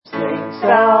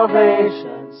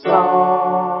salvation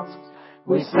songs.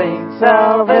 We sing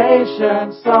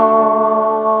salvation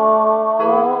songs.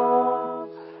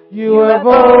 You have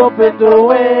opened the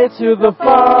way to the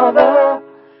Father,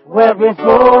 where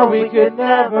before we could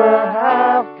never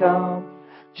have come.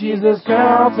 Jesus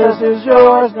counts us as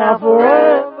yours now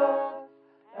forever,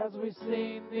 as we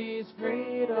sing these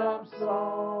freedom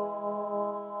songs.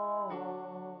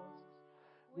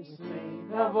 We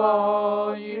sing of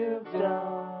all you've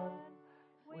done.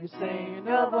 We sing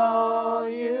of all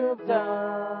you've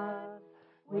done.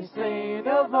 We sing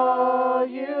of all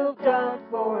you've done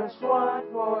for us, won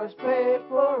for us, paid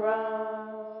for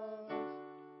us.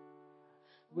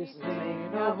 We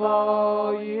sing of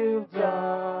all you've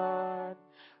done.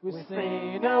 We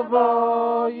sing of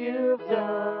all you've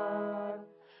done.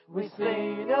 We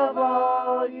sing of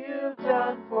all you've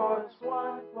done for us,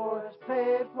 won for us,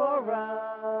 paid for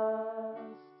us.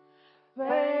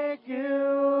 Thank you,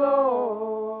 Lord.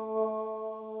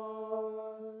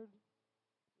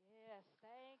 Yes,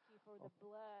 thank you for the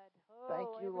blood. Thank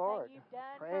you, Lord. You've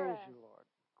done Praise you, Lord.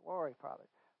 Glory, Father.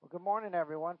 Well, good morning,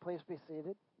 everyone. Please be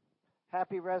seated.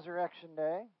 Happy Resurrection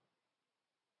Day.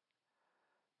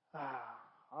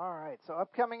 All right, so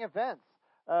upcoming events.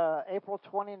 April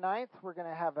 29th, we're going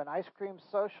to have an ice cream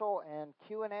social and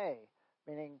Q&A,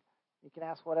 meaning you can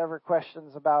ask whatever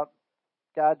questions about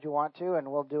God you want to,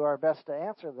 and we'll do our best to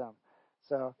answer them.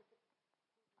 So,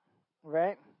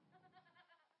 right?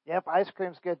 Yep, ice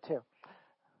cream's good too.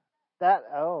 That's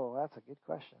a good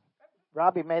question.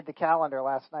 Robbie made the calendar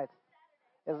last night.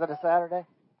 Is it a Saturday?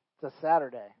 It's a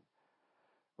Saturday.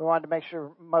 We wanted to make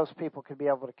sure most people could be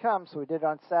able to come, so we did it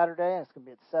on Saturday, and it's going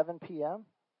to be at 7 p.m.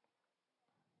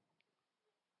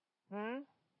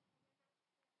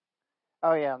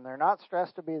 Oh, yeah, and they're not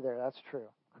stressed to be there. That's true.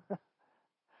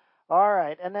 All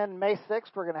right, and then May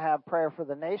 6th, we're going to have prayer for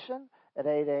the nation at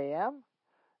 8 a.m.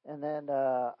 And then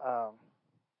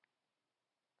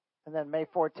May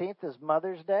 14th is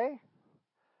Mother's Day.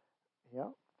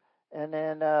 Yep. And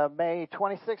then May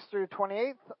 26th through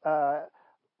 28th,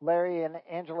 Larry and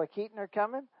Angela Keaton are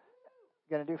coming.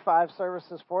 Going to do 5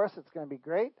 services for us. It's going to be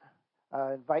great.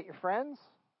 Invite your friends.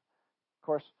 Of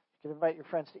course, you can invite your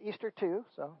friends to Easter too.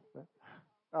 So,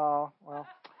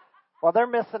 well, they're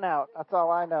missing out. That's all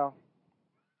I know.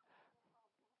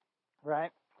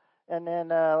 Right? And then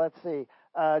let's see.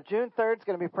 June 3rd is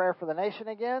going to be prayer for the nation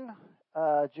again.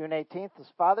 June 18th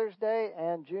is Father's Day,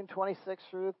 and June 26th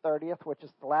through 30th, which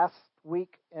is the last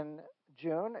week in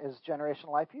June, is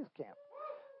Generation Life Youth Camp.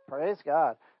 Praise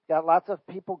God. Got lots of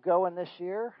people going this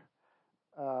year.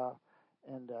 We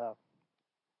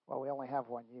only have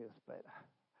one youth, but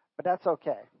that's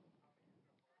okay.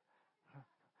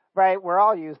 Right? We're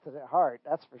all youth at heart,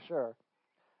 that's for sure.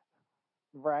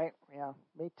 Right? Yeah,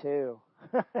 me too.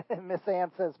 Miss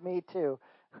Ann says, me too.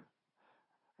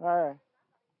 All right.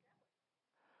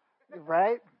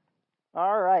 Right?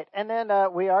 All right. And then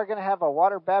we are going to have a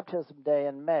water baptism day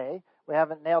in May. We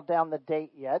haven't nailed down the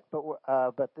date yet, so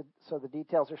the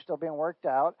details are still being worked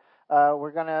out.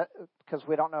 We're going to, because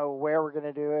we don't know where we're going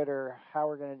to do it or how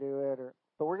we're going to do it,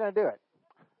 but we're going to do it.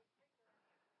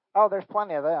 Oh, there's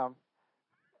plenty of them.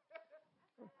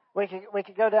 We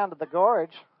could go down to the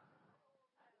gorge.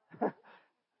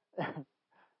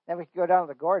 Then we could go down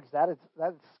to the gorge. That'd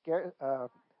scare.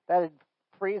 That'd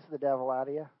freeze the devil out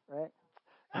of you, right?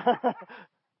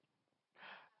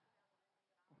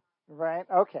 Right?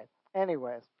 Okay.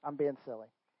 Anyways, I'm being silly.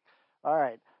 All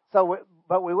right.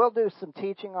 But we will do some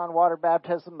teaching on water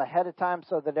baptism ahead of time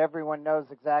so that everyone knows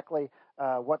exactly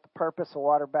what the purpose of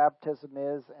water baptism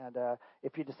is. And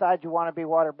if you decide you want to be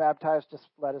water baptized, just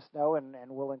let us know, and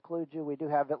we'll include you. We do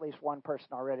have at least one person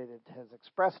already that has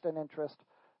expressed an interest.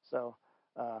 So,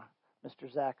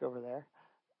 Mr. Zach over there.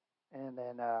 And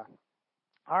then, all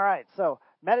right. So,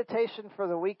 meditation for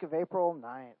the week of April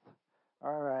 9th.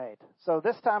 All right. So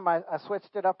this time I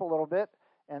switched it up a little bit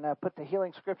and I put the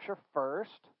healing scripture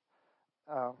first.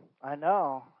 I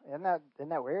know. Isn't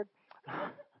that weird?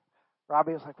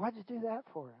 Robbie was like, "Why'd you do that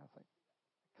for?" I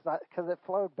was like, "Because it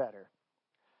flowed better."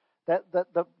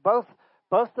 Both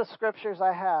the scriptures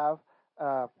I have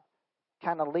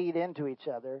kind of lead into each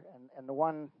other, and the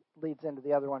one leads into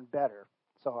the other one better.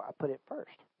 So I put it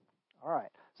first. All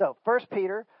right. So 1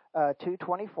 Peter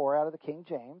 2:24 out of the King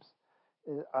James.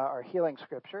 Our healing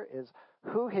scripture is,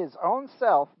 who his own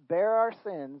self bare our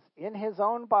sins in his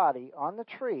own body on the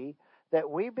tree,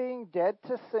 that we being dead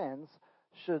to sins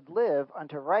should live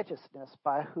unto righteousness,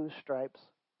 by whose stripes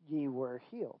ye were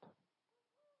healed.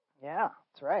 Yeah,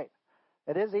 that's right.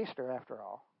 It is Easter after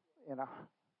all, you know.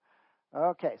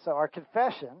 Okay, so our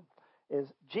confession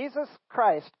is, Jesus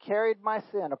Christ carried my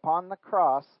sin upon the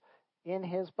cross in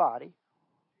his body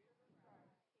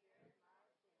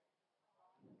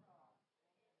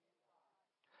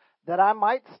that I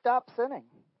might stop sinning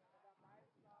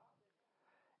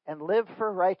and live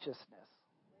for righteousness.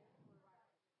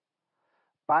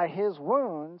 By his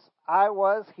wounds I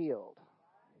was healed.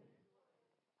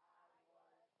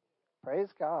 Praise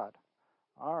God.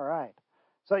 All right.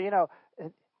 So, you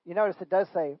notice it does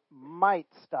say might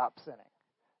stop sinning.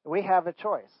 We have a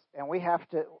choice, and we have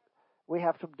to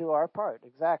do our part.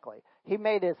 Exactly. He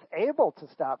made us able to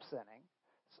stop sinning,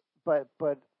 but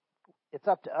it's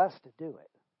up to us to do it.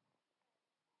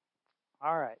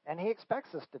 All right. And he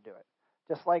expects us to do it.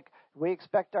 Just like we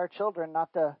expect our children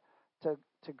not to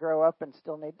grow up and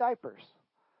still need diapers.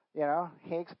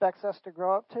 He expects us to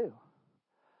grow up too.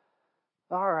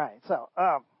 All right. So,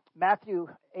 Matthew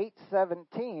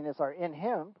 8:17 is our in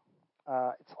him.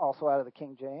 It's also out of the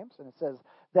King James, and it says,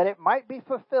 that it might be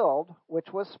fulfilled,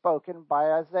 which was spoken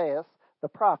by Isaiah the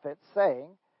prophet, saying,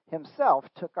 himself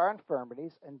took our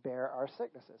infirmities and bare our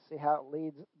sicknesses. See how it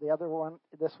leads the other one?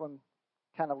 This one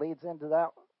kind of leads into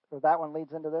that, or that one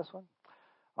leads into this one?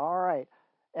 All right.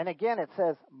 And again, it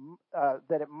says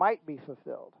that it might be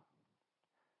fulfilled.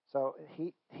 So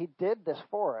he did this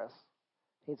for us.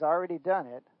 He's already done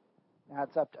it. Now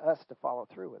it's up to us to follow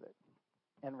through with it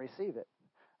and receive it.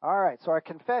 All right, so our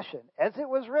confession, as it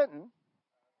was written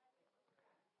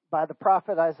by the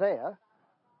prophet Isaiah,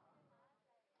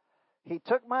 he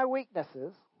took my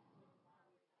weaknesses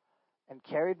and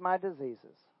carried my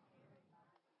diseases.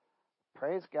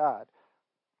 Praise God.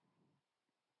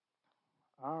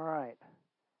 All right.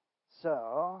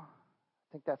 So,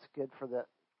 I think that's good for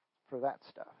that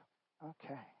stuff.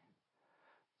 Okay.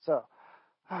 So,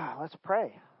 let's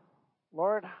pray.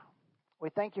 Lord, we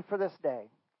thank you for this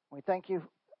day. We thank you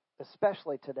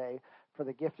especially today for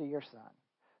the gift of your Son,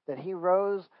 that he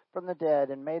rose from the dead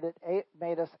and made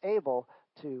us able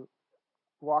to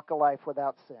walk a life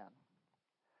without sin,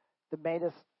 that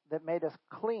made us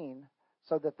clean,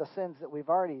 so that the sins that we've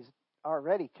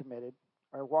already committed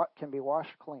can be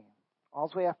washed clean.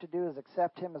 All we have to do is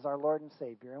accept him as our Lord and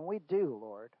Savior, and we do,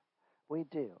 Lord. We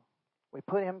do. We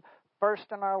put him first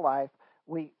in our life.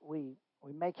 We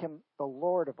make him the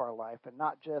Lord of our life, and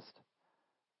not just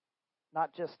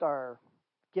our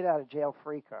get out of jail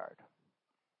free card.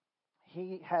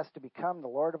 He has to become the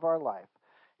Lord of our life.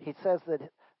 He says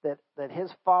that his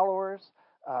followers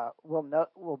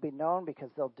will be known because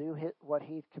they'll do what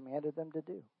he commanded them to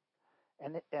do,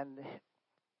 and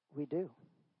we do.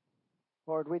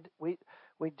 Lord,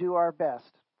 we do our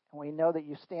best, and we know that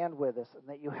you stand with us and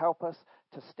that you help us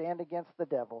to stand against the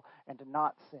devil and to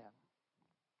not sin,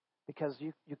 because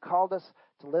you called us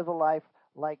to live a life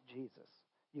like Jesus.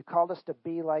 You called us to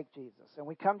be like Jesus, and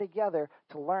we come together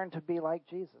to learn to be like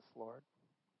Jesus, Lord.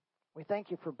 We thank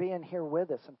you for being here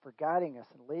with us and for guiding us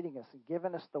and leading us and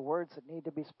giving us the words that need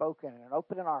to be spoken and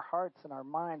opening our hearts and our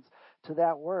minds to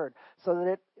that word so that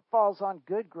it falls on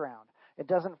good ground. It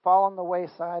doesn't fall on the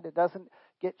wayside. It doesn't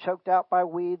get choked out by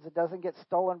weeds. It doesn't get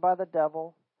stolen by the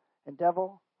devil. And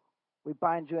devil, we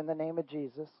bind you in the name of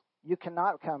Jesus. You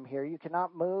cannot come here. You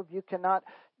cannot move.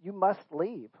 You must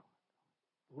leave.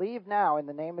 Leave now in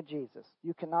the name of Jesus.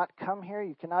 You cannot come here.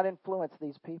 You cannot influence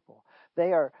these people.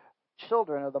 They are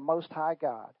children of the Most High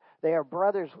God. They are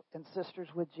brothers and sisters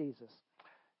with Jesus.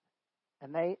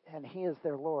 And he is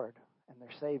their Lord and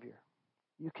their Savior.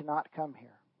 You cannot come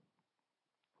here.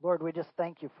 Lord, we just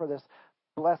thank you for this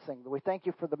blessing. We thank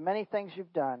you for the many things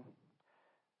you've done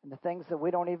and the things that we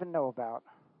don't even know about.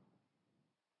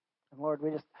 And Lord,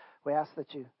 we ask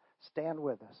that you stand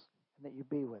with us and that you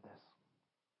be with us.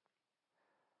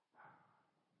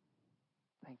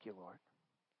 Thank you, Lord.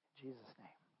 In Jesus' name.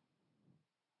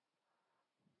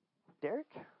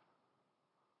 Derek?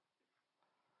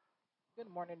 Good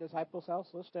morning, Disciples House.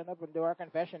 Let's stand up and do our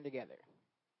confession together.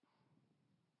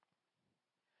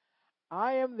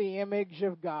 I am the image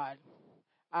of God.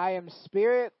 I am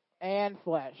spirit and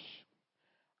flesh.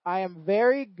 I am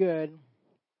very good.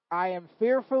 I am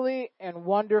fearfully and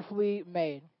wonderfully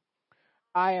made.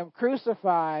 I am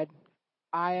crucified.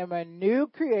 I am a new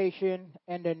creation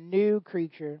and a new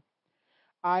creature.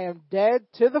 I am dead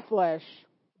to the flesh,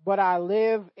 but I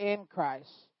live in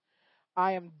Christ.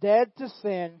 I am dead to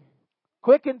sin,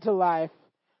 quickened to life,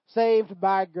 saved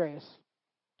by grace.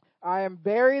 I am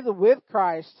buried with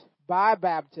Christ by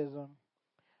baptism.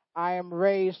 I am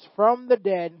raised from the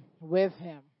dead with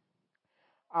him.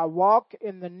 I walk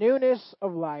in the newness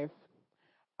of life.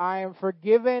 I am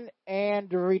forgiven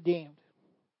and redeemed.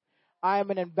 I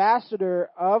am an ambassador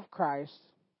of Christ.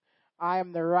 I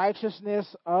am the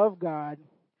righteousness of God.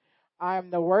 I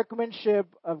am the workmanship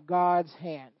of God's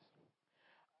hands.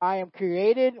 I am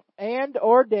created and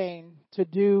ordained to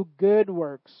do good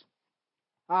works.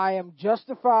 I am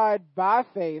justified by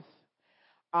faith.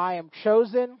 I am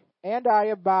chosen and I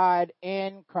abide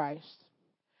in Christ.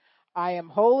 I am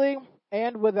holy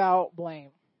and without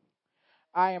blame.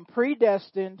 I am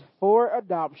predestined for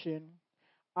adoption.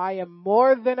 I am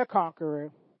more than a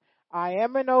conqueror. I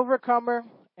am an overcomer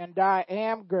and I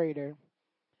am greater.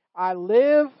 I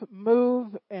live,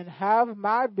 move, and have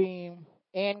my being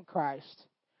in Christ.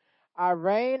 I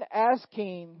reign as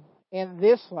king in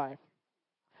this life.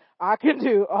 I can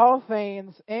do all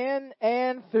things in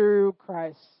and through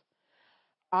Christ.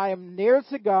 I am near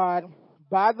to God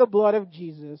by the blood of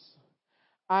Jesus.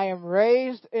 I am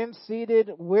raised and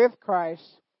seated with Christ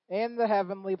in the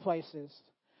heavenly places.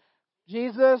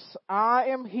 Jesus, I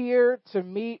am here to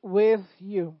meet with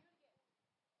you.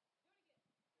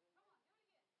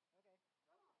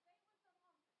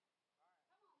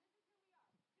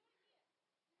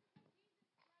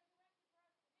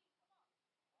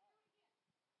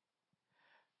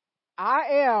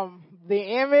 I am the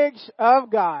image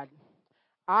of God.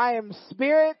 I am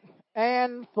spirit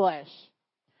and flesh.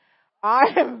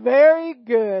 I am very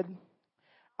good.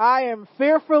 I am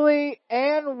fearfully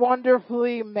and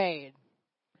wonderfully made.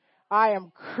 I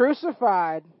am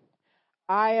crucified.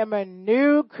 I am a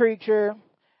new creature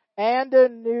and a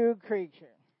new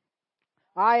creature.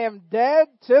 I am dead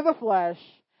to the flesh,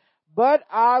 but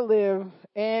I live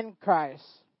in Christ.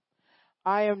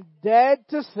 I am dead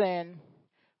to sin,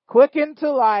 quickened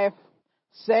to life,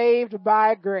 saved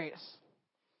by grace.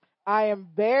 I am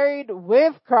buried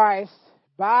with Christ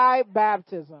by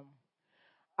baptism.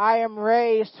 I am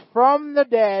raised from the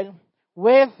dead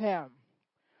with Him.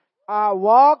 I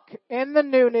walk in the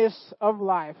newness of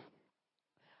life.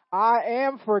 I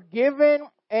am forgiven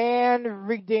and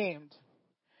redeemed.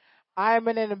 I am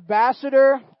an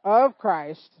ambassador of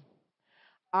Christ.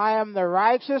 I am the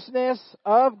righteousness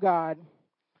of God.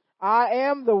 I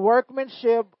am the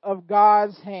workmanship of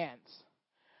God's hands.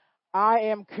 I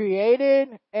am created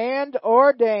and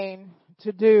ordained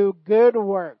to do good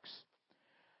works.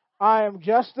 I am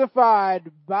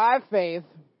justified by faith.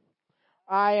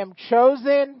 I am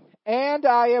chosen and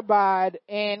I abide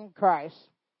in Christ.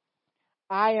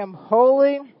 I am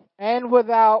holy and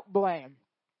without blame.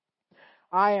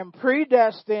 I am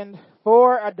predestined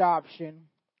for adoption.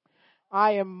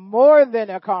 I am more than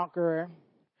a conqueror.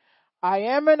 I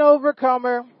am an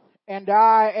overcomer and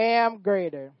I am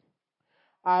greater.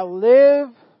 I live,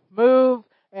 move,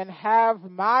 and have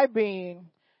my being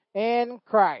in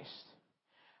Christ.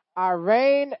 I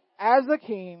reign as a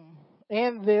king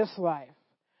in this life.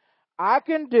 I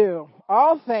can do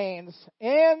all things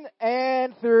in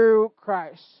and through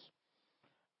Christ.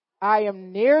 I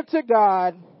am near to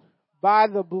God by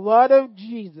the blood of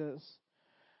Jesus.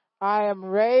 I am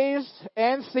raised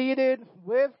and seated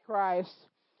with Christ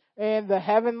in the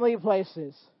heavenly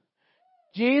places.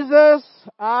 Jesus,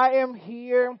 I am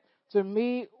here to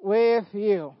meet with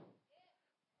you.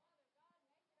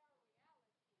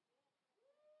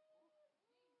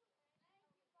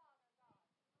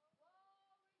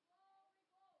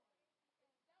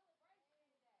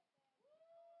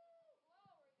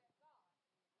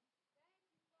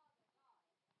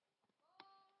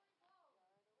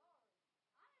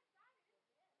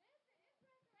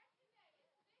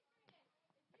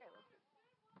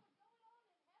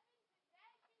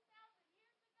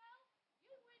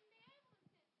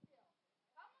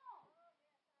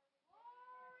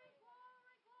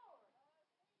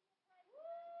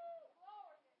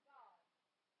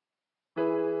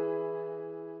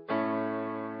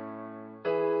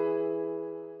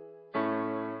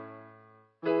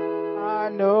 I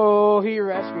know He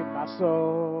rescued my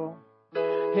soul.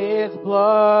 His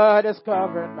blood has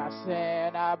covered my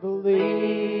sin. I believe.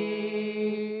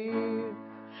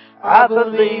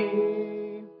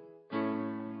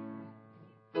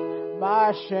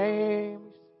 My shame.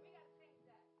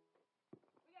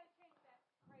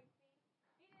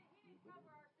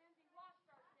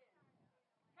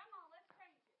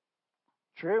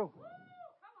 True.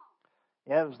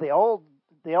 Yeah, it was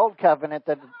the old covenant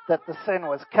that the sin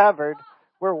was covered.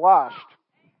 We're washed.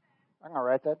 I'm gonna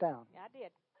write that down. Yeah, I did.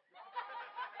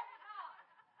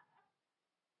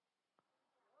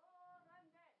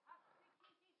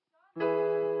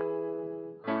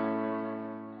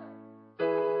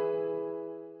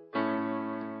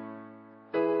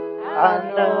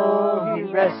 I know He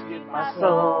rescued my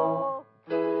soul.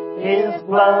 His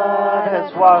blood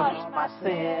has washed my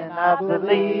sin. I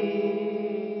believe.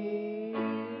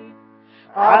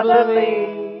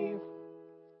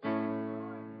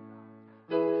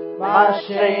 My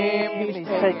shame He's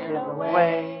taken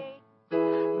away.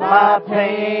 My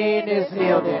pain is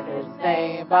healed in His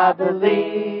name. I believe.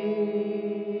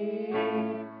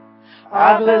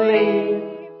 I believe.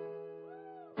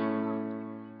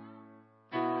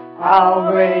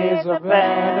 I'll raise a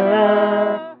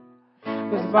banner,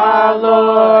 'cause my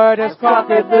Lord has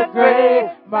conquered the grave.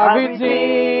 My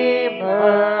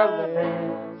Redeemer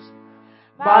lives.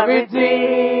 My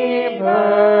Redeemer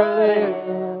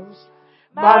lives.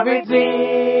 My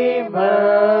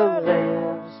Redeemer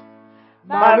lives.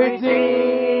 My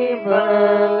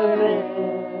Redeemer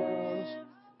lives.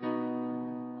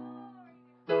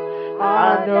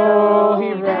 I know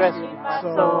He rescued my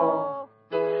soul.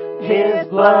 His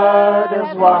blood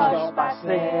has washed my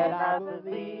sin. I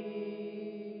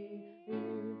believe.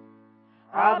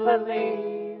 I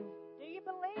believe. Do you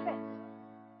believe it?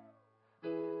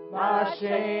 My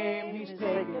shame He's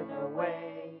taken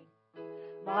away.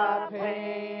 My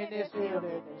pain is healed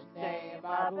in His name.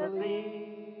 I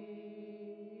believe.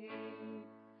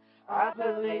 I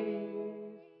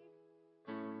believe.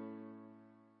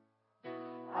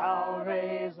 I'll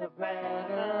raise a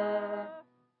banner,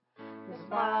 'cause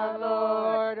my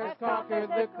Lord has conquered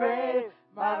the grave.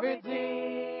 My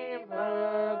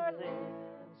Redeemer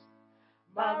lives.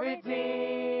 My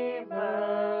Redeemer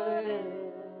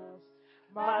lives.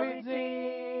 My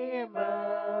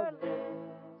Redeemer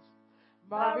lives.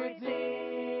 My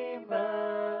Redeemer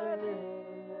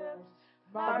lives.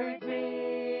 My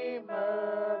Redeemer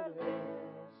lives.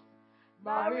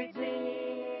 My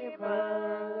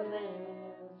Redeemer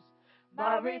lives.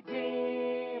 My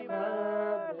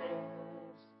Redeemer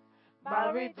lives. My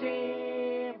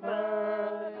Redeemer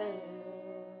lives.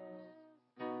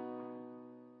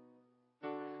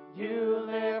 You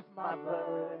lift my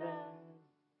burden,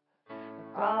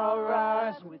 and I'll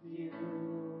rise with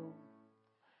you.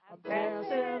 I'm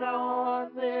dancing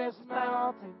on this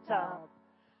mountaintop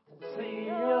to see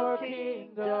your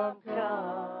kingdom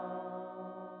come.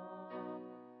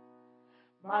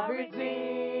 My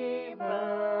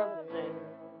Redeemer lives.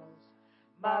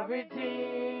 My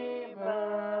Redeemer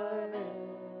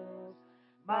lives.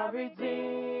 My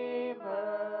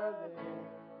Redeemer lives.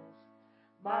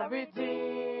 My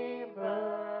Redeemer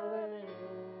lives.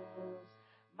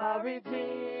 My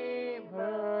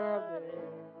Redeemer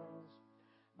lives.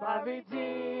 My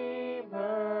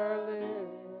Redeemer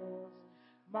lives.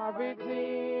 My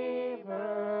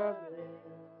Redeemer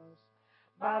lives.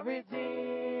 My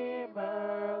Redeemer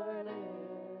lives.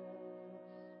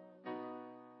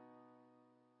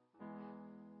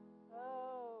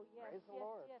 Oh, yes, Praise the yes,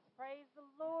 Lord. yes. Praise the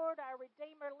Lord. Our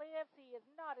Redeemer lives. He is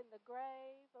not in the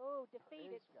grave. Oh,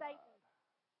 defeated Praise God. Satan.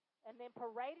 And then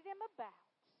paraded him about.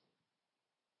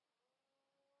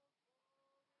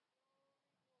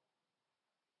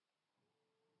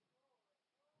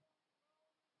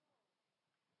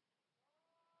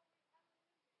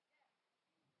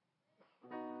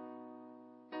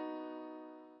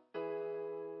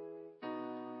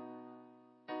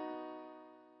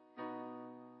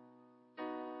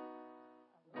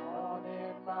 Alone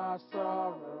in my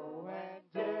sorrow and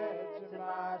dead to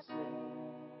my sin.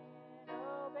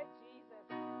 Oh, but Jesus.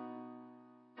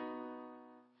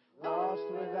 Lost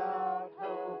without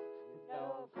hope, with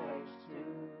no place to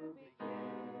begin.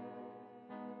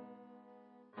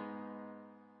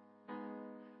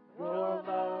 Your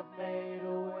love made a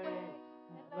way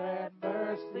and let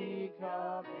mercy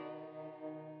come in.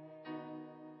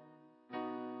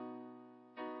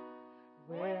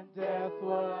 When death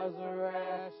was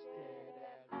arrested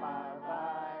and my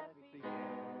life began.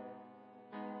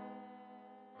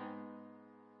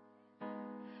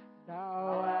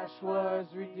 Now ash was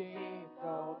redeemed,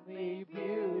 only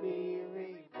beauty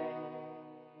remains.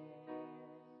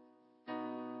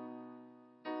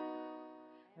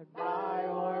 And my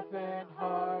orphan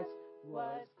heart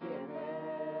was given a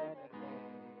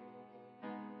name.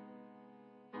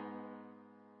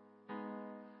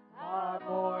 My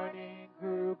mourning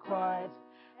grew quiet,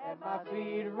 and my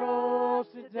feet rose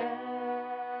to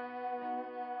dance.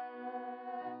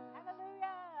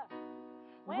 Hallelujah.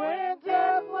 When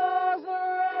death was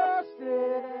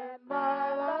arrested and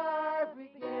my life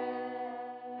began.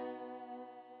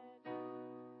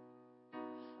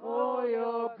 Oh,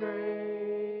 your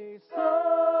grace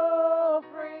so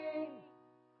free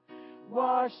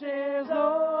washes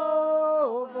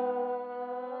over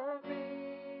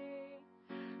me.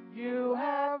 You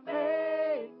have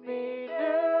made me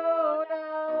new.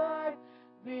 Now life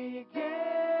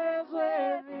begins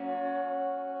with you.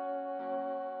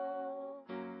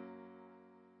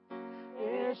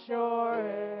 It's your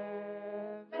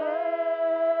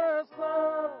endless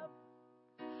love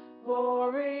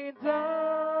pouring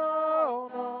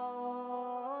down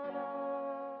on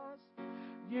us.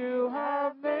 You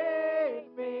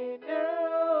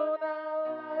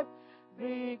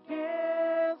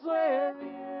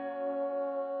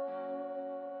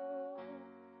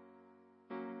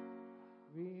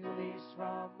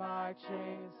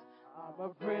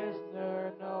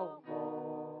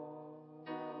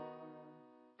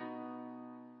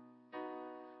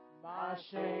My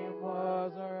shame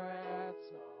was a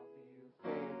ransom you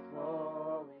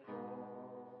faithfully bore.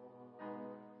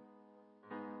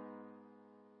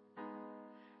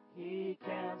 He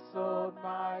canceled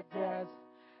my debts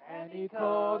and he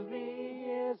called me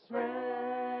his friend.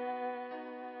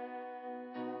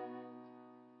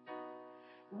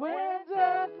 When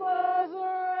death was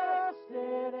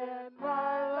arrested and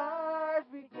my life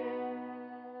began,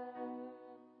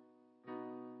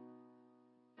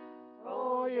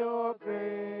 oh, your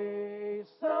grace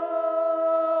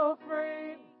so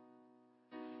free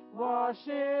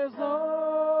washes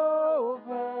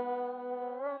over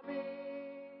me.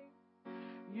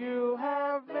 You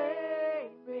have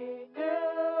made me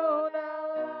new. Now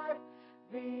life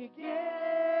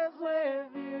begins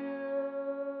with you.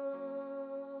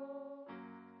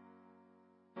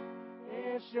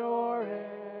 It's your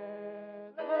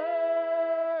endless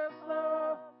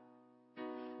love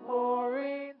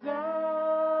pouring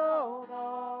down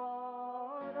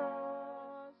on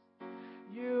us.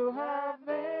 You have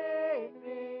made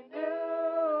me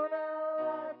new. Now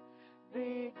life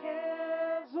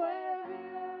begins with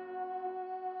you.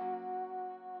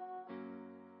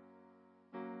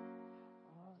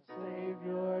 Our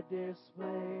Savior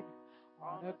displayed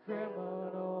on a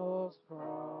criminal's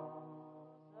cross.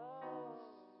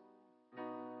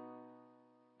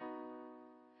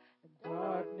 And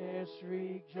darkness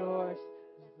rejoiced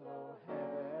as though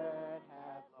heaven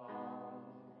had lost.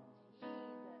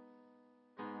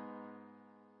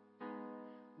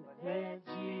 But then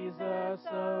Jesus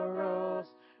arose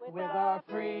with our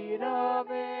freedom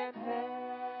in hand.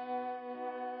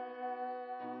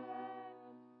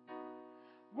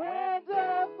 When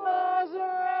death was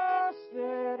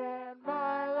arrested and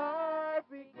my life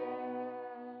began.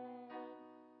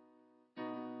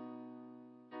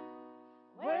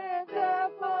 When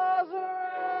death was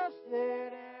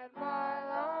arrested and my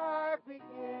life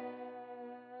began.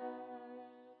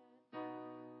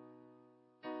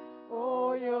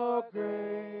 Oh, your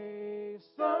grace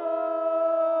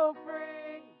so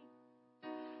free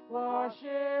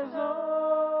washes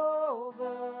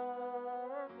over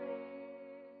me.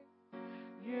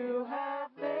 You have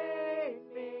made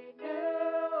me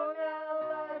new. Now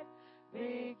life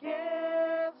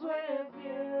begins with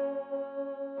you.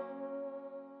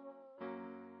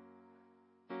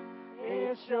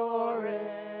 It's your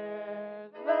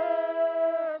endless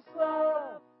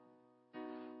love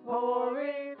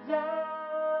pouring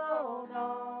down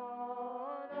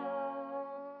on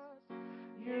us.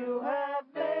 You have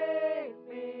made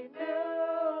me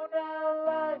new. Now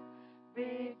life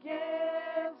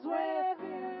begins with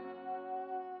you.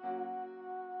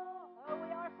 Oh, we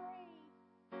are free.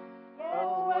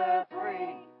 Oh, we're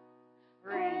free,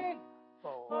 free,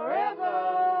 forever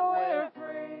we're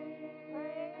free.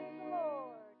 Praise the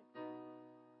Lord.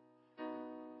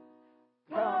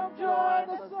 Come join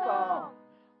the song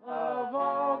of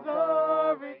all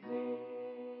the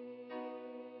redeemed.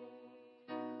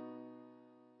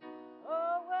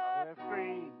 Oh, We're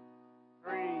free,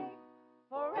 free,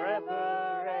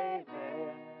 forever,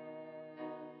 amen.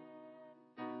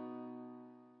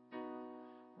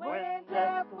 When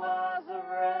death was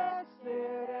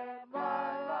arrested and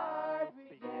my life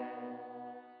began.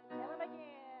 tell him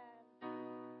again.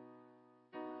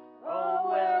 Oh,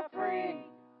 we're free,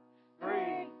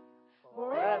 free,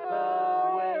 forever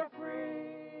we're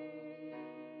free.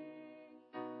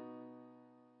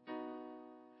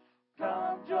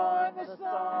 Come join the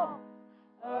song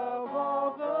of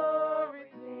all the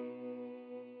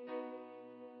redeemed.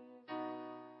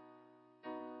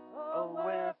 Oh,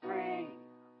 we're free,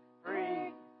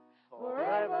 free,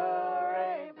 forever,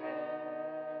 amen.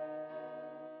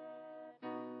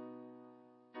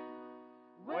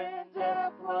 When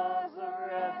death was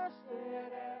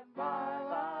arrested and my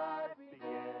life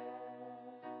began.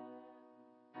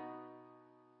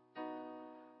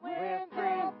 When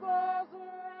death was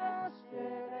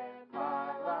arrested and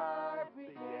my life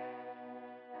began.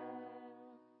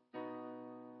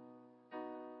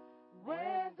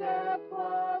 When death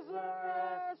was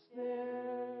arrested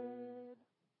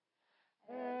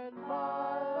and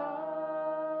my life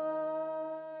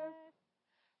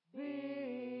began.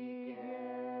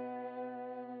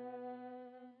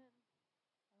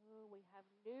 Oh, we have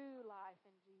new life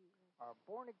in Jesus. Our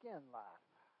born again life.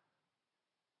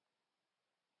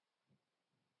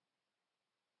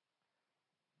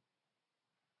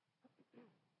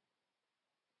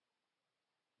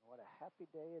 What a happy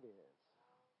day it is.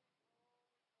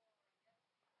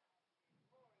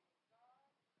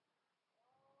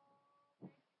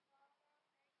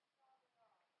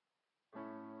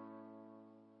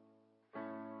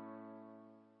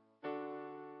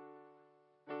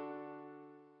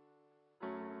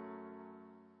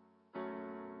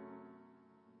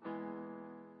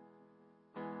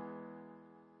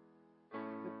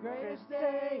 greatest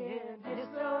day in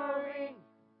history.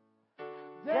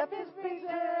 Death is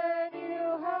beaten,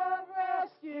 you have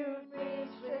rescued me.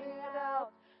 Sing it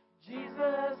out,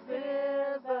 Jesus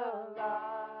is alive.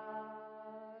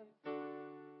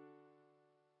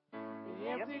 The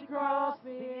empty cross,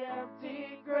 the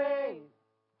empty grave,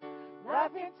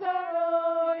 life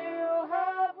eternal, you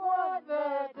have won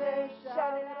the day.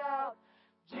 Shout it out,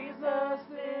 Jesus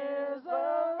is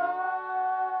alive.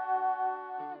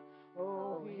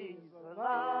 Oh, he's alive.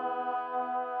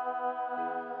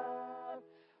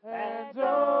 And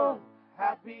oh,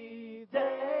 happy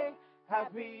day,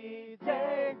 happy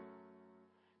day.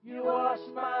 You wash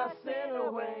my sin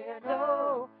away. And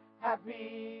oh,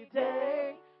 happy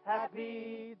day,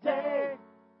 happy day.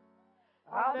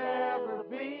 I'll never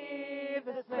be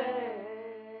the same.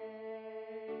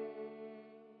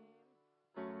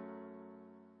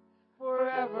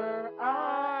 Forever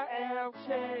I am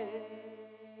changed.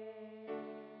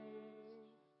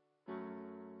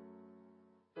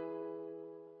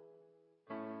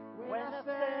 When I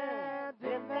stand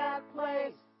in that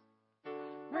place,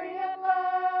 free at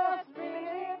last,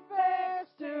 meeting face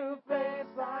to face,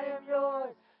 I am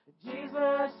yours,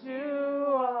 Jesus,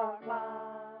 you are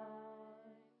mine.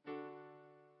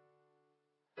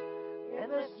 In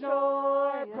this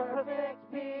joy,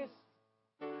 perfect peace,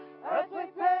 earthly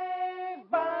pain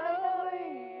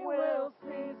finally will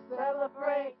cease.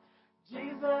 Celebrate,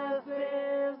 Jesus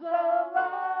is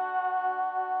alive.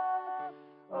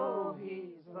 Oh,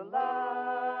 he's alive.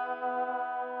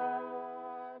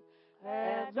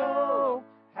 And oh,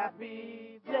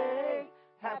 happy day,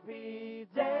 happy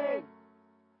day.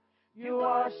 You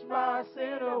wash my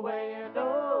sin away. And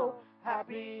oh,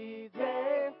 happy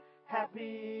day,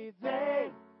 happy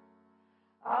day.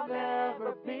 I'll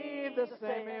never be the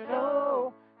same. And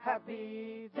oh,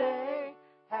 happy day,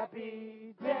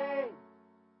 happy day.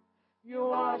 You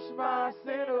wash my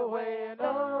sin away. And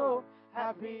oh,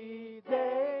 happy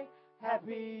day,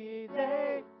 happy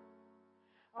day.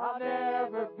 I'll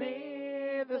never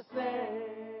be the same.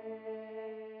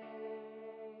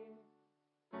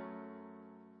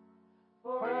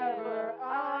 Forever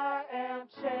I am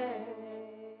changed.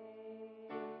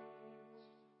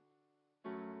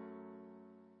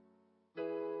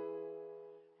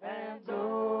 And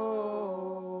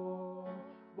oh,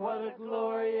 what a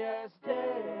glorious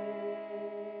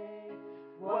day,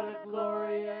 what a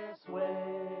glorious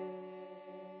way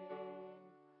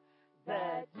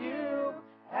that you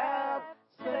have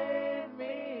saved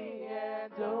me.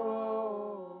 And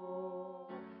oh,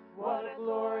 what a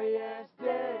glorious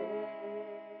day,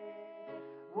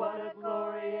 what a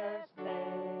glorious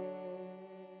name,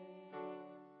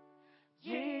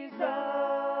 Jesus.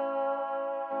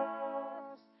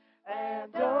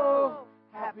 And oh,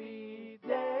 happy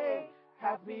day,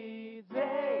 happy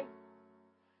day.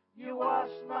 You wash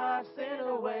my sin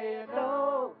away. And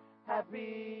oh,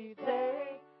 happy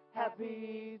day,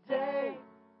 happy day.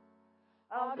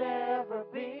 I'll never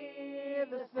be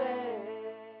the same.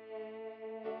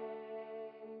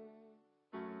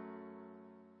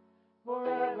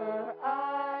 Forever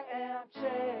I am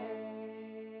changed.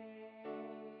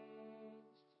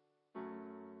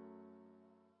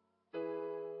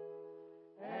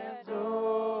 And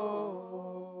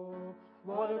oh,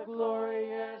 what a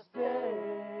glorious day,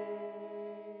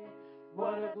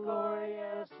 what a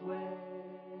glorious way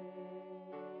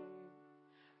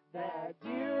that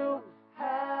you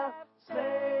have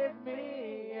saved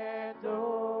me. And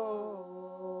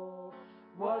oh,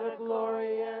 what a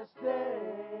glorious day,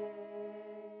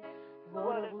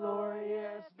 what a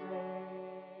glorious name,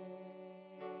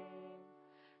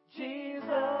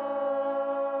 Jesus.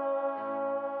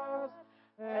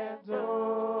 And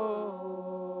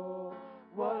oh,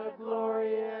 what a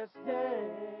glorious day,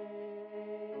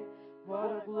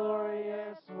 what a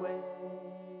glorious way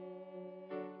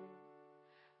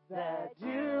that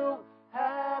you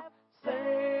have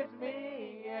saved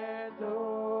me. And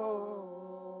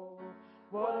oh,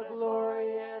 what a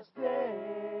glorious day,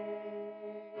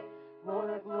 what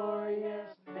a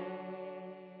glorious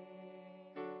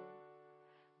name,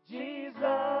 Jesus.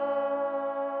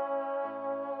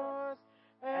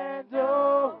 And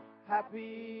oh,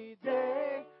 happy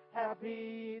day,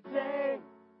 happy day.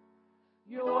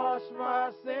 You wash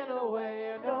my sin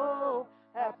away. And oh,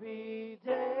 happy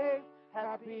day,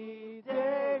 happy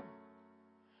day.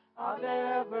 I'll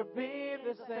never be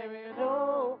the same. And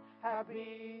oh,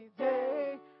 happy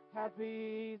day,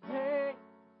 happy day.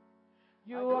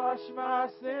 You wash my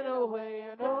sin away.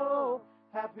 And oh,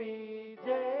 happy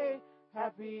day,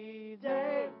 happy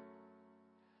day.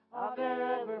 I'll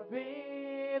never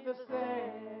be the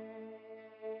same.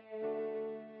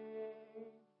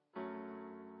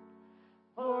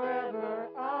 forever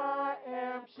I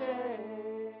am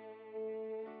changed.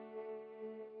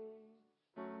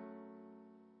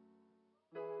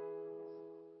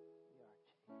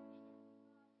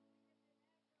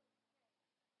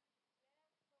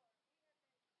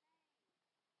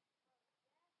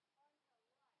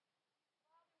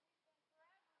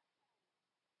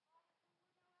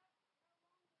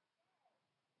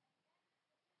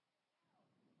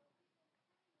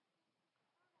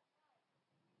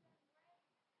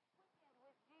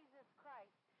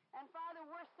 And Father,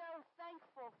 we're so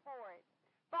thankful for it.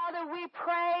 Father, we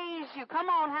praise you. Come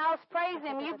on, house, praise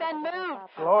him. You've been moved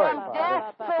Glory, from Father.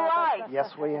 death to life. Yes,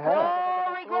 we have.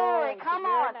 Glory, glory. Come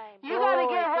on. You got to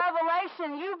get Glory.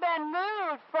 revelation. You've been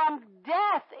moved from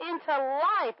death into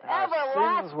life, Our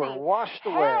sins were everlasting. washed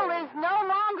away. Hell is no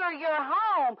longer your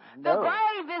home. The No.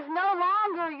 grave is no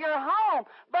longer your home.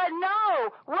 But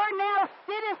no, we're now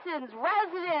citizens,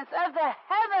 residents of the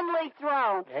heavenly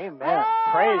throne. Amen.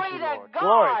 Glory Praise you, to Lord. God.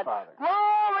 Glory, Father.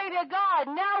 Glory to God.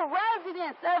 Now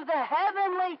residents of the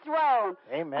heavenly throne.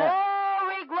 Amen.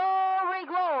 Glory, glory,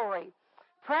 glory.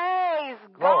 Praise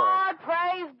Glory. God,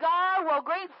 praise God. Well,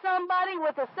 greet somebody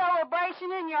with a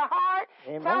celebration in your heart.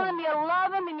 Amen. Tell them you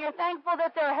love them and you're thankful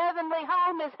that their heavenly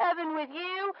home is heaven with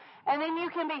you, and then you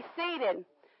can be seated.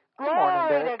 Good morning,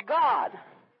 Glory Derek. to God.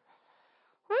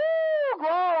 Woo,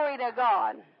 glory to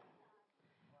God.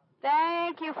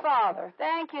 Thank you, Father.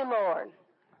 Thank you, Lord.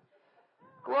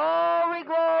 Glory,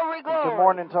 glory, glory. Good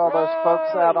morning to all those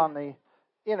folks out Glory. on the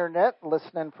internet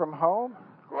listening from home.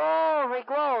 Glory,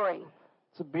 glory.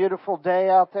 It's a beautiful day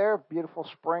out there, beautiful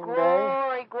spring day.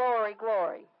 Glory, glory,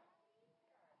 glory.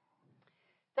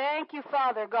 Thank you,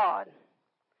 Father God.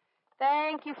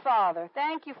 Thank you, Father.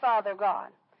 Thank you, Father God.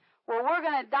 Well, we're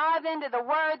going to dive into the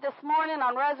Word this morning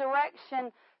on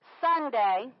Resurrection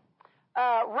Sunday.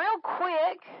 Real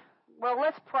quick, well,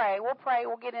 let's pray. We'll pray.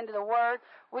 We'll get into the Word.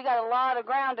 We got a lot of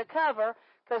ground to cover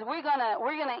because we're gonna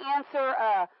answer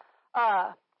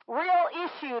a real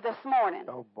issue this morning.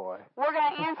 Oh, boy. We're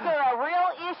going to answer a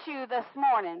real issue this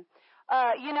morning.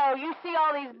 You see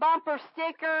all these bumper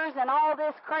stickers and all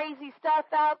this crazy stuff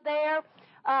out there.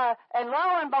 And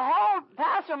lo and behold,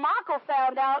 Pastor Michael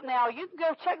found out. Now, you can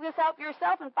go check this out for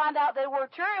yourself and find out they were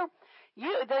true.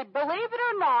 Believe it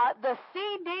or not, the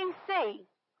CDC,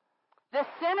 the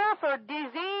Center for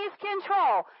Disease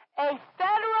Control, a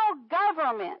federal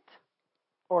government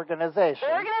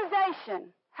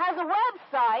organization, has a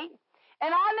website,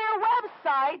 and on their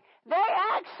website, they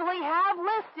actually have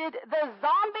listed the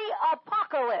zombie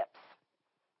apocalypse.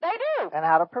 They do. And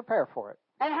how to prepare for it.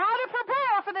 And how to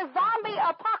prepare for the zombie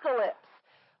apocalypse.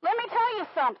 Let me tell you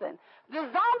something. The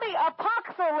zombie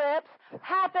apocalypse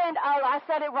happened, I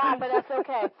said it wrong, but that's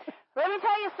okay. Let me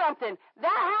tell you something.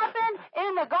 That happened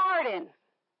in the garden.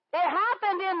 It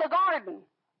happened in the garden.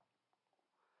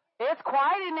 It's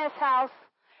quiet in this house.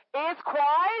 It's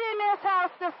quiet in this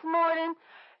house this morning.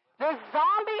 The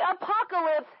zombie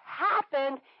apocalypse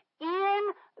happened in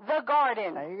the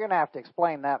garden. Now, you're going to have to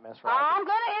explain that, Miss Robbie. I'm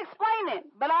going to explain it,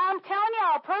 but I'm telling you,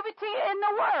 I'll prove it to you in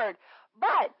the Word.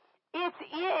 But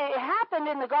it happened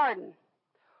in the garden.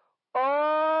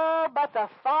 Oh, but the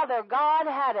Father God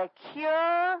had a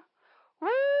cure.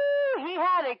 Woo! He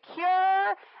had a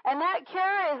cure, and that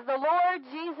cure is the Lord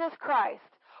Jesus Christ.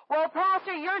 Well,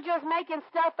 Pastor, you're just making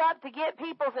stuff up to get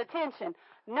people's attention.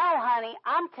 No, honey,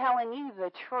 I'm telling you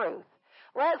the truth.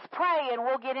 Let's pray and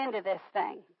we'll get into this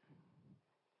thing.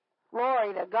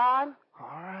 Glory to God. All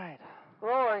right.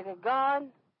 Glory to God.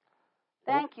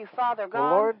 Thank you, Father God. Well,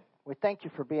 Lord, we thank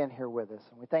you for being here with us,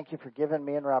 and we thank you for giving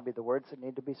me and Robbie the words that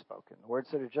need to be spoken, the words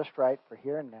that are just right for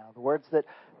here and now, the words that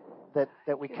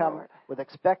we you, come Lord. with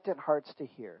expectant hearts to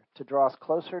hear, to draw us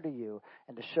closer to you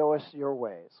and to show us your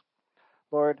ways.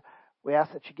 Lord, we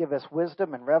ask that you give us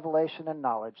wisdom and revelation and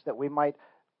knowledge that we might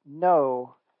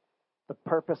know the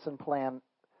purpose and plan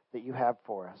that you have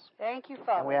for us. Thank you,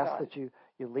 Father And we ask God. that you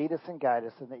lead us and guide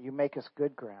us and that you make us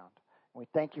good ground. And we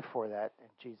thank you for that in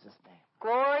Jesus' name.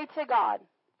 Glory to God.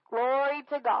 Glory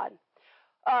to God.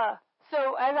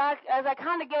 So as I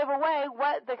kind of gave away,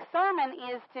 what the sermon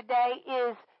is today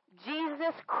is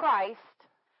Jesus Christ,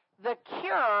 the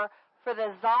cure for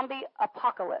the zombie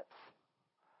apocalypse.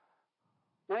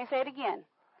 Let me say it again.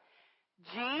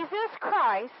 Jesus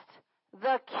Christ,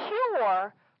 the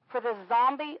cure for the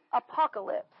zombie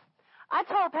apocalypse. I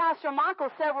told Pastor Michael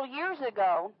several years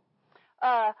ago,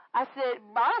 I said,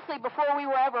 honestly, before we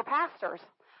were ever pastors,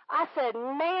 I said,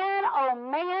 man, oh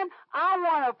man, I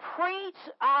want to preach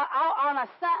on a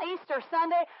Easter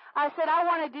Sunday. I said, I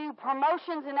want to do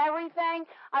promotions and everything.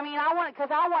 I mean, I want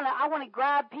to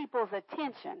grab people's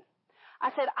attention.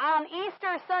 I said, on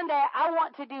Easter Sunday, I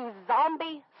want to do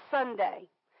Zombie Sunday.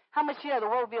 How much the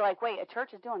world would be like, wait, a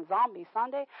church is doing Zombie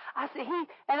Sunday? I said,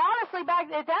 and honestly, back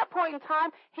at that point in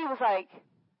time, he was like,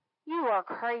 you are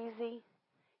crazy.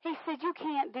 He said, you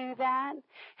can't do that.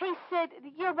 He said,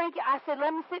 you're making, I said,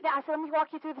 let me sit down. I said, let me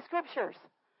walk you through the scriptures.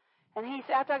 And he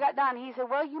said, after I got done, he said,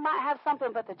 well, you might have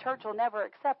something, but the church will never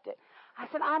accept it. I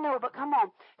said, I know, but come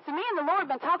on. So me and the Lord have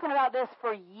been talking about this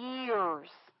for years.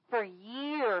 For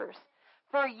years.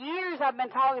 For years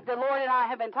the Lord and I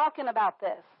have been talking about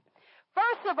this.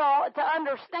 First of all,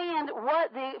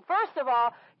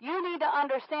 you need to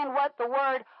understand what the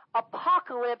word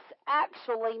apocalypse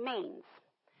actually means.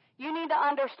 You need to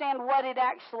understand what it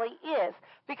actually is.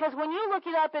 Because when you look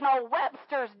it up in old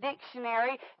Webster's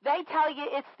dictionary, they tell you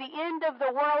it's the end of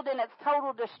the world and its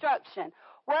total destruction.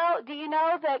 Well, do you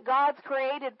know that God's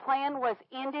created plan was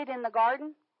ended in the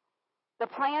garden? The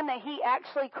plan that he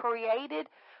actually created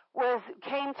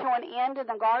came to an end in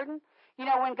the garden. You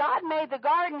know, when God made the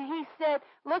garden, he said,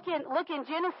 look in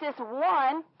Genesis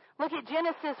 1, look at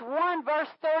Genesis 1, verse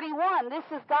 31.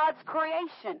 This is God's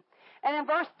creation. And in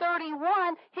verse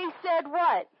 31, he said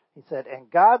what? He said, and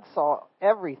God saw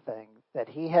everything that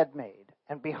he had made,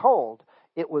 and behold,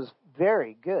 it was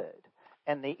very good.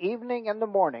 And the evening and the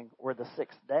morning were the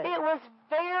sixth day. It was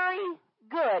very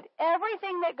good.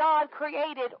 Everything that God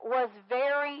created was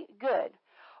very good.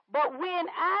 But when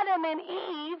Adam and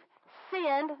Eve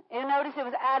sinned, and notice it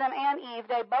was Adam and Eve,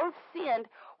 they both sinned.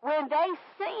 When they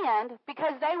sinned,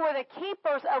 because they were the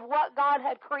keepers of what God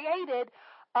had created,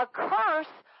 a curse,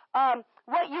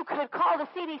 what you could call, the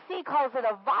CDC calls it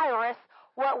a virus,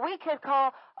 what we could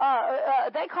call,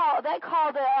 they call the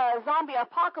zombie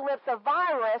apocalypse a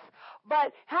virus,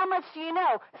 but how much do you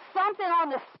know? Something on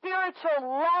the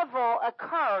spiritual level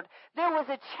occurred. There was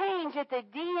a change at the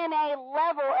DNA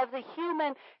level of the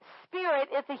human spirit,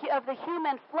 of the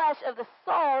human flesh, of the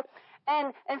soul,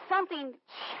 and something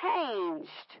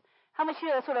changed. How much do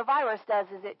you know that's what a virus does,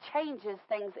 is it changes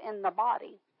things in the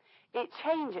body. It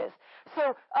changes.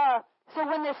 So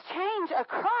when this change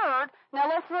occurred, now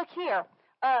let's look here.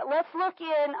 Let's look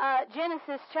in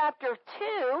Genesis chapter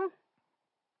 2.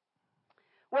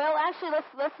 Well, actually,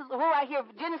 we're right here.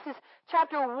 Genesis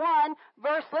chapter 1,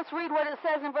 let's read what it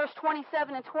says in verse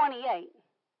 27 and 28.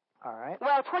 All right.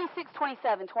 Well, 26,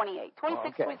 27, 28.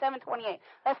 26, 27, 28.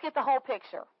 Let's get the whole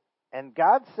picture. And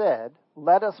God said,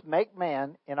 let us make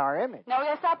man in our image. No, we're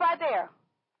going to stop right there.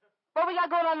 What we got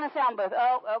going on in the sound booth?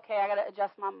 Oh, okay, I got to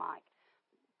adjust my mic.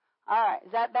 All right,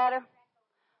 is that better?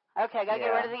 Okay, got to get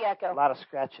rid of the echo. A lot of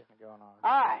scratching going on.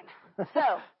 All right.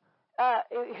 So,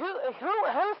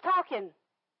 who's talking?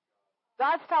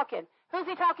 God's talking. Who's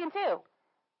he talking to?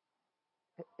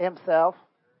 Himself.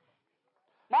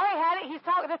 Maury had it. He's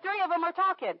talking. The three of them are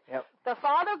talking. Yep. The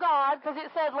Father God, because it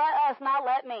said, "Let us," not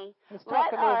 "let me." He's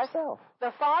talking to himself.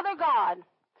 The Father God,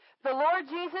 the Lord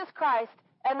Jesus Christ,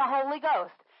 and the Holy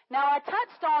Ghost. Now, I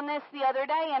touched on this the other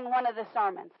day in one of the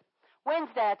sermons.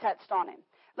 Wednesday, I touched on it.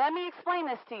 Let me explain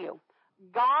this to you.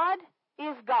 God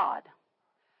is God.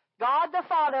 God the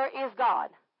Father is God.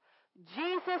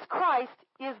 Jesus Christ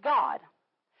is God.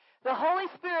 The Holy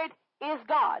Spirit is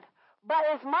God. But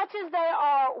as much as they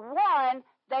are one,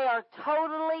 they are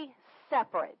totally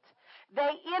separate.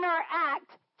 They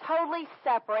interact totally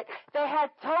separate. They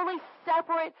have totally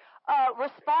separate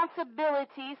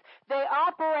responsibilities. They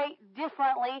operate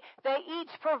differently. They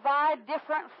each provide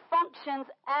different functions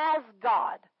as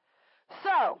God.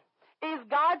 So, is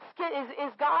God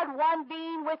one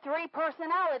being with three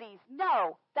personalities?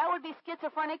 No, that would be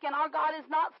schizophrenic, and our God is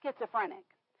not schizophrenic.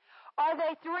 Are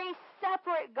they three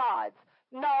separate gods?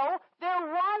 No, they're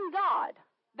one God.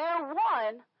 They're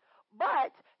one,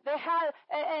 but they have,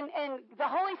 and the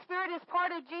Holy Spirit is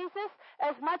part of Jesus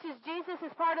as much as Jesus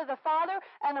is part of the Father,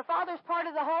 and the Father is part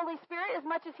of the Holy Spirit as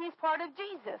much as he's part of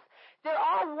Jesus. They're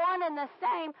all one and the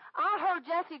same. I heard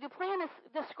Jesse Duplantis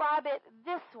describe it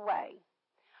this way.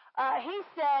 He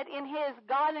said in his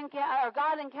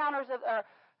Close Encounters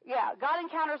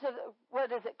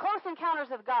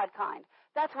of God kind.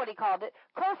 That's what he called it.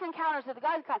 Close Encounters of the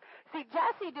God kind. See,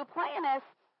 Jesse Duplantis,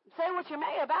 say what you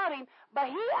may about him, but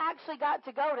he actually got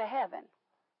to go to heaven.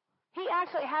 He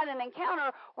actually had an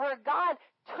encounter where God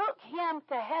took him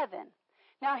to heaven.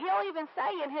 Now, he'll even say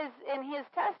in his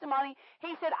testimony,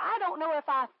 he said, I don't know if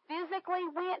I physically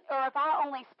went or if I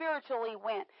only spiritually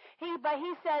went. But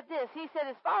he said this. He said,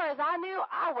 as far as I knew,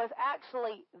 I was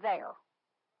actually there.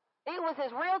 It was as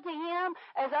real to him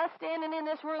as us standing in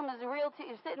this room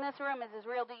sitting in this room is as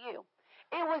real to you.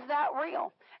 It was that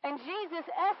real. And Jesus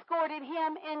escorted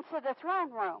him into the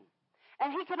throne room. And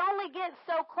he could only get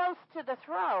so close to the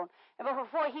throne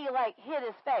before he hid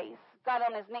his face, got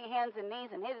on his hands and knees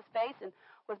and hid his face and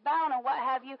was bound and what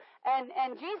have you. And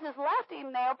Jesus left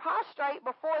him there prostrate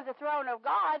before the throne of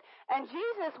God. And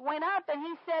Jesus went up and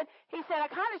he said, I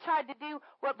kind of tried to do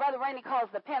what Brother Randy calls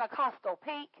the Pentecostal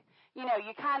peek. You know,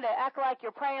 you kind of act like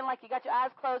you're praying, like you got your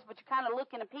eyes closed, but you're kind of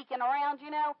looking and peeking around,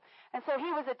 you know. And so he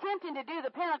was attempting to do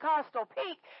the Pentecostal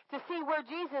peek to see where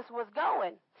Jesus was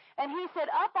going. And he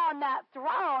said up on that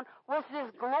throne was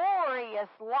this glorious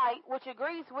light, which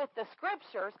agrees with the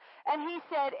scriptures. And he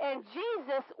said, and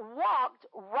Jesus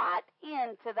walked right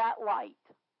into that light.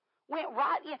 Went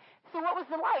right in. So what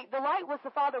was the light? The light was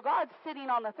the Father God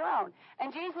sitting on the throne.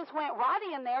 And Jesus went right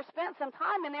in there, spent some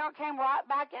time in there, and came right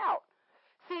back out.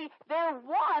 See, they're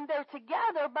one, they're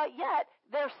together, but yet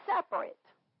they're separate.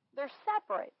 They're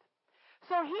separate.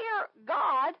 So here,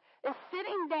 God is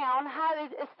sitting down.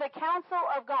 It's the council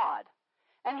of God.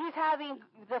 And he's having,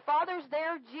 the Father's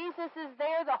there, Jesus is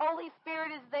there, the Holy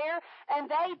Spirit is there, and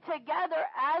they together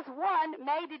as one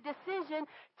made a decision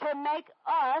to make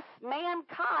us,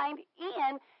 mankind,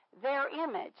 in their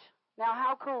image. Now,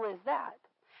 how cool is that?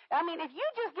 I mean, if you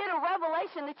just get a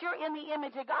revelation that you're in the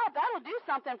image of God, that'll do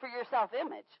something for your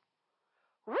self-image.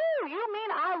 Woo, you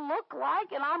mean I look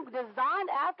like and I'm designed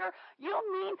after? You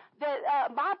mean that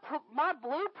my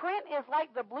blueprint is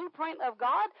like the blueprint of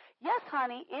God? Yes,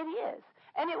 honey, it is.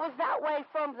 And it was that way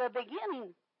from the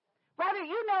beginning. Whether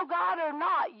you know God or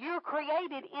not, you're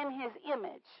created in his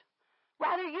image.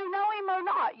 Whether you know him or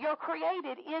not, you're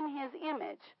created in his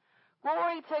image.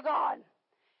 Glory to God.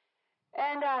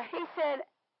 And he said,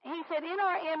 in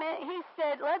our image, he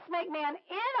said, let's make man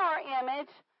in our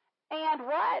image and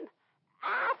what?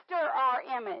 After our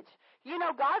image. You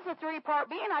know, God's a three-part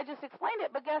being. I just explained it,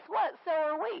 but guess what? So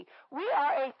are we. We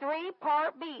are a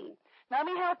three-part being. Now, let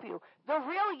me help you. The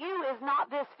real you is not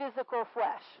this physical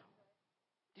flesh.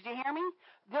 Did you hear me?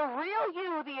 The real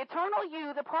you, the eternal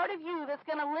you, the part of you that's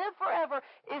going to live forever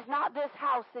is not this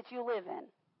house that you live in.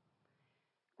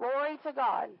 Glory to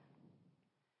God.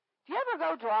 Do you ever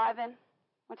go driving?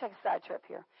 I'm going to take a side trip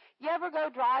here. You ever go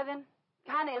driving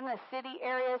kind of in the city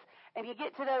areas and you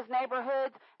get to those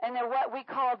neighborhoods and they're what we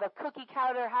call the cookie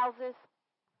cutter houses?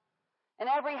 And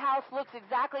every house looks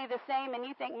exactly the same and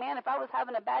you think, man, if I was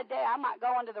having a bad day, I might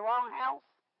go into the wrong house.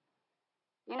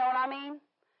 You know what I mean?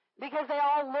 Because they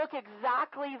all look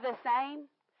exactly the same.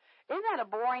 Isn't that a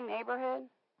boring neighborhood?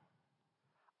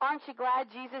 Aren't you glad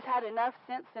Jesus had enough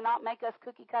sense to not make us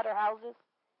cookie cutter houses?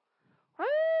 Woo!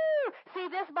 See,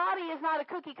 this body is not a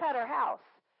cookie cutter house.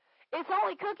 It's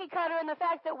only cookie cutter in the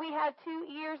fact that we have 2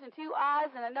 ears and 2 eyes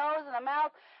and a nose and a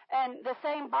mouth and the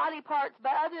same body parts.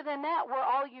 But other than that, we're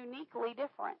all uniquely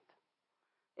different.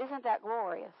 Isn't that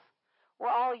glorious?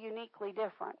 We're all uniquely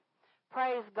different.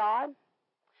 Praise God.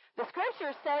 The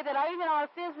scriptures say that even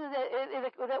our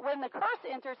that when the curse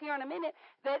enters here in a minute,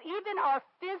 that even our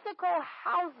physical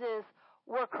houses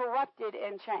were corrupted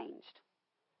and changed.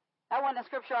 That wasn't a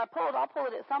scripture I pulled. I'll pull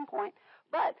it at some point.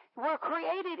 But we're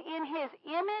created in his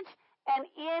image and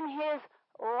in his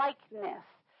likeness.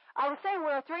 I was saying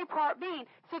we're a three-part being.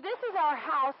 So this is our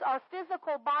house. Our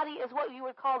physical body is what you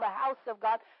would call the house of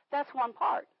God. That's one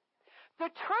part. The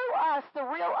true us, the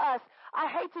real us, I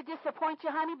hate to disappoint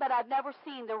you, honey, but I've never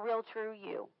seen the real true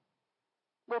you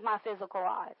with my physical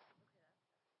eyes.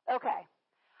 Okay.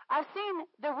 I've seen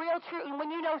the real true, and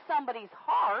when you know somebody's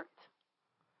heart,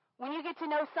 when you get to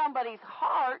know somebody's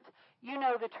heart, you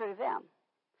know the true them.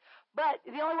 But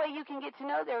the only way you can get to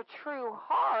know their true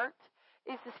heart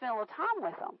is to spend a little time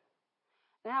with them.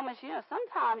 And how much you know,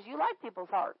 sometimes you like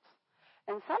people's hearts.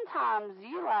 And sometimes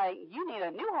you need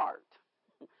a new heart.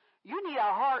 You need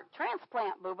a heart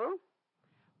transplant, boo-boo.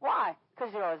 Why?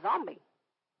 Because you're a zombie.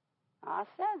 I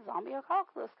said zombie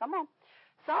apocalypse. Come on.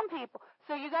 Some people.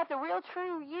 So you got the real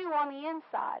true you on the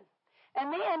inside.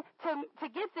 And then to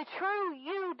get the true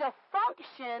you to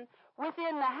function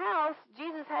within the house,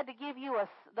 Jesus had to give you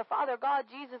the Father God,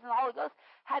 Jesus, and the Holy Ghost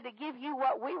had to give you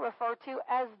what we refer to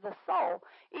as the soul.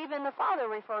 Even the Father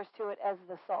refers to it as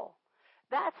the soul.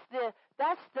 That's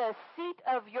the seat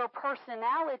of your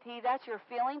personality. That's your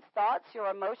feelings, thoughts, your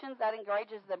emotions. That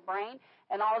engages the brain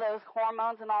and all those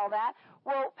hormones and all that.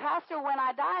 Well, Pastor, when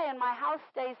I die and my house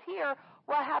stays here,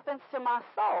 what happens to my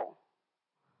soul?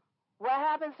 What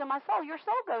happens to my soul? Your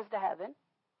soul goes to heaven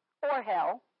or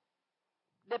hell,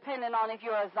 depending on if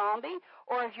you're a zombie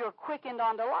or if you're quickened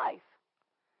onto life.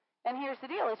 And here's the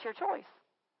deal. It's your choice.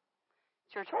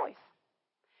 It's your choice.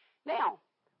 Now,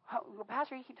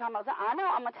 Pastor, you keep talking about zombie. I know.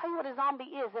 I'm going to tell you what a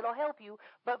zombie is. It'll help you.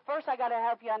 But first, I got to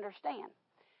help you understand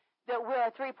that we're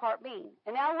a three-part being.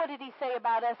 And now what did he say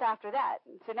about us after that?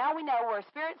 So now we know we're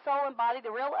a spirit, soul, and body.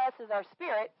 The real us is our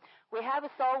spirit. We have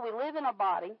a soul. We live in a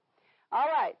body. All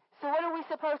right. So what are we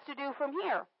supposed to do from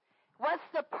here? What's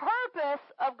the purpose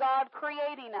of God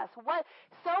creating us?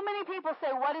 So many people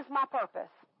say, what is my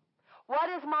purpose? What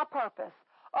is my purpose?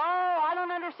 Oh, I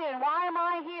don't understand. Why am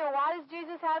I here? Why does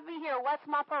Jesus have me here? What's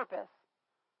my purpose?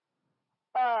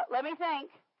 Let me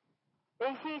think.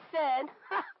 He said,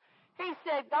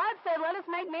 God said, let us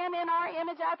make man in our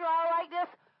image after our likeness.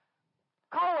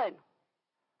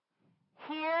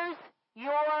 Here's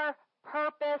your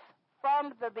purpose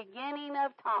from the beginning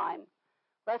of time.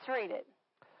 Let's read it.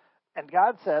 And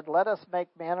God said, let us make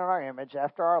man in our image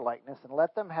after our likeness, and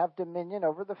let them have dominion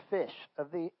over the fish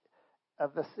of the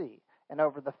sea, and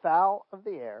over the fowl of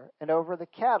the air, and over the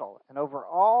cattle, and over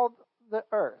all the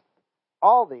earth,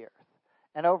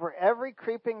 and over every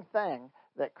creeping thing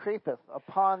that creepeth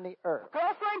upon the earth.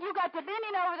 Girlfriend, you got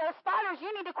dominion over those spiders.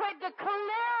 You need to quit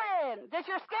declaring that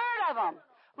you're scared of them.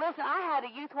 Listen, I had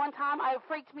a youth one time. It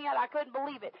freaked me out. I couldn't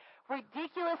believe it.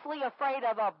 Ridiculously afraid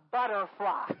of a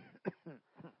butterfly.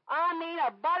 I mean,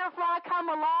 a butterfly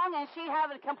come along and she have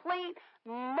a complete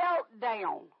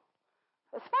meltdown.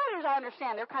 The spiders, I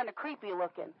understand, they're kind of creepy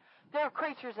looking. They're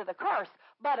creatures of the curse.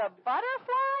 But a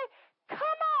butterfly?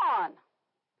 Come on.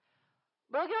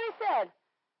 Look what he said.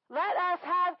 Let us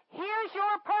have, here's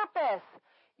your purpose.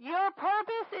 Your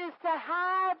purpose is to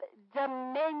have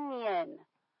dominion.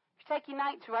 If you're taking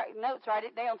notes, write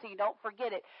it down so you don't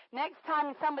forget it. Next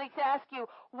time somebody asks you,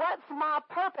 what's my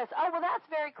purpose? Oh, well, that's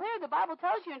very clear. The Bible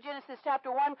tells you in Genesis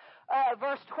chapter 1,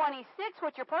 verse 26,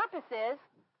 what your purpose is.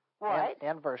 What?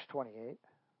 And verse 28.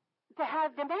 To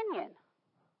have dominion.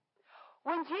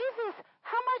 When Jesus,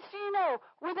 how much do you know?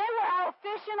 When they were out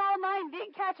fishing all night and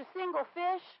didn't catch a single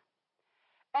fish,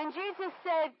 and Jesus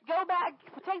said, go back,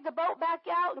 take the boat back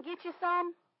out and get you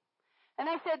some. And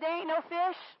they said, there ain't no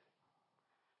fish.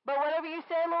 But whatever you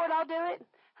say, Lord, I'll do it.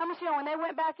 How much you know, when they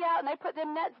went back out and they put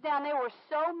them nets down, there were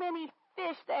so many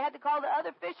fish, they had to call the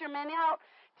other fishermen out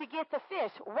to get the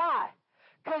fish. Why?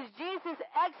 Because Jesus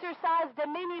exercised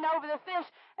dominion over the fish,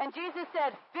 and Jesus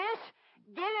said, fish,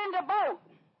 get in the boat.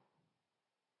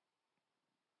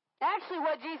 Actually,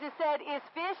 what Jesus said is,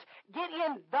 fish, get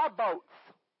in the boats.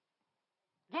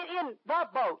 Get in the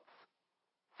boats.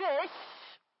 Fish,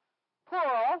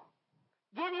 plural.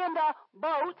 Get in the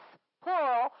boats,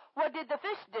 plural. What did the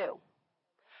fish do?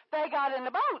 They got in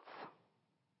the boats.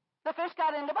 The fish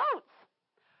got in the boats.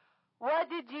 What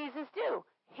did Jesus do?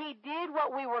 He did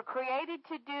what we were created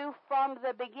to do from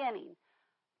the beginning.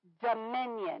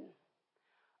 Dominion.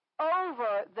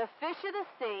 Over the fish of the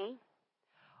sea,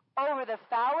 over the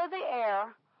fowl of the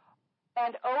air,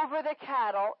 and over the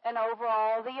cattle, and over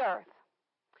all the earth.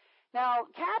 Now,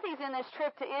 Kathy's in this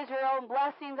trip to Israel, and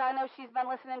blessings. I know she's been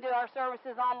listening to our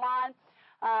services online.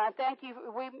 Thank you.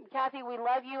 Kathy, we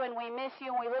love you, and we miss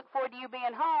you, and we look forward to you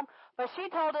being home. But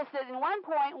she told us that in one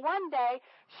point, one day,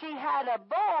 she had a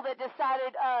bull that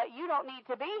decided, you don't need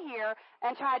to be here,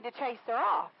 and tried to chase her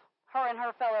off, her and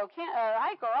her fellow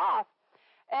hiker off.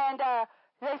 And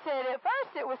they said at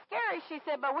first it was scary. She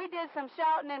said, but we did some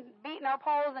shouting and beating our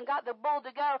poles and got the bull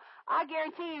to go. I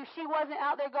guarantee you she wasn't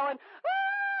out there going,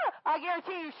 ah! I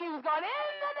guarantee you she was going,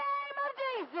 in the name of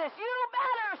Jesus, you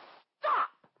better stop.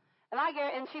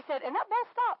 And she said, and that bull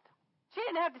stopped. She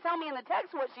didn't have to tell me in the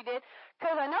text what she did,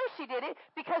 because I know she did it,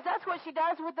 because that's what she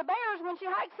does with the bears when she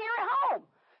hikes here at home.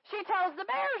 She tells the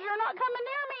bears, you're not coming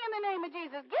near me in the name of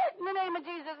Jesus. Get in the name of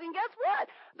Jesus. And guess what?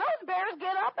 Those bears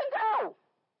get up and go.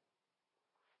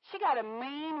 She got a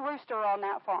mean rooster on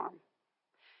that farm.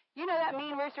 You know that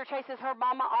mean rooster chases her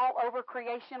mama all over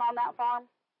creation on that farm?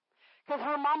 Because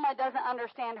her mama doesn't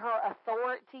understand her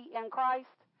authority in Christ.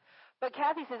 But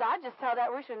Kathy says, I just tell that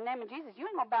rooster in the name of Jesus, you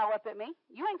ain't going to bow up at me.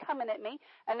 You ain't coming at me.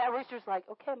 And that rooster's like,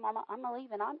 okay, mama, I'm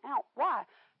leaving. I'm out. Why?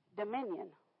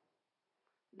 Dominion.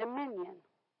 Dominion.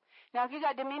 Now, if you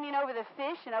got dominion over the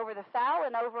fish and over the fowl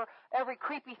and over every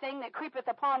creepy thing that creepeth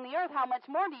upon the earth, how much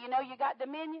more do you know you got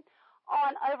dominion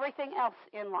on everything else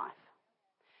in life?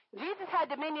 Jesus had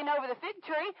dominion over the fig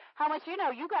tree. How much you know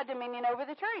you got dominion over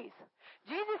the trees?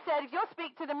 Jesus said, if you'll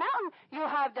speak to the mountain, you'll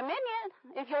have dominion.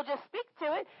 If you'll just speak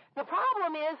to it. The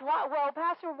problem is, well,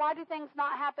 Pastor, why do things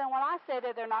not happen when I say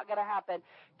that they're not going to happen?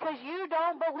 Because you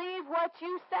don't believe what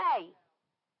you say.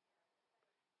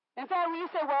 In fact, when you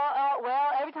say, well,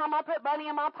 every time I put money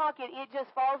in my pocket, it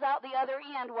just falls out the other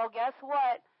end. Well, guess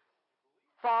what?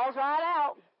 Falls right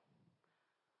out.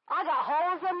 I got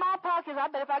holes in my pockets.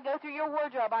 I bet if I go through your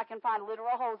wardrobe, I can find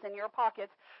literal holes in your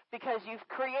pockets because you've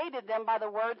created them by the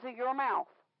words of your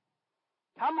mouth.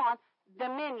 Come on.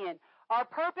 Dominion. Our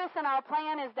purpose and our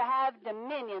plan is to have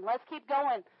dominion. Let's keep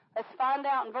going. Let's find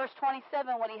out in verse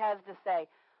 27 what he has to say.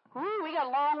 We got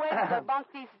a long way to debunk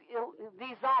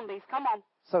these zombies. Come on.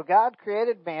 So God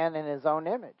created man in his own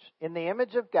image. In the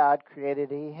image of God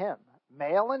created he him.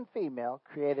 Male and female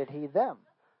created he them.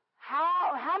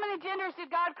 How many genders did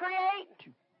God create?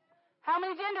 2. How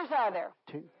many genders are there?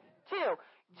 2. 2.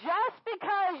 Just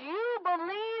because you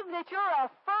believe that you're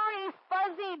a furry,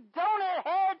 fuzzy, donut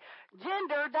head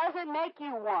gender doesn't make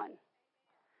you one.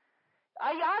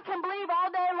 I can believe all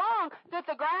day long that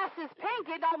the grass is pink.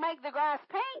 It don't make the grass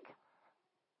pink.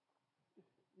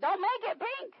 Don't make it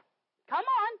pink. Come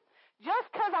on.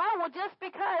 Just because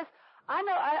I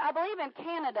know, I believe in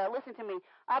Canada, listen to me.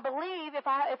 I believe, if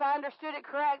I understood it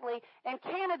correctly, in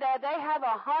Canada they have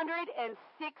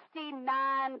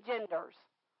 169 genders.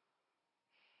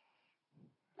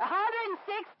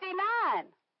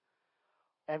 169.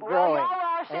 And Well, growing. y'all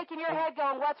are shaking your head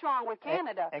going, what's wrong with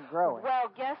Canada? And growing.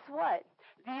 Well, guess what?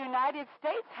 The United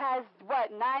States has,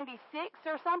 96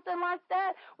 or something like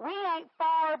that? We ain't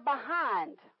far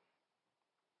behind.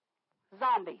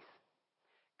 Zombies.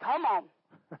 Come on.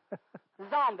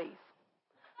 Zombies.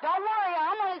 Don't worry,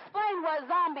 I'm going to explain what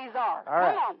zombies are. All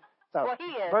right. Come on. So, Well, he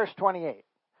is. verse 28.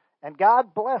 And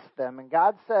God blessed them, and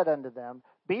God said unto them,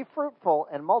 be fruitful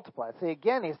and multiply. See,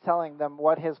 again, he's telling them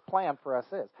what his plan for us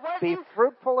is. Be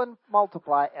fruitful and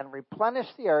multiply and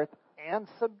replenish the earth and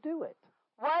subdue it.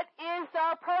 What is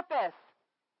our purpose?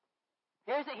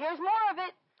 Here's more of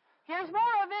it. Here's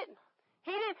more of it.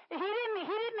 He didn't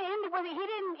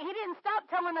stop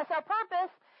telling us our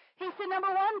purpose. He said, number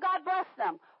 1, God blessed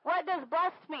them. What does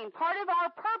blessed mean? Part of our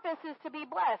purpose is to be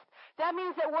blessed. That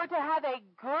means that we're to have a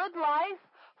good life,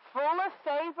 full of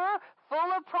favor,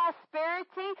 full of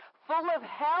prosperity, full of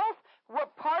health.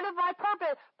 Part of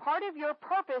your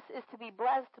purpose is to be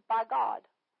blessed by God.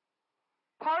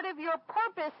 Part of your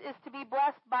purpose is to be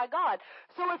blessed by God.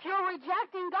 So if you're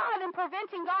rejecting God and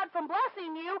preventing God from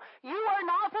blessing you, you are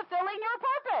not fulfilling your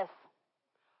purpose.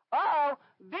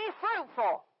 Be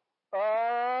fruitful.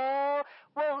 Well,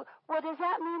 does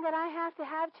that mean that I have to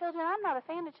have children? I'm not a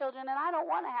fan of children, and I don't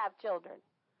want to have children.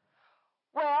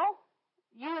 Well,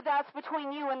 that's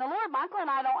between you and the Lord. Michael and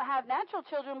I don't have natural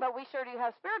children, but we sure do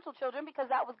have spiritual children because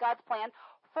that was God's plan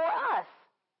for us.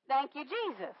 Thank you,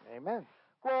 Jesus. Amen.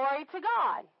 Glory to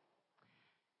God.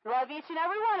 Love each and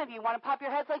every one of you. Want to pop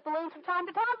your heads like balloons from time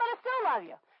to time, but I still love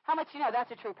you. How much you know that's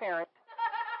a true parent?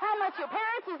 How much your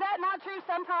parents, is that not true?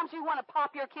 Sometimes you want to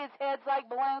pop your kids' heads like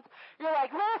balloons. You're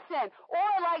like, listen. Or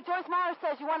like Joyce Meyer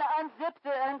says, you want to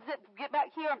get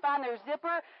back here and find their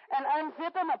zipper and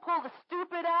unzip them and pull the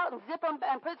stupid out and zip them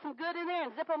and put some good in there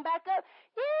and zip them back up.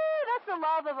 Yeah, that's the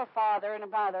love of a father and a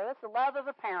mother. That's the love of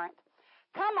a parent.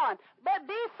 Come on. But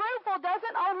be fruitful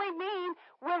doesn't only mean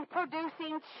with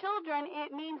producing children. It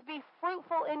means be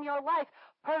fruitful in your life.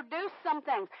 Produce some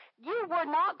things. You were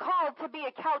not called to be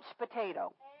a couch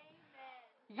potato.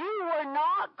 You were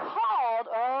not called,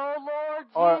 oh Lord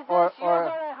Jesus, you're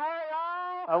going to hurt.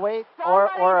 Somebody's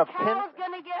cow's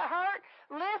going to get hurt.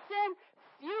 Listen,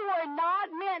 you were not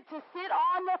meant to sit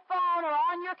on the phone or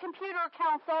on your computer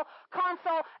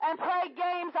console and play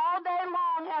games all day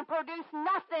long and produce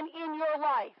nothing in your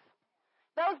life.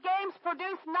 Those games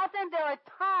produce nothing. They're a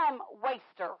time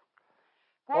waster.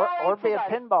 Or be a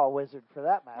pinball wizard, for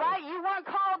that matter. Right, you weren't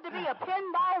called to be a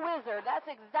pinball wizard. That's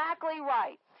exactly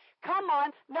right. Come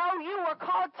on. No, you were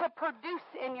called to produce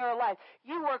in your life.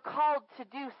 You were called to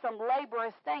do some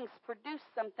laborious things, produce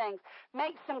some things,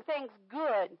 make some things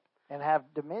good. And have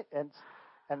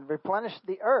and replenish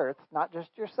the earth, not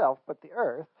just yourself, but the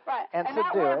earth. Right. And that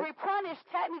subdue word it. replenish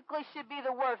technically should be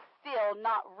the word fill,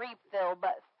 not refill,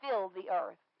 but fill the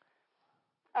earth.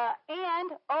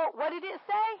 What did it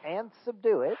say? And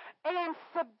subdue it. And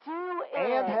subdue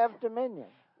it. And have dominion.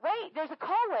 Wait, there's a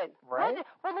colon. Right?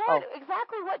 Lord,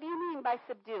 exactly what do you mean by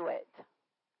subdue it?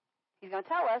 He's going to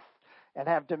tell us. And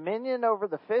have dominion over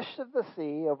the fish of the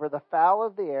sea, over the fowl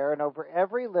of the air, and over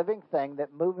every living thing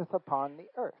that moveth upon the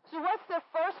earth. So what's the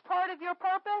first part of your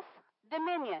purpose?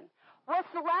 Dominion.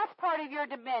 What's the last part of your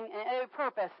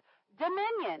purpose?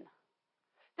 Dominion.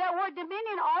 That word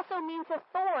dominion also means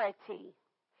authority.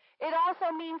 It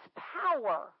also means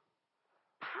power.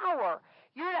 Power.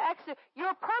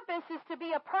 Your purpose is to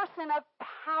be a person of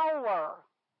power,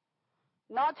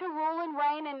 not to rule and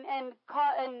reign and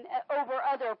over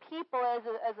other people as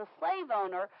a slave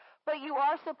owner, but you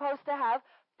are supposed to have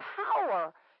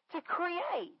power to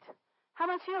create. How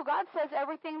much you know? God says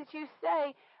everything that you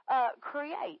say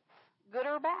creates, good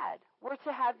or bad. We're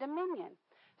to have dominion.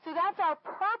 So that's our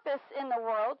purpose in the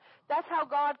world. That's how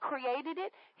God created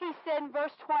it. He said in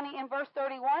verse 20 and verse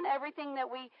 31, everything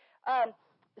that we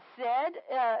said,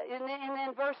 and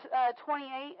then verse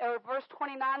 28 or verse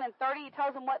 29 and 30, he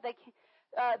tells them what that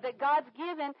God's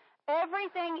given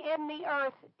Everything in the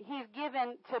earth he's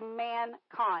given to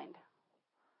mankind.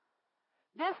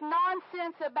 This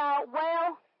nonsense about,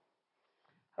 well,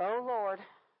 oh Lord,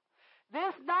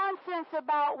 this nonsense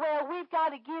about, well, we've got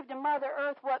to give to Mother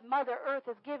Earth what Mother Earth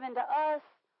has given to us.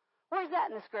 Where's that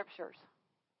in the scriptures?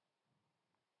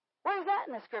 Where's that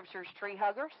in the scriptures, tree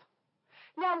huggers?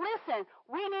 Now listen,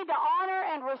 we need to honor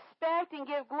and respect and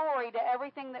give glory to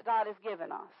everything that God has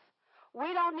given us.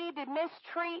 We don't need to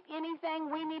mistreat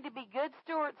anything. We need to be good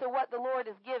stewards of what the Lord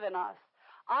has given us.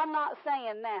 I'm not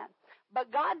saying that.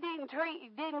 But God didn't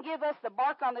give us the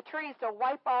bark on the trees to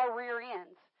wipe our rear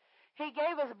ends. He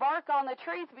gave us bark on the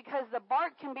trees because the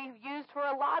bark can be used for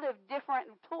a lot of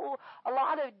different tools, a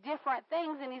lot of different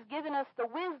things, and He's given us the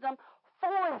wisdom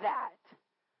for that.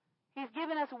 He's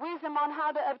given us wisdom on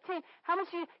how to obtain.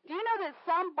 Do you know that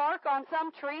some bark on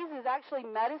some trees is actually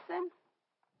medicine?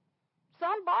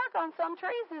 Some bark on some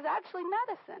trees is actually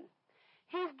medicine.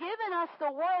 He's given us the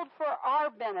world for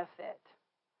our benefit,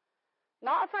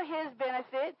 not for His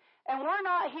benefit. And we're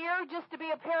not here just to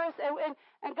be a parasite.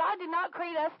 And God did not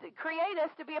create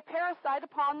us to be a parasite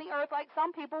upon the earth like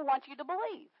some people want you to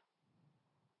believe.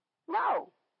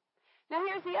 No. Now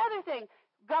here's the other thing.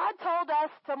 God told us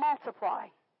to multiply.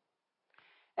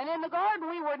 And in the garden,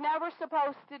 we were never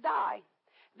supposed to die.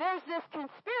 There's this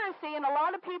conspiracy, and a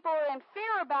lot of people are in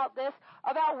fear about this,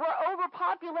 about we're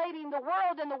overpopulating the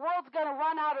world and the world's going to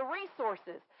run out of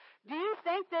resources. Do you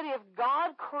think that if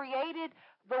God created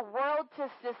the world to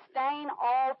sustain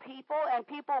all people and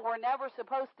people were never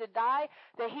supposed to die,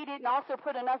 that He didn't also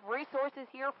put enough resources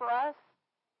here for us?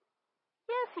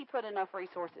 Yes, He put enough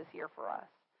resources here for us.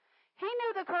 He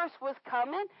knew the curse was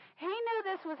coming. He knew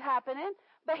this was happening,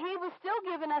 but He was still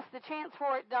giving us the chance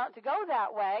for it not to go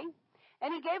that way,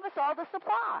 and He gave us all the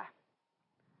supply.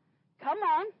 Come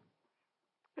on.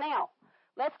 Now,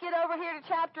 let's get over here to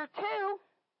chapter 2,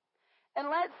 and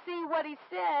let's see what He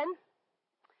said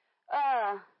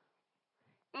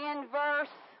in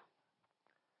verse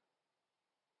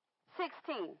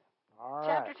 16. All right.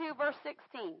 Chapter 2, verse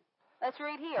 16. Let's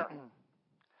read here.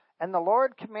 And the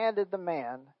Lord commanded the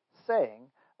man, saying,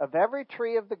 Of every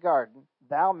tree of the garden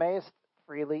thou mayest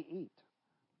freely eat.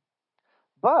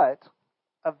 But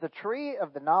of the tree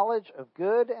of the knowledge of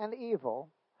good and evil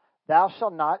thou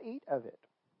shalt not eat of it.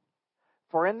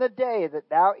 For in the day that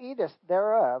thou eatest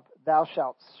thereof thou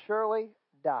shalt surely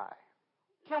die.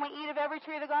 Can we eat of every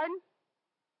tree of the garden?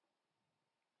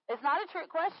 It's not a trick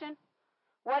question.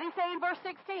 What did He say in verse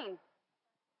 16?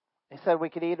 He said we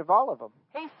could eat of all of them.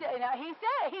 He said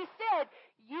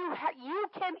you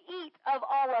can eat of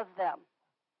all of them.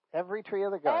 Every tree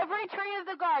of the garden. Every tree of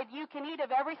the garden, you can eat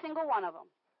of every single one of them.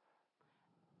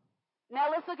 Now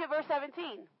let's look at verse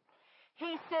 17.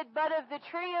 He said, but of the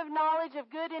tree of knowledge of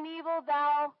good and evil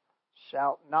thou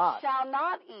shalt not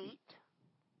eat.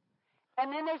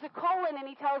 And then there's a colon, and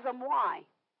He tells them why.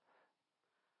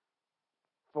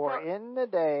 For in the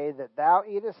day that thou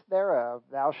eatest thereof,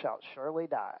 thou shalt surely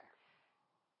die.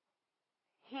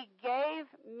 He gave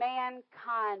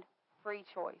mankind free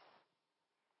choice.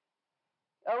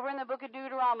 Over in the book of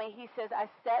Deuteronomy, He says, I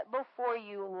set before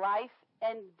you life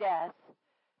and death.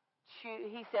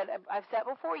 He said, I've set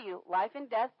before you life and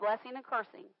death, blessing and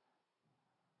cursing.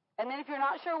 And then if you're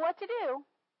not sure what to do,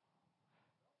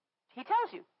 He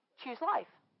tells you, choose life.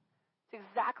 It's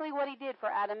exactly what He did for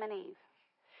Adam and Eve.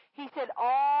 He said,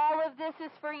 all of this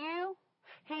is for you.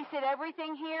 He said,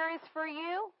 everything here is for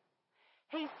you.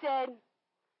 He said,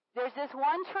 there's this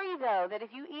one tree, though, that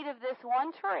if you eat of this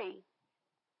one tree,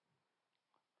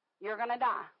 you're going to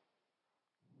die.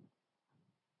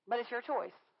 But it's your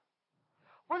choice.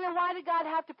 Well, then why did God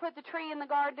have to put the tree in the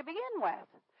garden to begin with?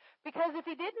 Because if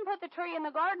He didn't put the tree in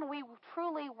the garden, we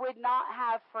truly would not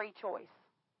have free choice.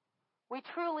 We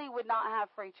truly would not have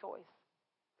free choice.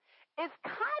 It's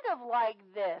kind of like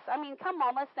this. I mean, come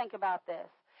on, let's think about this.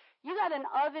 You got an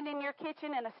oven in your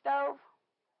kitchen and a stove.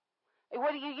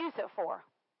 What do you use it for?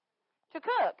 To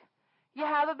cook. You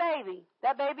have a baby.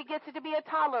 That baby gets to be a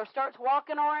toddler, starts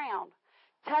walking around,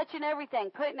 touching everything,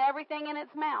 putting everything in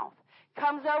its mouth.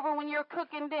 Comes over when you're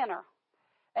cooking dinner.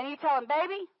 And you tell him,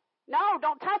 baby, no,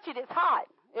 don't touch it. It's hot.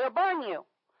 It'll burn you.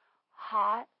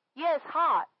 Hot? Yes,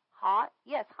 hot. Hot?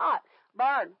 Yes, hot.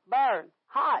 Burn, burn,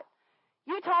 hot.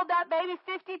 You told that baby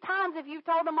 50 times if you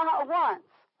told him once.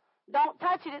 Don't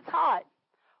touch it, it's hot.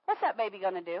 What's that baby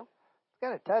going to do? It's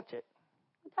going to touch it.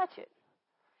 Touch it.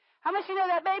 How much you know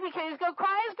that baby can just go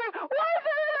cry and scream, why is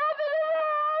there an oven in the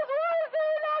house? Why is there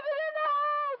an oven in the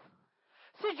house?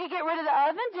 Should you get rid of the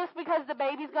oven just because the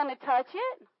baby's going to touch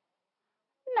it?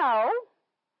 No.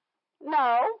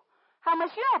 No. How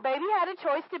much you know? Baby had a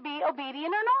choice to be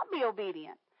obedient or not be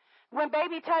obedient. when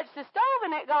baby touched the stove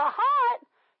and it got hot,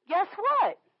 guess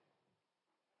what?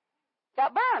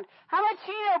 Got burned. How much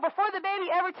do you know before the baby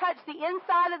ever touched the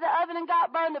inside of the oven and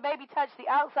got burned, the baby touched the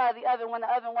outside of the oven when the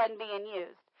oven wasn't being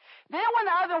used? Then when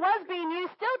the oven was being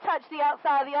used, still touched the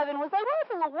outside of the oven and was like, well,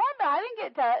 it's a little warm, but I didn't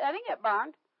get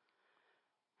burned.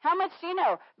 How much do you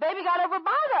know? Baby got over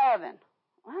by the oven.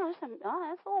 Well, that's a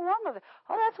little warm over there.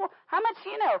 Oh, that's warm. How much do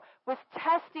you know? Was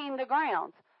testing the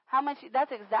grounds.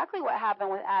 That's exactly what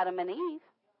happened with Adam and Eve.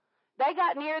 They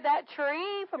got near that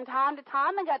tree from time to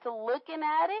time and got to looking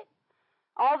at it.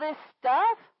 All this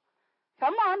stuff.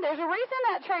 Come on, there's a reason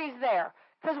that tree's there.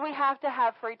 Because we have to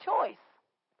have free choice.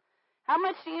 How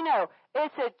much do you know?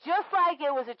 Just like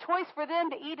it was a choice for them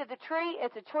to eat of the tree,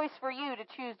 it's a choice for you to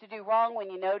choose to do wrong when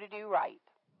you know to do right.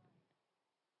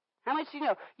 How much do you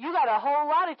know? You got a whole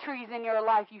lot of trees in your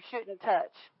life you shouldn't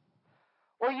touch.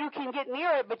 Or you can get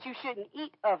near it, but you shouldn't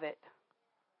eat of it.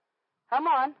 Come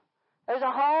on. There's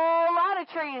a whole lot of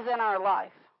trees in our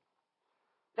life.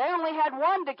 They only had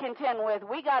one to contend with.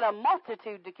 We got a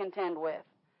multitude to contend with.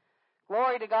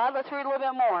 Glory to God. Let's read a little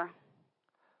bit more.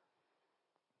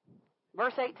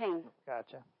 Verse 18.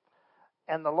 Gotcha.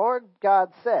 And the Lord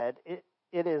God said, It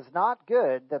is not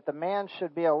good that the man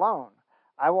should be alone.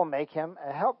 I will make him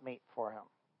a helpmeet for him.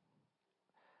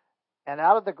 And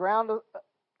out of the ground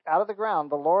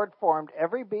the Lord formed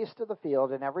every beast of the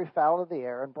field and every fowl of the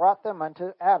air, and brought them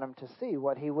unto Adam to see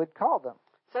what he would call them.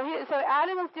 So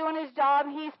Adam is doing his job.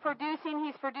 He's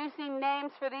producing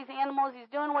names for these animals. He's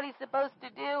doing what he's supposed to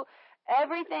do.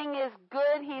 Everything is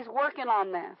good. He's working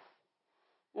on this.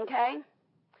 Okay?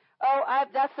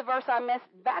 That's the verse I missed.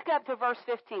 Back up to verse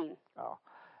 15. Oh.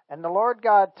 And the Lord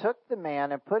God took the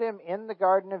man and put him in the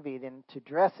Garden of Eden to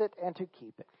dress it and to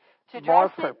keep it. To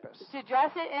dress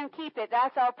it and keep it.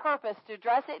 That's our purpose, to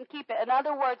dress it and keep it. In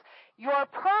other words, your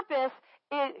purpose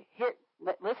is, here,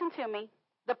 listen to me,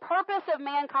 the purpose of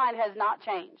mankind has not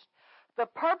changed. The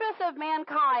purpose of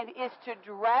mankind is to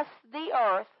dress the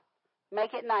earth,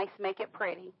 make it nice, make it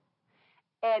pretty,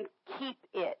 and keep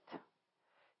it.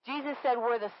 Jesus said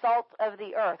we're the salt of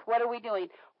the earth. What are we doing?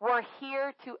 We're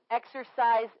here to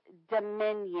exercise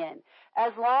dominion.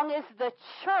 As long as the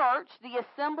church, the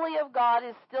assembly of God,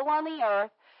 is still on the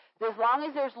earth, as long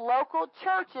as there's local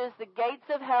churches, the gates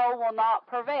of hell will not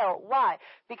prevail. Why?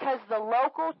 Because the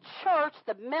local church,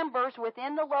 the members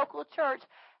within the local church,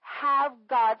 have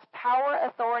God's power,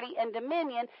 authority, and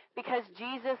dominion because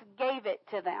Jesus gave it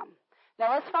to them.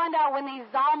 Now let's find out when these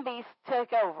zombies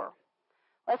took over.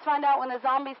 Let's find out when the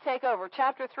zombies take over.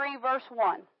 Chapter 3, verse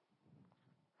 1.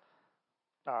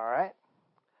 All right.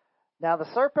 Now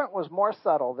the serpent was more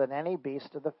subtle than any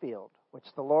beast of the field, which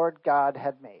the Lord God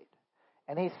had made.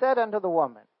 And he said unto the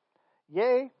woman,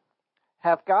 Yea,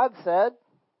 hath God said,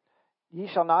 Ye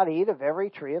shall not eat of every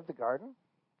tree of the garden?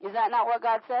 Is that not what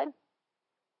God said?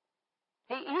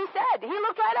 He looked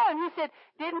right at him. He said,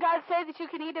 didn't God say that you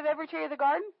can eat of every tree of the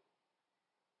garden?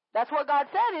 That's what God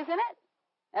said, isn't it?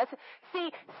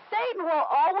 See, Satan will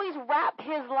always wrap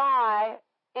his lie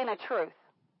in a truth.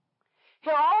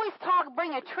 He'll always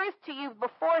bring a truth to you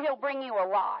before he'll bring you a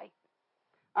lie.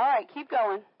 All right, keep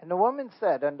going. And the woman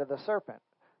said unto the serpent,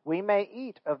 We may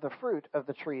eat of the fruit of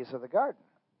the trees of the garden.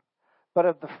 But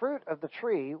of the fruit of the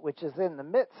tree which is in the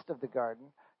midst of the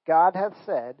garden, God hath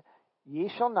said, Ye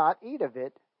shall not eat of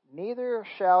it, neither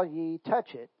shall ye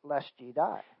touch it, lest ye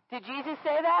die. Did Jesus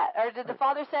say that? Or did the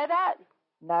Father say that?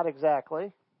 Not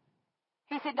exactly.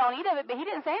 He said, don't eat of it, but he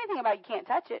didn't say anything about you can't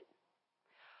touch it.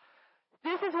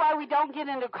 This is why we don't get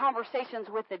into conversations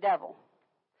with the devil.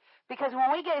 Because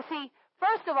when we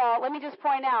first of all, let me just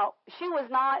point out,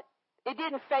 it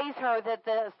didn't faze her that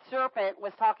the serpent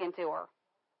was talking to her.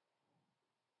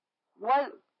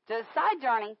 The side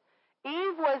journey,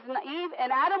 Eve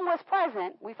and Adam was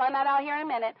present. We find that out here in a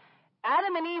minute.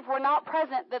 Adam and Eve were not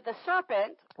present that the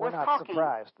serpent was talking. We're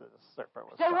not surprised that the serpent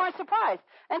was talking. They weren't surprised.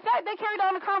 In fact, they carried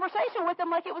on a conversation with them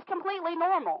like it was completely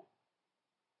normal.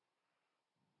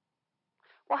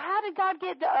 Well, how did God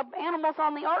get the animals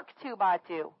on the ark 2 by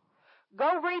 2?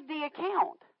 Go read the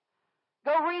account.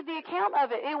 Go read the account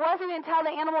of it. It wasn't until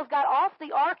the animals got off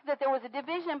the ark that there was a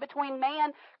division between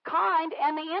mankind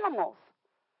and the animals.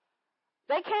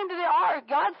 They came to the ark.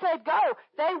 God said, go.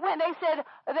 They went. Here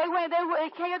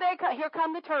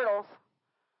come the turtles.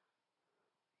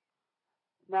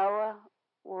 Noah,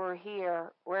 we're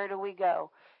here. Where do we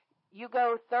go? You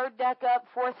go 3rd deck up,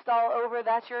 4th stall over.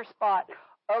 That's your spot.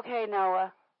 Okay,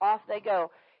 Noah. Off they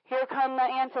go. Here come the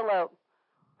antelope.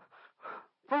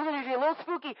 It's a little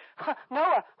spooky.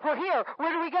 Noah, we're here.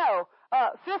 Where do we go?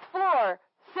 5th floor,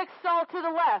 6th stall to the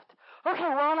left. Okay,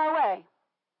 we're on our way.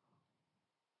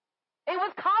 It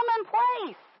was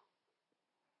commonplace.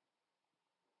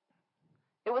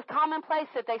 It was commonplace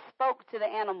that they spoke to the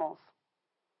animals.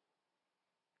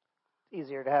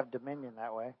 Easier to have dominion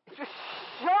that way. It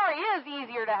sure is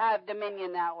easier to have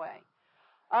dominion that way.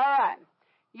 All right.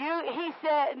 He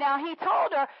said, now he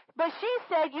told her, but she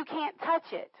said you can't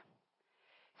touch it.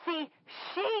 See,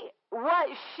 what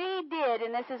she did,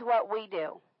 and this is what we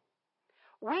do.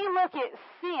 We look at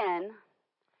sin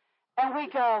and we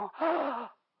go, oh,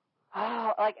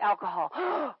 like alcohol.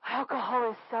 Oh,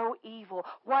 alcohol is so evil.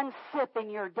 One sip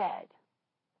and you're dead.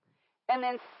 And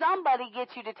then somebody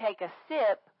gets you to take a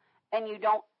sip and you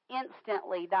don't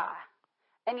instantly die.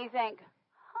 And you think,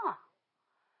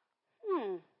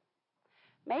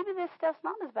 maybe this stuff's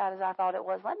not as bad as I thought it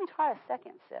was. Let me try a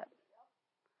second sip.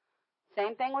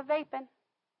 Same thing with vaping.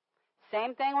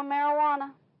 Same thing with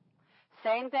marijuana.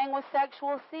 Same thing with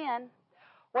sexual sin.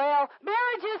 Well,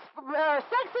 sex is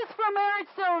for marriage,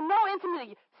 so no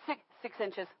intimacy. 6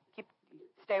 inches.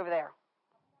 Stay over there.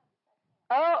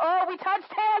 Oh, we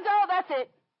touched hands. Oh, that's it.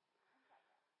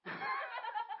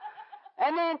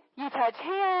 And then you touch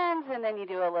hands, and then you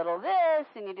do a little this,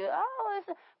 and you do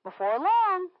this. Before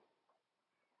long,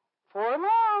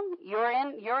 you're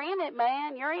in it,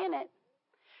 man. You're in it.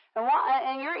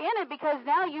 And you're in it because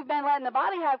now you've been letting the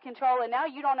body have control, and now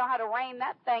you don't know how to rein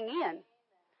that thing in.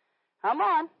 Come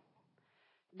on.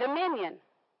 Dominion.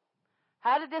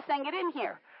 How did this thing get in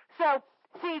here? So,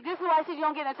 see, this is why I said you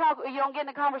don't get in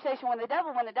a conversation with the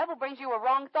devil. When the devil brings you a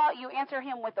wrong thought, you answer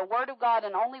him with the Word of God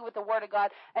and only with the Word of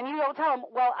God, and you don't tell him,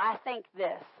 well, I think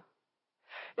this.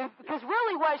 Because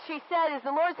really what she said is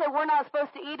the Lord said we're not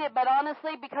supposed to eat it, but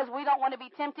honestly, because we don't want to be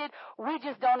tempted, we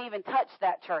just don't even touch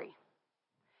that tree.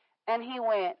 And he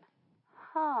went,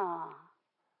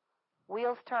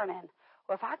 wheels turning.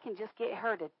 Well, if I can just get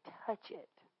her to touch it,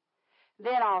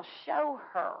 then I'll show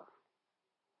her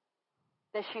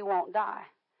that she won't die.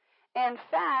 In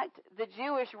fact, the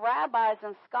Jewish rabbis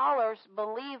and scholars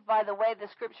believe, by the way the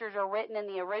scriptures are written in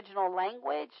the original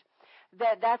language,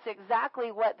 that that's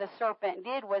exactly what the serpent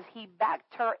did, was he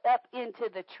backed her up into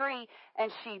the tree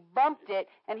and she bumped it,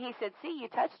 and he said, see, you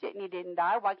touched it and you didn't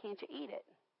die. Why can't you eat it?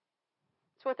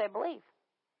 That's what they believe.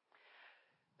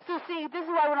 So see, this is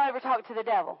why we don't ever talk to the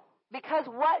devil. Because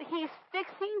what he's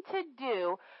fixing to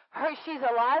do, she's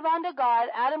alive unto God,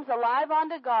 Adam's alive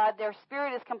unto God, their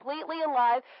spirit is completely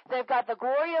alive, they've got the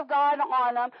glory of God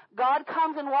on them, God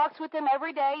comes and walks with them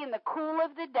every day in the cool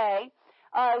of the day,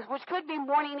 which could be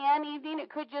morning and evening, it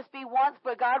could just be once,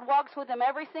 but God walks with them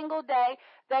every single day.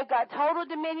 They've got total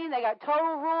dominion, they got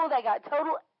total rule, they got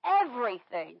total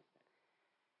everything.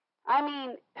 I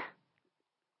mean,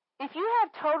 if you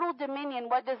have total dominion,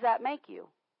 what does that make you?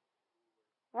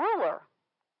 Ruler,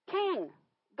 king,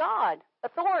 God,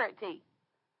 authority.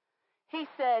 He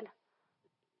said,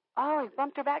 he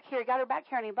bumped her back here. He got her back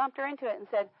here, and he bumped her into it and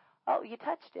said, oh, you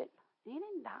touched it. You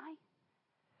didn't die.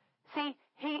 See,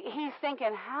 he's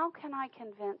thinking, how can I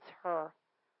convince her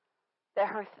that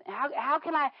how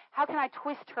can I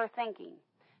twist her thinking?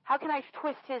 How can I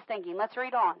twist his thinking? Let's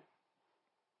read on.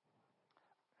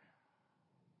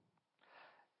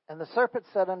 And the serpent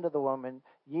said unto the woman,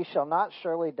 Ye shall not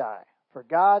surely die. For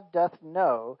God doth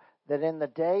know that in the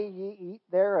day ye eat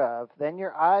thereof, then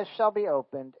your eyes shall be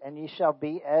opened, and ye shall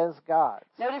be as gods.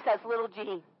 Notice that's little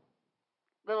g.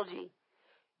 Little g.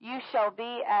 You shall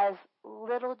be as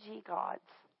little g gods.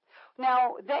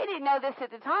 Now, they didn't know this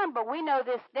at the time, but we know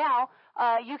this now.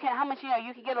 You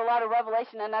can get a lot of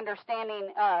revelation and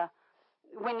understanding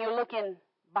when you're looking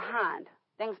behind,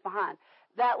 things behind.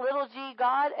 That little g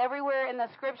God, everywhere in the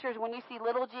scriptures, when you see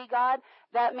little g God,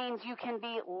 that means you can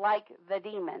be like the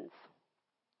demons.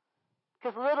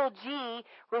 Because little g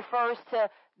refers to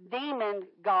demon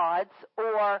gods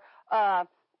or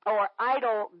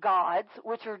idol gods,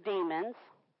 which are demons.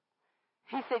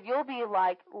 He said, you'll be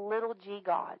like little g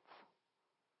gods.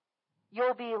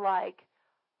 You'll be like,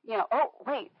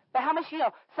 but how much,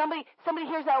 somebody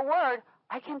hears that word,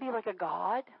 I can be like a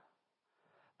god.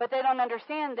 But they don't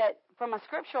understand that from a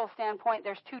scriptural standpoint,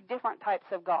 there's two different types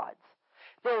of gods.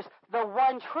 There's the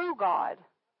one true God,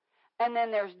 and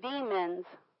then there's demons,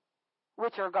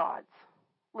 which are gods,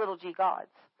 little g gods.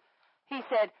 He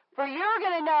said, for you're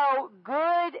going to know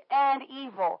good and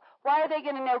evil. Why are they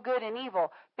going to know good and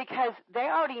evil? Because they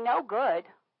already know good.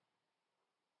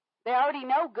 They already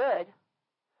know good,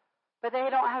 but they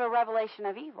don't have a revelation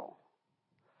of evil.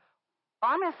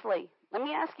 Honestly, let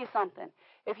me ask you something.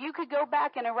 If you could go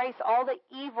back and erase all the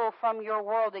evil from your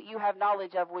world that you have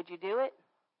knowledge of, would you do it?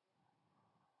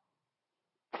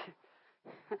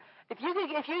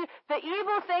 The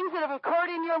evil things that have occurred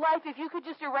in your life, if you could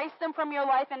just erase them from your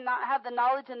life and not have the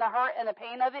knowledge and the hurt and the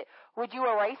pain of it, would you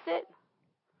erase it?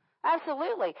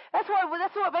 Absolutely. That's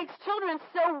what makes children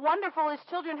so wonderful is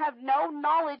children have no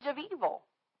knowledge of evil.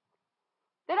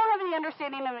 They don't have any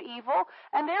understanding of evil,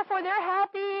 and therefore they're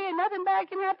happy and nothing bad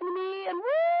can happen to me, and woo,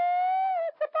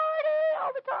 it's a party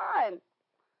all the time.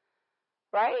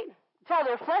 Right? Until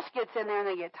their flesh gets in there and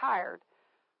they get tired.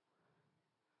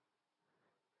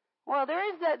 Well, there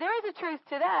is a truth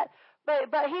to that.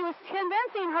 But he was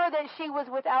convincing her that she was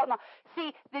without knowledge.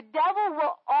 See, the devil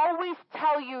will always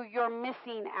tell you you're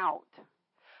missing out.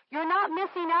 You're not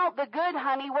missing out the good,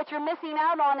 honey. What you're missing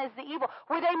out on is the evil.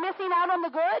 Were they missing out on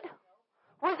the good?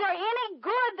 Was there any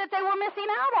good that they were missing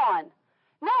out on?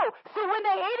 No. So when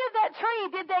they ate of that tree,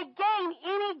 did they gain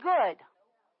any good?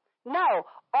 No.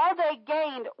 All they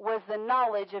gained was the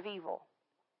knowledge of evil.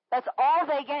 That's all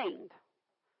they gained.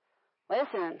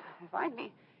 Listen, if I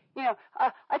be, I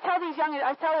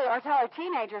tell our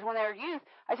teenagers when they're youth,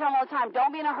 I tell them all the time,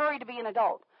 don't be in a hurry to be an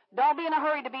adult. Don't be in a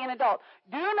hurry to be an adult.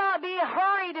 Do not be in a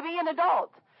hurry to be an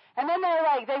adult. And then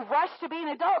they rush to be an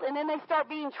adult, and then they start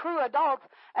being true adults,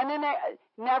 and then they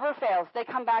never fails. They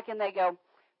come back and they go,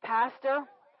 Pastor,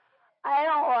 I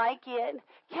don't like it.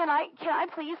 Can I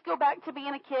please go back to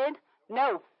being a kid?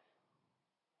 No.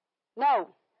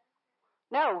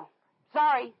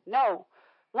 Sorry, no.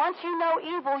 Once you know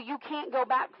evil, you can't go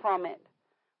back from it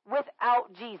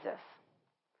without Jesus.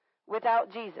 Without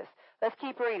Jesus. Let's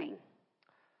keep reading.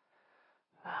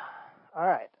 All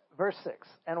right, verse 6.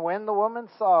 And when the woman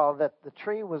saw that the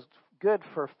tree was good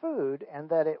for food, and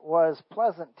that it was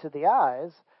pleasant to the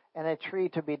eyes, and a tree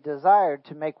to be desired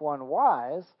to make one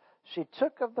wise, she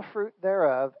took of the fruit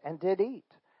thereof, and did eat,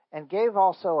 and gave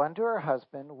also unto her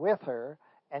husband with her,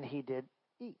 and he did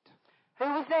eat. Who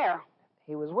was there?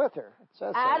 He was with her. It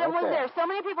says Adam so right was there. So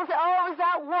many people say, oh, it was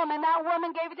that woman. That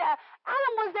woman gave it to Adam.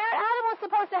 Adam was there. Adam was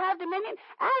supposed to have dominion.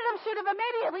 Adam should have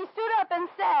immediately stood up and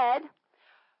said,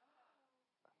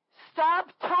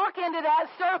 stop talking to that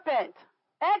serpent.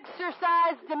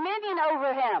 Exercise dominion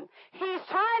over him. He's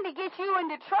trying to get you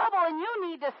into trouble, and you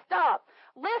need to stop.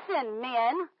 Listen,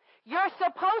 men. You're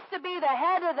supposed to be the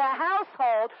head of the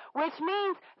household, which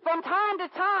means from time to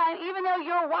time, even though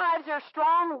your wives are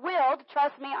strong-willed,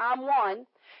 trust me, I'm one,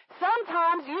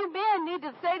 sometimes you men need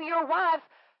to say to your wives,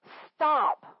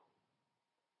 stop.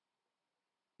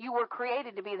 You were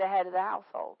created to be the head of the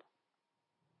household.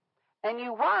 And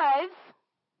you wives,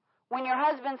 when your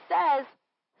husband says,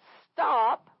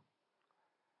 stop,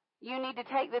 you need to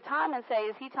take the time and say,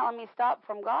 is he telling me stop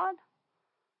from God?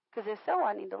 Because if so,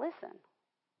 I need to listen.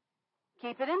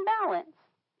 Keep it in balance.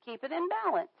 Keep it in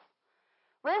balance.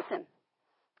 Listen,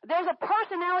 there's a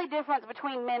personality difference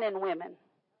between men and women.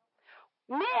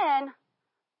 Men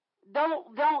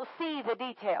don't see the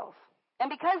details. And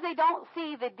because they don't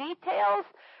see the details,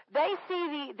 they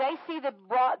see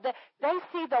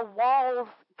the walls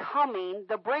coming,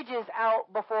 the bridges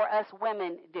out before us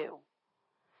women do.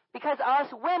 Because us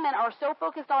women are so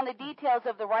focused on the details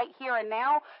of the right here and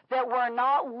now that we're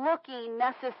not looking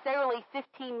necessarily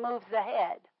 15 moves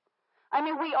ahead. I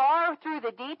mean, we are through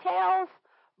the details,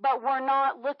 but we're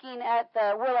not looking at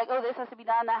we're like, oh, this has to be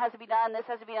done, that has to be done, this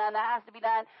has to be done, that has to be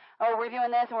done. Oh, we're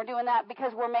doing this and we're doing that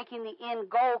because we're making the end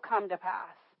goal come to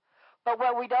pass. But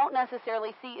what we don't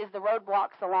necessarily see is the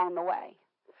roadblocks along the way.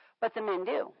 But the men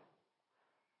do.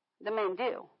 The men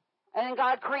do. And then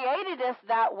God created us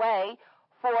that way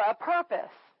for a purpose.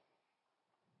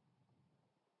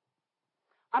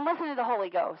 I'm listening to the Holy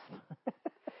Ghost.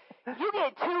 You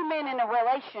get two men in a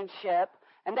relationship,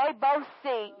 and they both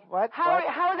see how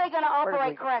are they going to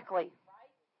operate correctly?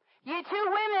 You get two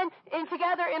women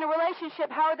together in a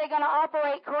relationship, how are they going to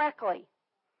operate correctly?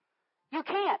 You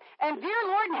can't. And dear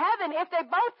Lord in heaven, if they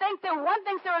both think that one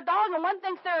thinks they're a dog and one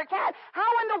thinks they're a cat, how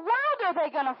in the world are they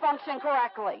going to function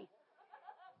correctly?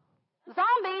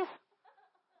 Zombies.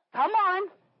 Come on.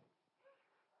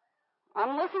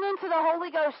 I'm listening to the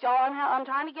Holy Ghost, y'all. I'm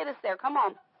trying to get us there. Come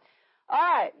on. All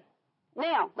right.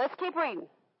 Now, let's keep reading.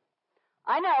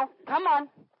 I know. Come on.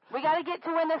 We got to get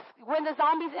to when the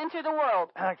zombies enter the world.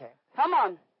 Okay. Come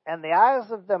on. And the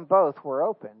eyes of them both were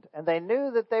opened, and they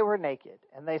knew that they were naked,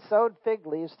 and they sewed fig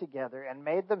leaves together and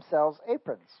made themselves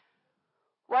aprons.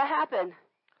 What happened?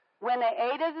 When they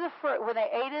ate of the fruit, when they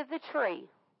ate of the tree.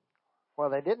 Well,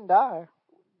 they didn't die.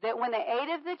 That when they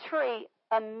ate of the tree,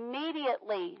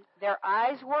 immediately their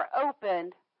eyes were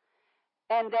opened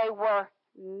and they were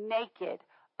naked.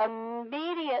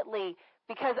 Immediately,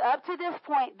 because up to this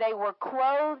point they were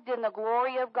clothed in the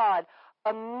glory of God.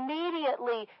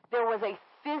 Immediately there was a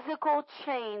physical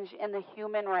change in the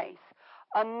human race.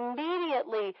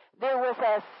 Immediately, there was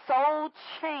a soul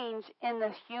change in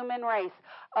the human race.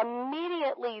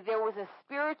 Immediately, there was a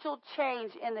spiritual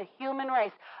change in the human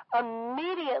race.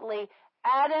 Immediately,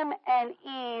 Adam and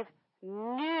Eve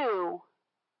knew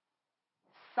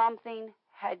something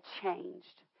had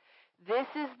changed. This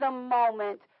is the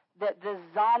moment that the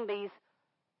zombies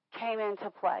came into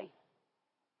play.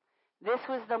 This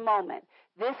was the moment.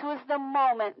 This was the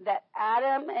moment that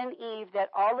Adam and Eve, that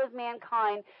all of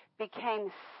mankind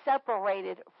became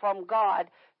separated from God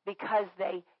because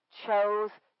they chose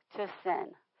to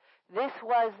sin. This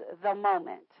was the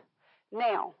moment.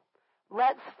 Now,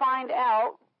 let's find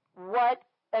out what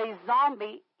a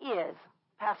zombie is.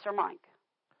 Pastor Mike.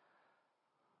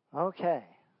 Okay.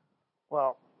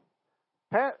 Well,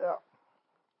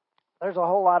 there's a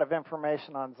whole lot of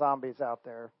information on zombies out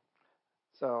there,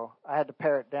 so I had to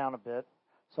pare it down a bit.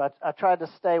 So I tried to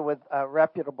stay with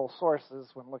reputable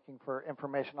sources when looking for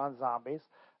information on zombies.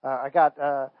 I got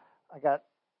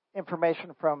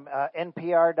information from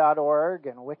NPR.org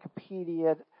and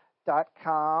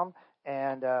Wikipedia.com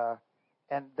and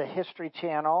the History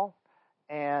Channel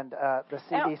and the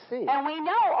CDC. And we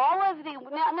know all of the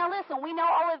now listen, we know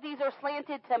all of these are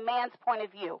slanted to man's point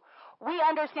of view. We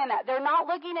understand that. They're not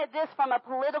looking at this from a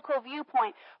political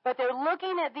viewpoint, but they're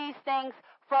looking at these things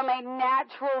from a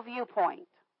natural viewpoint.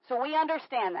 So we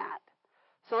understand that.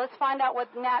 So let's find out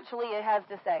what naturally it has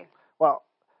to say. Well,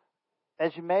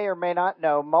 as you may or may not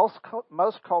know, most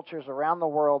cultures around the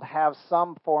world have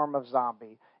some form of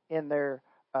zombie in their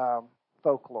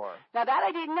folklore. Now that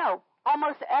I didn't know.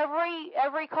 Almost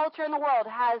every culture in the world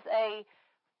has a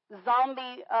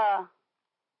zombie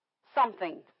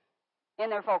something in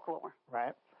their folklore.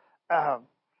 Right.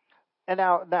 And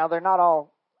now they're not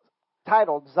all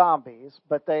titled zombies,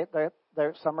 but they're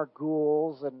some are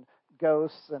ghouls and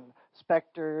ghosts and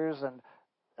specters and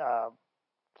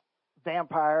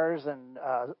vampires and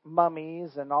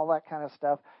mummies and all that kind of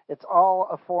stuff. It's all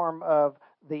a form of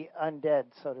the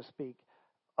undead, so to speak.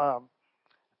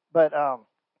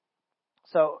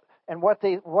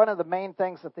 One of the main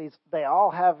things that they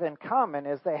all have in common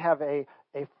is they have a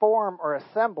form or a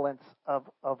semblance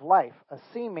of life, a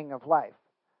seeming of life,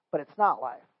 but it's not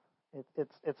life.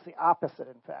 It's the opposite,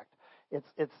 in fact.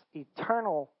 It's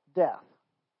eternal death.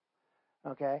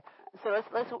 Okay. So let's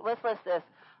list this.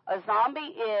 A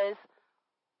zombie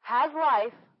has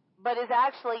life, but is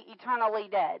actually eternally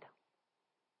dead.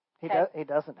 He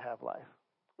doesn't have life.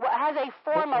 Well, has a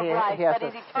form of life, but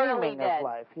is eternally dead. Of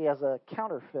life. He has a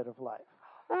counterfeit of life.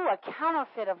 Ooh, a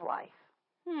counterfeit of life.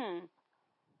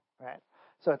 Right.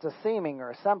 So it's a seeming or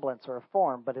a semblance or a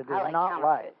form, but it is not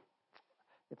life.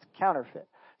 It's counterfeit.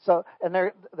 So, and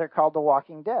they're called the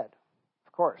Walking Dead.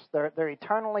 Of course, they're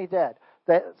eternally dead.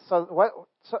 So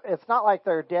it's not like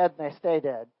they're dead and they stay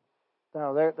dead.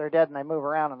 No, they're dead and they move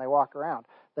around and they walk around.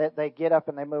 They get up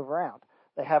and they move around.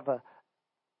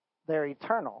 They're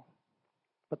eternal,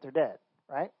 but they're dead,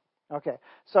 right? Okay.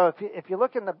 So if you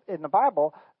look in the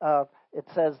Bible, it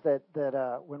says that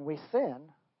when we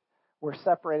sin, we're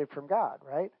separated from God,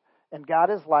 right? And God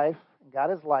is life, and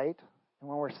God is light, and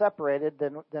when we're separated,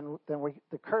 then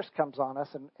the curse comes on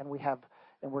us, and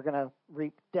we're going to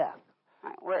reap death.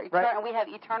 Right. We have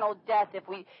eternal death. If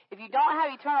you don't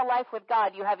have eternal life with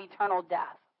God, you have eternal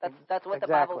death. That's what the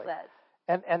Bible says.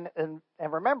 And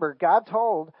remember, God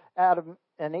told Adam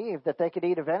and Eve that they could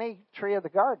eat of any tree of the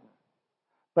garden,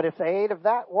 but if they ate of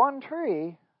that one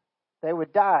tree, they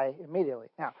would die immediately.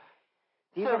 Now,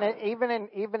 even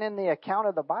in the account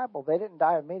of the Bible, they didn't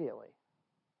die immediately.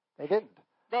 They didn't.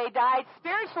 They died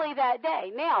spiritually that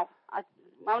day. Now, I'm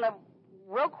going to,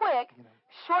 real quick,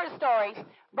 short story.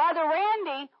 Brother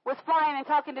Randy was flying and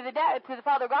talking to the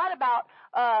Father God about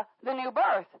the new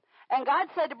birth. And God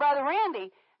said to Brother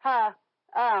Randy, Adam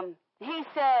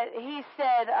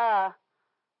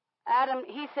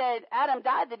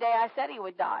died the day I said he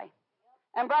would die.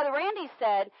 And Brother Randy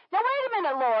said, now wait a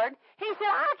minute, Lord. He said,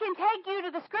 I can take you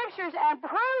to the scriptures and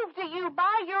prove to you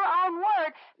by your own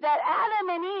word that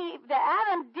Adam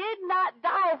did not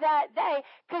die that day,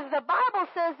 because the Bible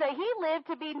says that he lived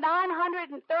to be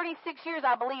 936 years,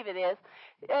 I believe it is.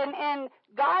 And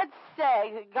God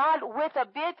with a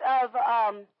bit of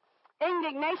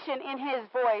indignation in his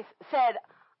voice said,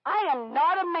 I am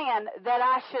not a man that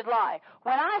I should lie.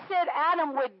 When I said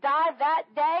Adam would die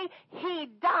that day, he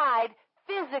died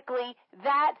physically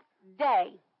that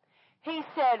day. He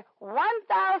said,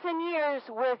 1,000 years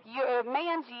with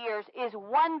man's years is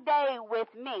one day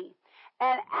with me.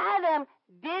 And Adam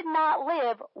did not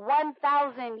live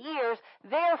 1,000 years.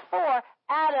 Therefore,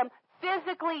 Adam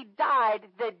physically died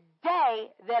the day day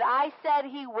that I said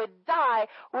he would die,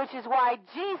 which is why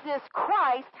Jesus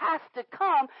Christ has to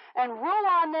come and rule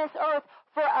on this earth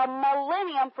for a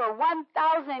millennium, for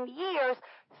 1,000 years,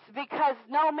 because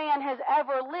no man has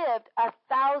ever lived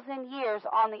 1,000 years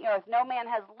on the earth. No man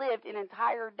has lived an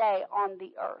entire day on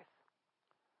the earth.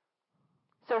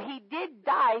 So he did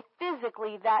die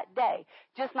physically that day,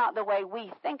 just not the way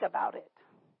we think about it,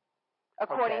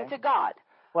 according to God.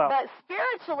 Well, but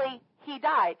spiritually, he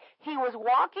died. He was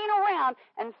walking around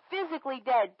and physically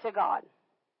dead to God,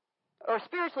 or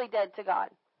spiritually dead to God.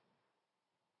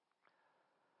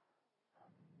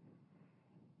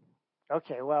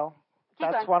 Okay, well,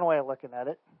 Keep that's going. one way of looking at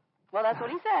it. Well, that's what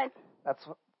he said. That's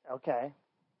okay.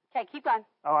 Okay, keep going.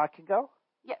 Oh, I can go?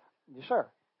 Yeah. You sure?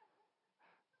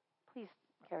 Please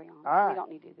carry on. All right. We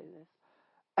don't need to do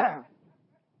this.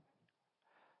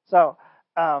 So,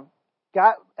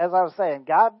 God, as I was saying,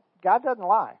 God doesn't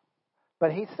lie,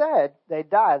 but He said they'd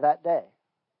die that day,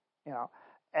 you know,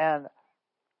 and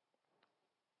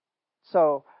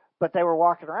so, but they were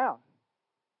walking around,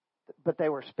 but they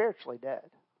were spiritually dead.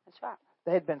 That's right.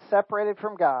 They had been separated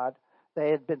from God.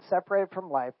 They had been separated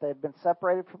from life. They had been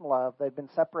separated from love. They'd been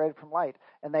separated from light,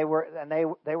 and they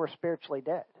were spiritually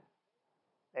dead.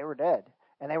 They were dead,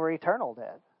 and they were eternal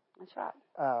dead. That's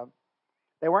right.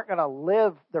 They weren't going to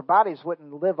live. Their bodies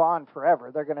wouldn't live on forever.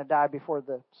 They're going to die before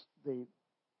the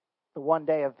one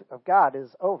day of God is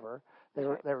over. They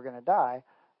were going to die,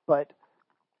 but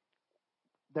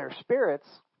their spirits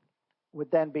would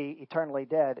then be eternally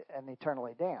dead and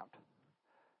eternally damned.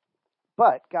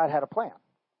 But God had a plan.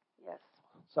 Yes.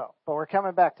 So, but we're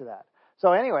coming back to that.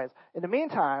 So, anyways, in the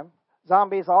meantime,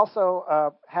 zombies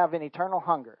also have an eternal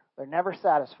hunger. They're never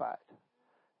satisfied.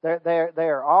 They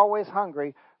are always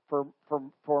hungry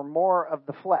for more of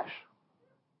the flesh.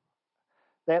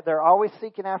 They're always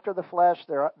seeking after the flesh.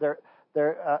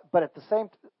 But at the same,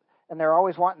 and they're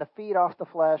always wanting to feed off the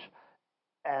flesh,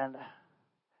 and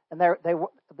they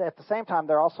at the same time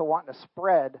they're also wanting to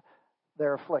spread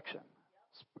their affliction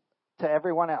to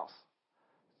everyone else.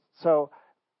 So,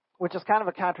 which is kind of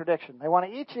a contradiction. They want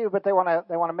to eat you, but they want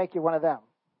to make you one of them.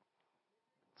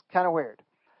 It's kind of weird.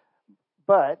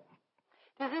 But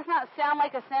does this not sound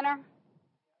like a sinner?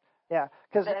 Yeah,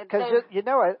 because you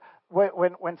know it.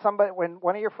 When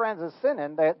one of your friends is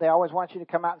sinning, they always want you to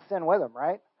come out and sin with them,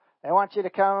 right? They want you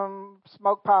to come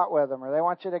smoke pot with them, or they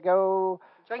want you to go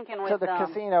drinking to with the them.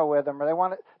 casino with them,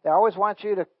 or they always want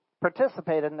you to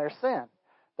participate in their sin.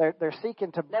 They're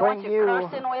seeking to bring you. They want you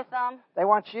cursing with them. They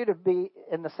want you to be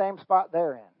in the same spot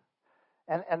they're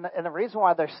in, and the reason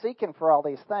why they're seeking for all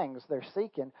these things they're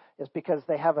seeking is because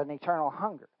they have an eternal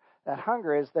hunger. That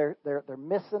hunger is they're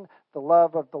missing the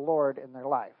love of the Lord in their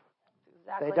life.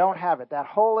 Exactly. They don't have it. That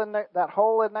hole in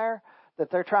there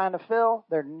that they're trying to fill,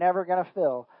 they're never going to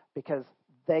fill because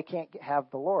they can't have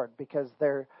the Lord because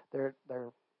they're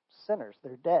sinners.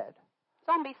 They're dead.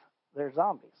 Zombies. They're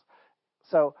zombies.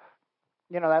 So,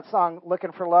 you know that song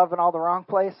 "Looking for Love in All the Wrong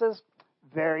Places."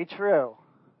 Very true.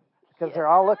 Because they're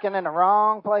all looking in the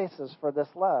wrong places for this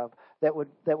love that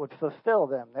would fulfill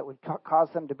them, that would cause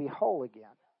them to be whole again.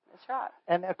 That's right.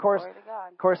 And of course,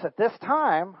 at this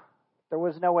time, there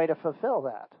was no way to fulfill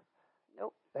that.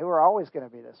 Nope. They were always going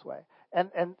to be this way, and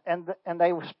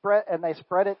they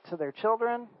spread it to their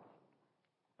children.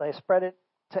 They spread it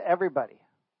to everybody,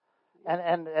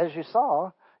 and as you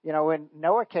saw, you know, when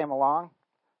Noah came along,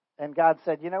 and God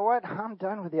said, you know what, I'm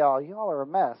done with y'all. Y'all are a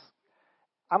mess.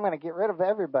 I'm going to get rid of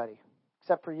everybody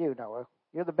except for you, Noah.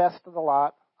 You're the best of the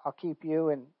lot. I'll keep you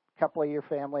and a couple of your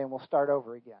family, and we'll start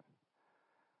over again.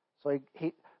 So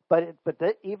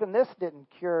even this didn't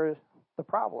cure the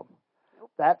problem.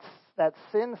 Nope. That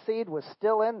sin seed was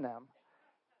still in them.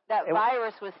 That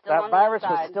virus was still that on virus the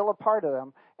inside. was still a part of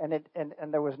them,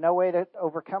 and there was no way to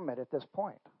overcome it at this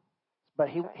point. But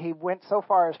he went so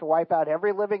far as to wipe out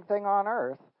every living thing on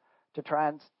earth to try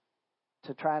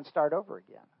and start over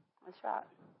again. That's right.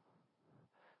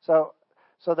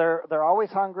 So they're always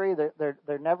hungry.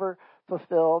 They're never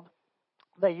fulfilled.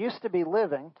 They used to be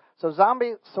living. So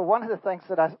one of the things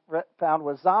that I found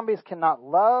was zombies cannot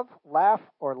love, laugh,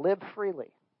 or live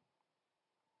freely.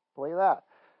 Believe that.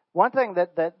 One thing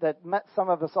that some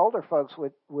of us older folks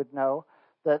would know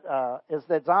that is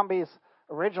that zombies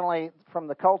originally from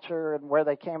the culture and where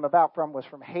they came about from was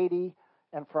from Haiti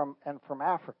and from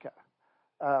Africa,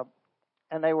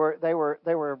 and they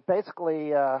were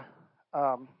basically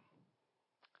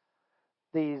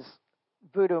these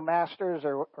voodoo masters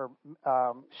or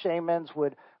shamans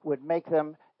would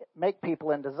make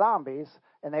people into zombies,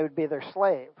 and they would be their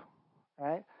slave,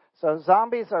 right? So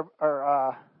zombies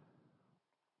are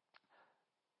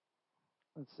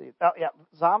let's see. Oh, yeah.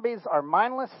 Zombies are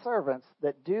mindless servants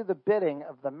that do the bidding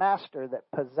of the master that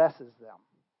possesses them.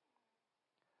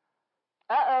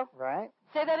 Uh-oh. Right?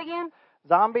 Say that again.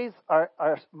 Zombies are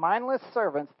mindless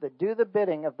servants that do the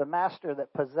bidding of the master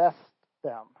that possessed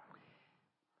them.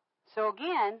 So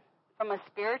again, from a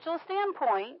spiritual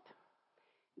standpoint,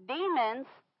 demons,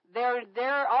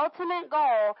 their ultimate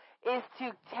goal is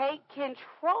to take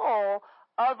control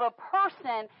of a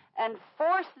person and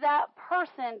force that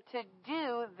person to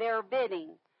do their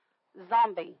bidding.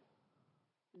 Zombie.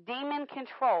 Demon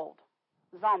controlled.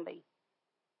 Zombie.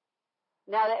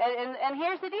 Now, and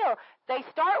here's the deal. They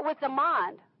start with the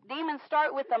mind. Demons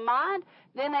start with the mind,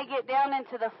 then they get down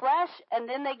into the flesh, and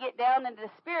then they get down into the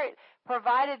spirit,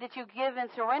 provided that you give and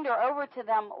surrender over to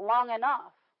them long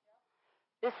enough.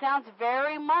 This sounds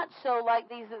very much so like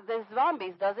these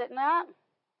zombies, does it not?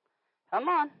 Come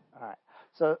on. All right.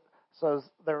 So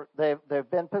they've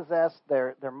been possessed.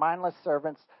 They're mindless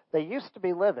servants. They used to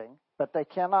be living, but they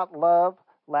cannot love,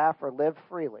 laugh, or live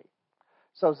freely.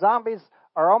 So zombies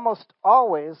are almost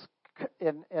always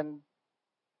in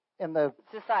the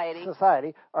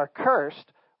society are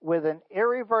cursed with an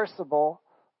irreversible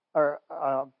or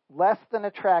less than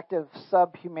attractive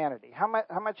subhumanity. How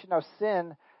much you know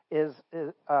sin is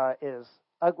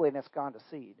ugliness gone to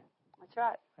seed. That's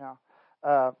right.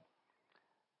 Yeah.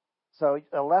 So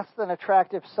a less than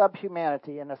attractive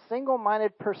subhumanity in a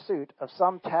single-minded pursuit of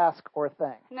some task or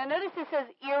thing. Now notice it says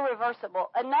irreversible.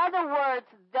 In other words,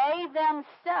 they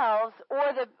themselves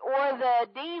or the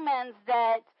demons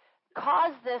that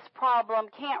cause this problem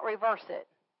can't reverse it.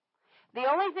 The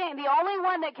only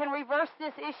one that can reverse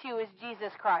this issue is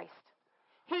Jesus Christ.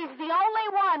 He's the only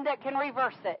one that can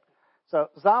reverse it. So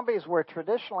zombies were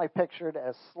traditionally pictured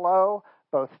as slow,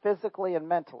 both physically and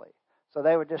mentally. So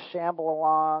they would just shamble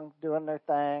along, doing their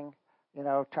thing,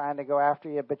 trying to go after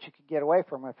you, but you could get away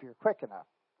from them if you're quick enough,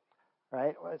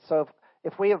 right? So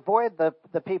if we avoid the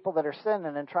people that are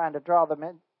sinning and trying to draw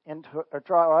them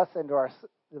draw us into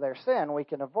their sin, we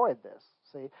can avoid this.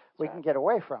 See, we can get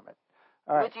away from it.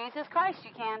 All right. With Jesus Christ,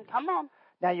 you can. Come on.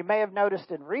 Now, you may have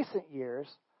noticed in recent years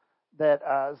that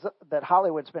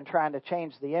Hollywood's been trying to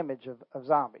change the image of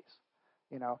zombies,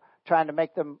 trying to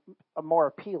make them more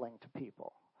appealing to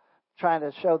people. Trying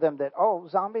to show them that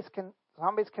zombies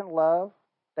can love,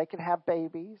 they can have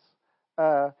babies,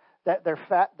 that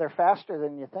they're faster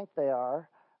than you think they are,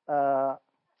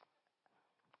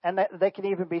 and that they can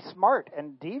even be smart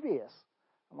and devious.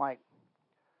 I'm like,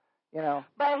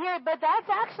 But that's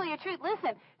actually a truth.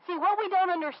 Listen, see what we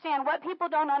don't understand, what people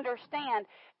don't understand,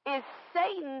 is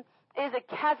Satan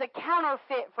has a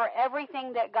counterfeit for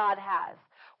everything that God has.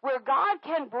 Where God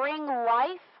can bring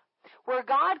life, where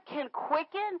God can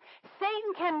quicken,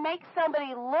 Satan can make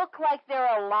somebody look like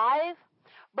they're alive,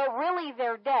 but really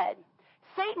they're dead.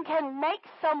 Satan can make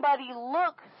somebody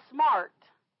look smart,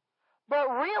 but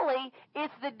really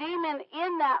it's the demon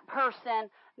in that person,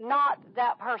 not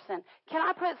that person. Can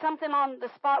I put something on the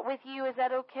spot with you? Is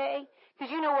that okay?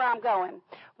 Because you know where I'm going.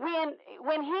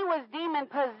 When he was demon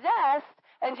possessed,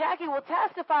 and Jackie will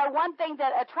testify, one thing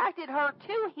that attracted her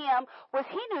to him was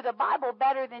he knew the Bible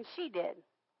better than she did.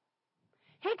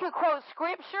 He could quote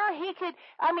scripture. He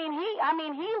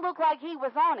looked like he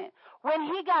was on it. When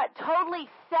he got totally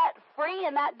set free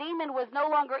and that demon was no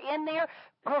longer in there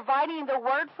providing the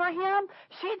word for him,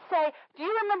 she'd say, "Do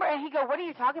you remember?" And he'd go, "What are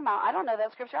you talking about? I don't know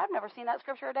that scripture. I've never seen that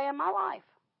scripture a day in my life."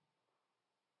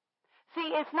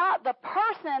 See, it's not the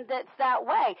person that's that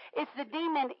way. It's the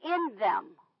demon in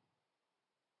them.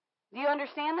 Do you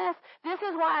understand this? This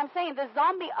is why I'm saying the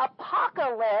zombie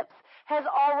apocalypse has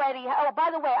already... Oh, by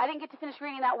the way, I didn't get to finish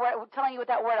reading that word, telling you what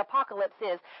that word apocalypse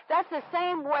is. That's the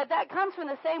same word. That comes from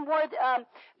the same word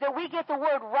that we get the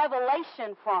word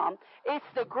revelation from. It's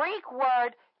the Greek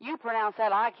word... You pronounce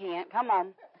that, I can't. Come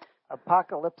on.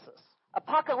 Apocalypsis.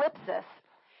 Apocalypsis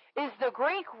is the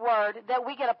Greek word that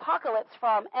we get apocalypse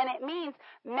from, and it means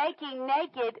making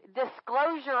naked,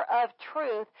 disclosure of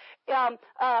truth.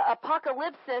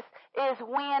 Apocalypsis is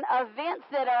when events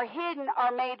that are hidden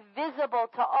are made visible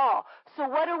to all. So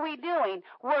what are we doing?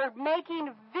 We're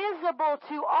making visible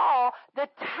to all the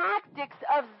tactics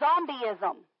of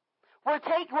zombieism.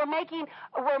 We're making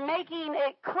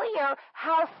it clear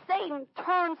how Satan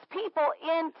turns people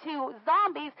into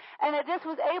zombies, and that this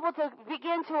was able to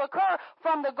begin to occur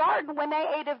from the garden when they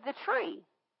ate of the tree.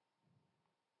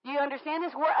 Do you understand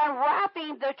this? We're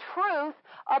unwrapping the truth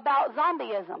about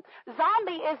zombieism.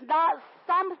 Zombie is not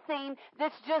something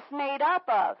that's just made up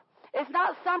of. It's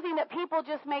not something that people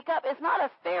just make up. It's not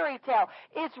a fairy tale.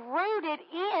 It's rooted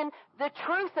in the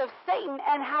truth of Satan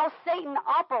and how Satan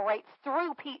operates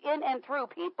in and through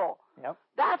people. Yep.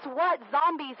 That's what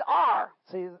zombies are.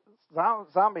 See,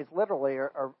 zombies literally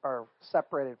are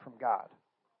separated from God.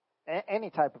 Any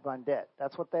type of undead.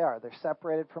 That's what they are. They're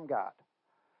separated from God.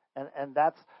 And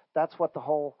that's what the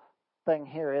whole thing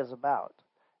here is about.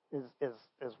 Is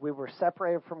we were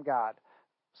separated from God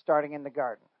starting in the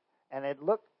garden. And it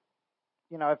looked,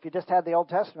 if you just had the Old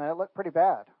Testament, it looked pretty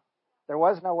bad. There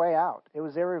was no way out. It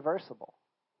was irreversible.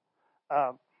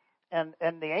 And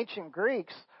the ancient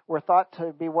Greeks were thought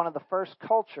to be one of the first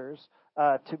cultures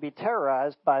to be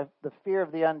terrorized by the fear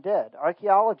of the undead.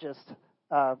 Archaeologists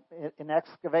in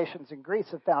excavations in Greece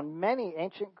have found many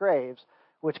ancient graves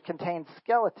which contained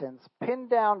skeletons pinned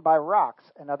down by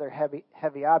rocks and other heavy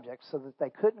objects so that they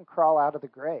couldn't crawl out of the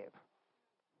grave.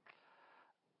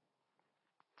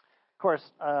 Of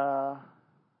course, hold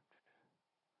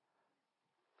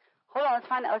on, let's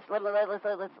find out. You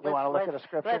want to look at a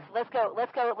scripture? Let's go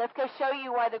show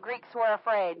you why the Greeks were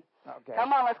afraid. Okay.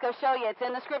 Come on, let's go show you. It's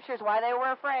in the scriptures why they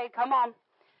were afraid. Come on.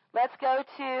 Let's go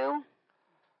to...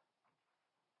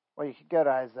 Well, you could go to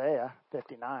Isaiah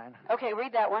 59. Okay,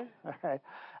 read that one. All right.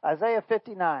 Isaiah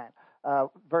 59,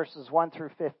 verses 1 through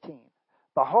 15.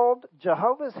 Behold,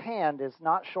 Jehovah's hand is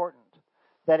not shortened,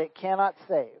 that it cannot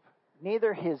save,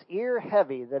 neither his ear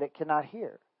heavy, that it cannot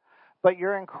hear. But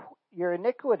your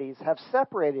iniquities have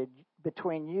separated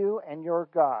between you and your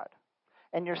God,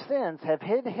 and your sins have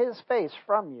hid his face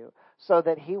from you, so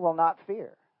that he will not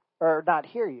fear, or not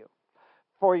hear you.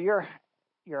 For your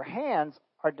hands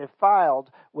are defiled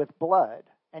with blood,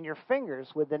 and your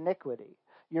fingers with iniquity.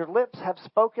 Your lips have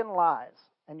spoken lies,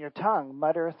 and your tongue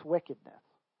muttereth wickedness.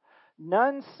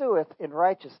 None sueth in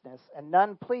righteousness, and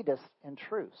none pleadeth in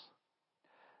truth.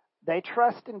 They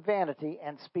trust in vanity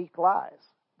and speak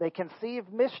lies. They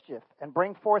conceive mischief and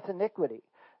bring forth iniquity.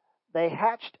 They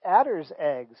hatched adder's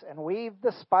eggs and weave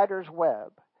the spider's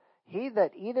web. He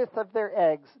that eateth of their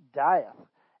eggs dieth,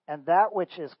 and that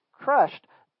which is crushed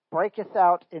breaketh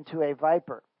out into a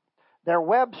viper. Their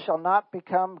webs shall not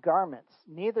become garments,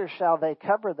 neither shall they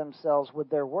cover themselves with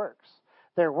their works.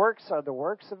 Their works are the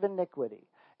works of iniquity,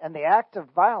 and the act of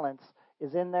violence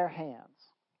is in their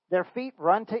hands. Their feet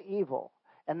run to evil,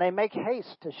 and they make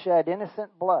haste to shed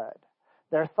innocent blood.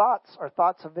 Their thoughts are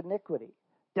thoughts of iniquity.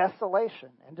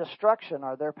 Desolation and destruction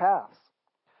are their paths.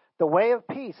 The way of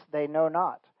peace they know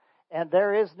not, and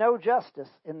there is no justice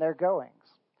in their goings.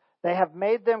 They have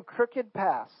made them crooked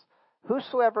paths.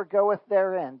 Whosoever goeth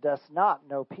therein doth not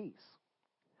know peace.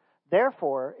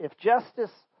 Therefore is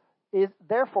justice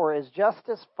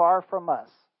far from us,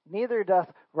 neither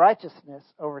doth righteousness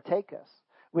overtake us.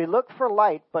 We look for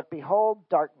light, but behold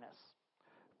darkness.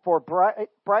 For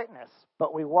brightness,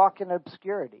 but we walk in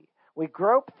obscurity. We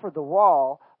grope for the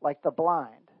wall like the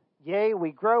blind. Yea,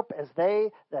 we grope as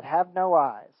they that have no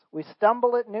eyes. We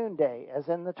stumble at noonday as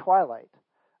in the twilight.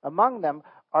 Among them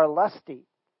are lusty.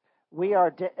 We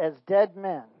are as dead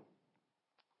men.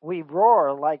 We roar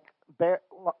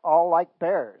all like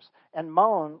bears, and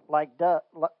moan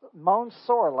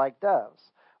sore like doves.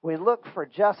 We look for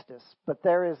justice, but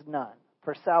there is none.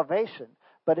 For salvation,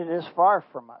 but it is far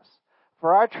from us.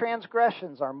 For our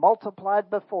transgressions are multiplied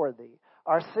before thee.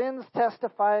 Our sins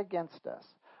testify against us.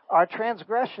 Our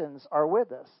transgressions are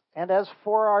with us, and as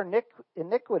for our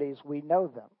iniquities, we know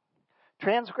them.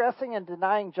 Transgressing and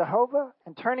denying Jehovah,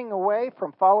 and turning away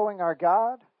from following our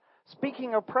God,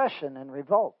 speaking oppression and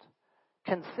revolt,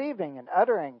 conceiving and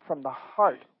uttering from the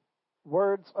heart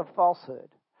words of falsehood.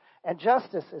 And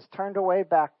justice is turned away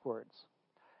backwards,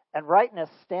 and rightness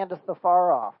standeth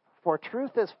afar off. For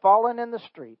truth is fallen in the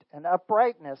street, and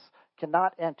uprightness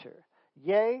cannot enter.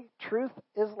 Yea, truth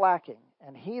is lacking,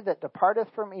 and he that departeth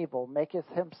from evil maketh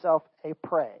himself a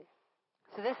prey.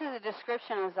 So this is a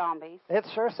description of zombies. It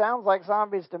sure sounds like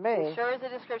zombies to me. It sure is a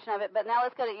description of it, but now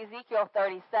let's go to Ezekiel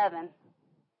 37.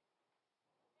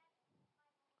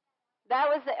 That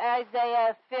was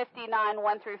Isaiah 59,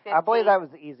 1 through 15. I believe that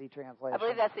was the easy translation. I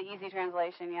believe that's the easy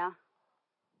translation, yeah.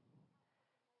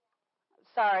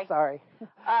 Sorry.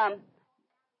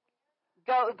 Go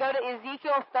to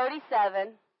Ezekiel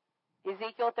 37.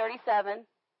 Ezekiel 37.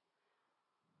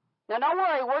 Now, don't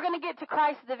worry. We're going to get to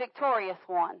Christ the victorious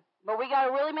one. But we got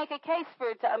to really make a case for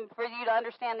you to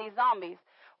understand these zombies.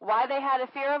 Why they had a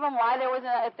fear of them, why there was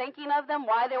a thinking of them,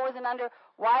 why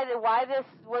this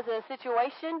was a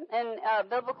situation in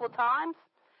biblical times.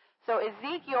 So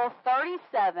Ezekiel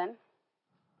 37.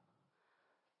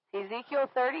 Ezekiel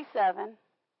 37.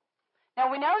 Now,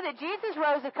 we know that Jesus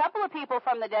rose a couple of people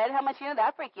from the dead. How much you know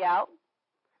that freak you out?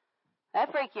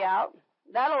 That freak you out.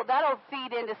 That'll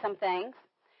feed into some things.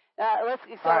 So All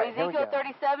right, here we Ezekiel go.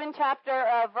 37, chapter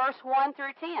verse 1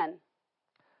 through 10.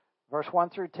 Verse 1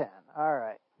 through 10. All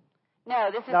right.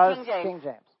 No, this is No, King this is James. King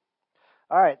James.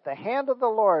 All right. The hand of the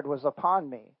Lord was upon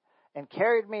me, and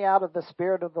carried me out of the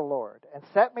spirit of the Lord, and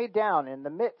set me down in the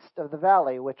midst of the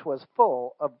valley, which was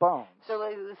full of bones.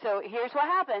 So here's what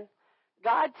happened.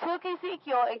 God took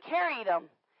Ezekiel and carried him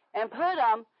and put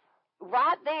him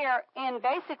right there in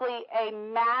basically a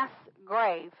mass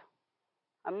grave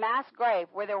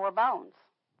where there were bones.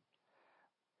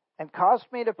 And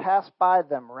caused me to pass by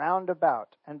them round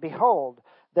about. And behold,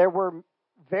 there were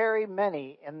very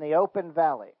many in the open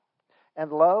valley.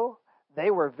 And lo,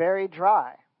 they were very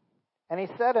dry. And he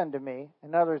said unto me,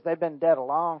 in other words, they've been dead a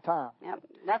long time. Yep,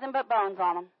 nothing but bones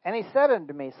on them. And he said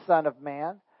unto me, Son of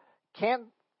man,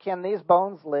 can these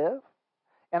bones live?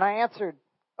 And I answered,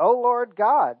 O Lord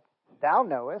God, thou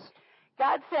knowest.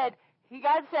 God said,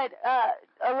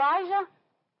 Elijah,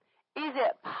 is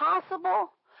it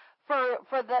possible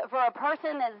for a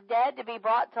person that's dead to be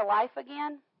brought to life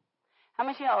again? How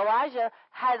much you know? Elijah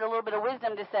had a little bit of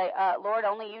wisdom to say, Lord,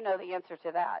 only you know the answer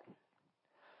to that.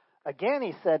 Again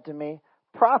he said to me,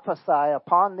 Prophesy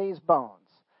upon these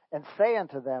bones, and say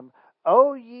unto them,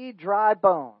 O ye dry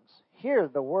bones, hear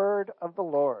the word of the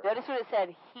Lord. Notice what it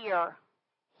said, hear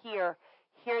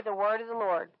the word of the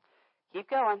Lord.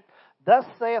 Keep going. Thus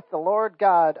saith the Lord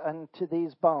God unto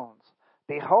these bones,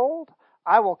 Behold,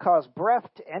 I will cause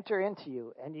breath to enter into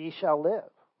you, and ye shall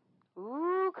live.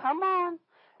 Ooh, come on.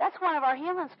 That's one of our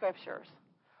healing scriptures.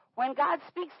 When God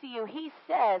speaks to you, he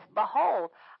says, Behold,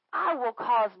 I will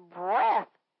cause breath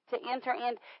to enter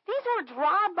in. These were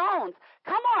dry bones.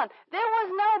 Come on. There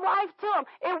was no life to them.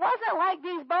 It wasn't like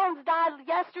these bones died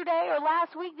yesterday or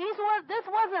last week. This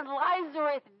wasn't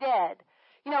Lazarus dead.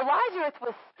 You know, Lazarus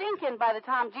was stinking by the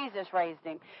time Jesus raised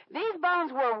him. These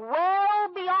bones were well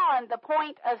beyond the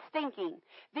point of stinking.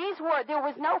 There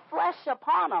was no flesh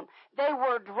upon them. They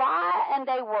were dry and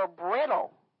they were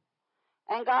brittle.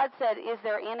 And God said, is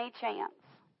there any chance?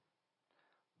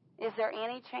 Is there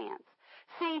any chance?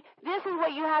 See, this is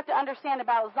what you have to understand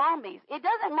about zombies. It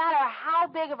doesn't matter how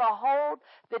big of a hold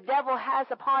the devil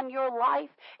has upon your life.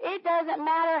 It doesn't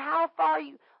matter how far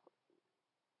you...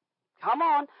 Come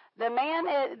on. The man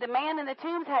in the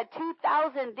tombs had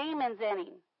 2,000 demons in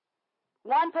him.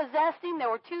 One possessed him. There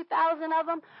were 2,000 of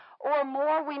them or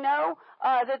more. We know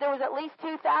that there was at least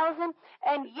 2,000.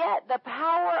 And yet the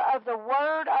power of the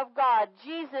Word of God,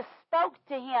 Jesus spoke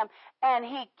to him, and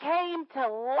he came to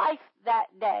life that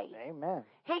day. Amen.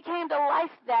 He came to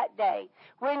life that day.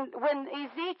 When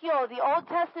Ezekiel, the Old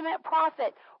Testament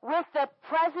prophet, with the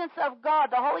presence of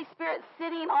God, the Holy Spirit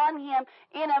sitting on him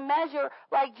in a measure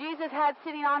like Jesus had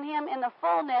sitting on him in the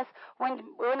fullness, when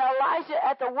Elijah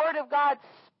at the Word of God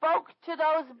spoke to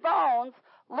those bones,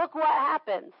 look what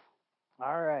happens.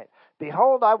 All right.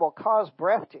 Behold, I will cause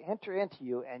breath to enter into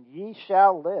you, and ye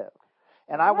shall live.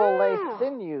 And I will lay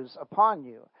sinews upon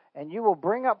you, and you will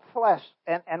bring up flesh,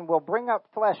 and will bring up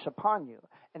flesh upon you,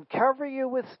 and cover you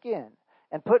with skin,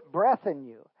 and put breath in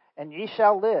you, and ye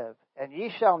shall live, and ye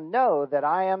shall know that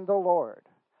I am the Lord.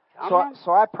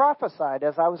 So I prophesied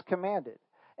as I was commanded.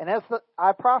 And as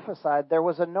I prophesied, there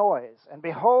was a noise, and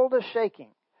behold, a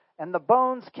shaking, and the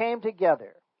bones came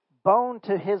together, bone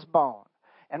to his bone.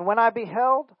 And when I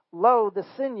beheld, lo, the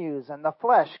sinews and the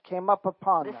flesh came up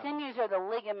upon them. The sinews are the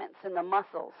ligaments and the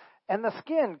muscles. And the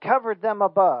skin covered them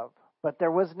above, but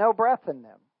there was no breath in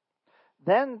them.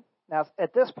 Then, now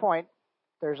at this point,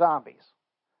 they're zombies.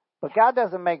 But God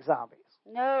doesn't make zombies.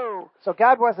 No. So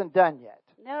God wasn't done yet.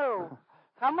 No.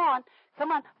 Come on.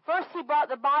 First he brought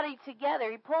the body together.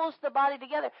 He pulls the body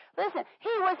together. Listen, he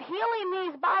was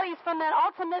healing these bodies from that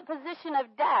ultimate position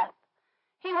of death.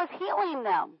 He was healing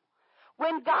them.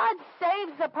 When God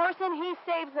saves a person, he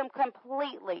saves them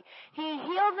completely. He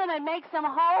heals them and makes them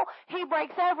whole. He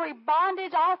breaks every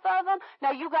bondage off of them. Now,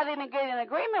 you've got to get in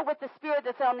agreement with the Spirit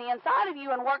that's on the inside of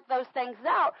you and work those things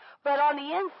out. But on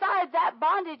the inside, that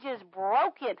bondage is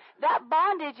broken. That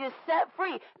bondage is set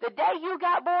free. The day you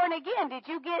got born again, did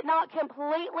you get not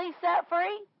completely set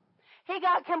free? He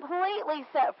got completely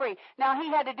set free. Now, he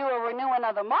had to do a renewing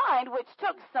of the mind, which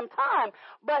took some time.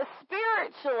 But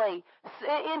spiritually,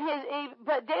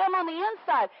 but down on the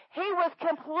inside, he was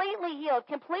completely healed,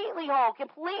 completely whole,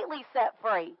 completely set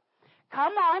free.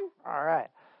 Come on. All right.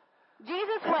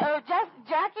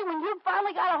 Jackie, when you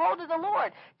finally got a hold of the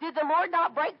Lord, did the Lord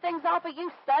not break things off of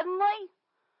you suddenly?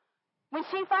 When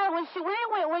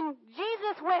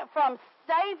Jesus went from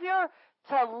Savior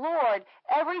to Lord,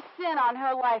 every sin on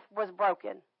her life was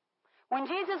broken. When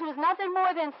Jesus was nothing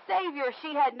more than Savior,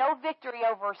 she had no victory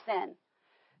over sin.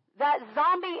 That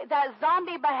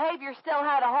zombie behavior still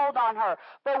had a hold on her.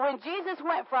 But when Jesus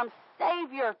went from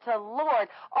Savior to Lord,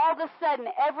 all of a sudden,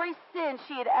 every sin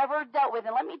she had ever dealt with,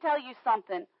 and let me tell you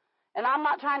something, and I'm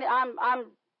not trying to,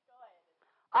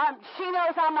 she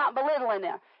knows I'm not belittling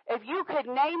her. If you could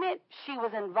name it, she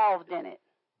was involved in it.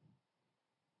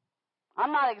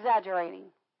 I'm not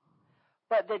exaggerating.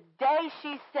 But the day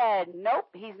she said, nope,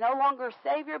 he's no longer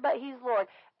Savior, but he's Lord,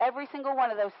 every single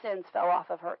one of those sins fell off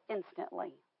of her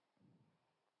instantly.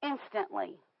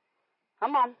 Instantly.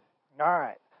 Come on. All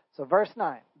right. So verse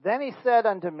 9. Then he said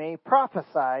unto me,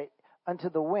 prophesy unto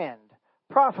the wind.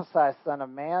 Prophesy, son of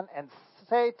man, and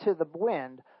say to the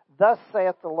wind, thus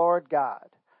saith the Lord God.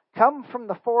 Come from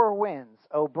the four winds,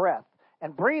 O breath,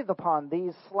 and breathe upon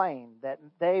these slain, that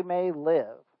they may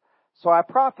live. So I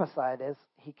prophesied as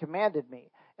he commanded me,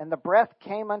 and the breath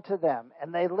came unto them,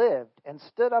 and they lived, and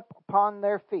stood up upon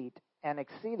their feet, an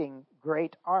exceeding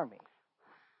great army.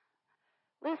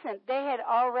 Listen, they had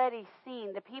already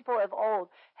seen, the people of old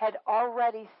had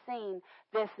already seen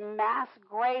this mass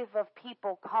grave of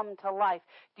people come to life.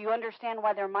 Do you understand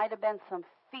why there might have been some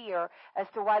fear as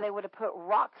to why they would have put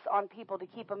rocks on people to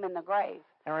keep them in the grave?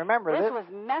 And remember, this was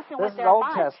messing this with is their Old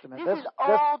minds. Testament. This is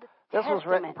Old This was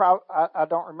written, I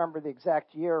don't remember the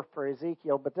exact year for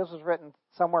Ezekiel, but this was written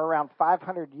somewhere around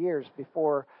 500 years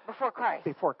before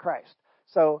Christ.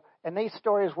 So, and these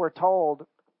stories were told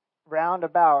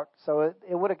roundabout, so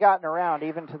it would have gotten around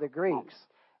even to the Greeks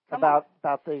about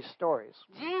these stories.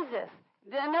 Jesus.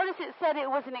 Notice it said it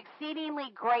was an exceedingly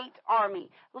great army.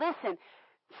 Listen,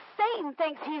 Satan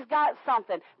thinks he's got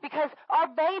something because our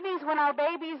babies, when our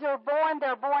babies are born,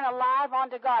 they're born alive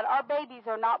unto God. Our babies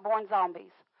are not born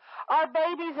zombies. Our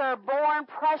babies are born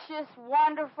precious,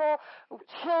 wonderful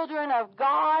children of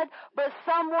God, but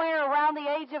somewhere around the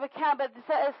age of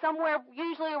somewhere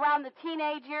usually around the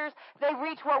teenage years, they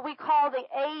reach what we call the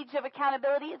age of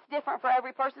accountability. It's different for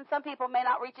every person. Some people may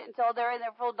not reach it until they're in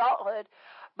their full adulthood,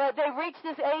 but they reach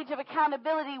this age of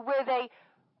accountability where they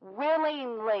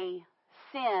willingly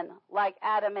sin like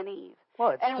Adam and Eve.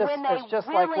 Well, it's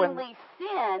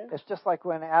just like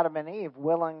when Adam and Eve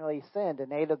willingly sinned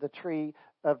and ate of the tree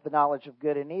of the knowledge of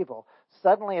good and evil.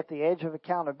 Suddenly, at the age of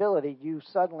accountability, you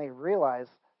suddenly realize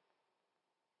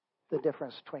the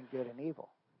difference between good and evil.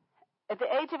 At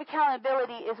the age of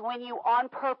accountability is when you on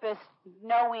purpose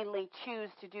knowingly choose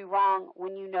to do wrong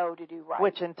when you know to do right.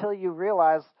 Which until you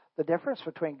realize the difference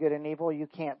between good and evil, you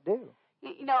can't do.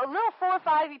 You know, a little 4 or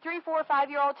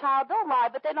 5-year-old child, they'll lie,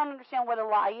 but they don't understand what a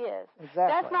lie is. Exactly.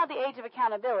 That's not the age of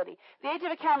accountability. The age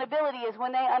of accountability is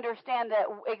when they understand that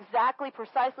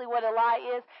precisely what a lie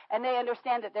is, and they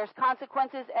understand that there's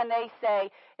consequences, and they say,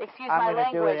 excuse my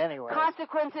language,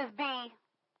 consequences be,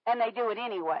 and they do it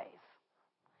anyways.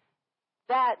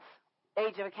 That's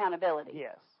age of accountability.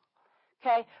 Yes.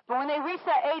 Okay? But when they reach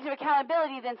that age of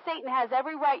accountability, then Satan has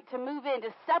every right to move in,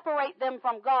 to separate them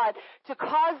from God, to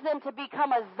cause them to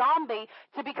become a zombie,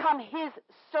 to become his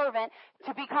servant,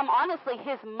 to become, honestly,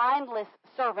 his mindless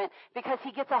servant, because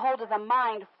he gets a hold of the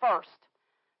mind first.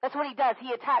 That's what he does.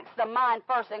 He attacks the mind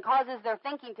first and causes their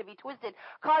thinking to be twisted,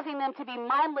 causing them to be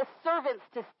mindless servants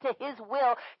to his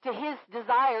will, to his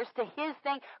desires, to his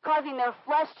thing, causing their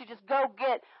flesh to just go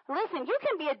get. Listen, you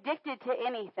can be addicted to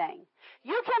anything.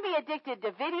 You can be addicted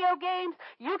to video games.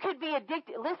 You could be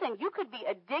addicted. Listen, you could be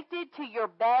addicted to your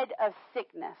bed of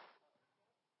sickness.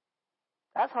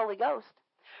 That's Holy Ghost.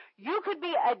 You could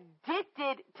be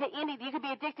addicted to anything. You could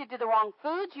be addicted to the wrong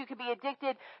foods. You could be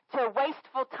addicted to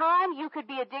wasteful time. You could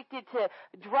be addicted to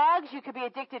drugs. You could be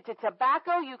addicted to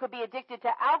tobacco. You could be addicted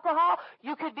to alcohol.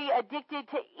 You could be addicted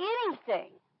to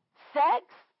anything. Sex,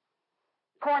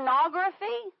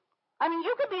 pornography. I mean,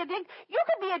 you could be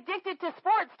addicted to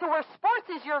sports to where sports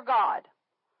is your God.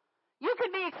 You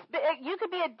could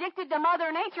be addicted to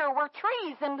Mother Nature where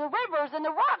trees and the rivers and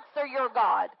the rocks are your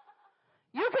God.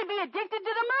 You could be addicted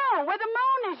to the moon, where the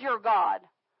moon is your God.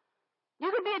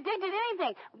 You could be addicted to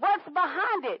anything. What's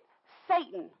behind it?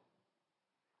 Satan.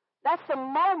 That's the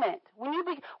moment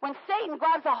when Satan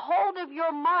grabs a hold of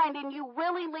your mind and you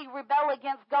willingly rebel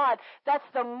against God. That's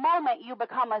the moment you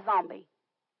become a zombie.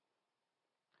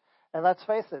 And let's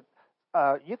face it,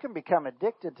 you can become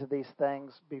addicted to these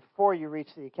things before you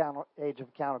reach the age of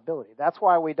accountability. That's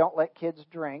why we don't let kids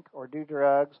drink or do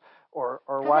drugs or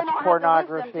watch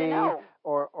pornography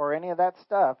or any of that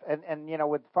stuff. And you know,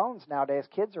 with phones nowadays,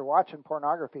 kids are watching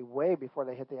pornography way before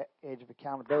they hit the age of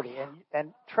accountability.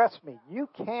 And trust me, you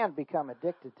can become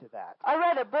addicted to that. I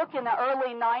read a book in the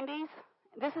early 90s.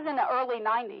 This is in the early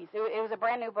 90s. It was a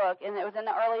brand new book, and it was in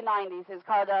the early 90s. It's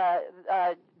called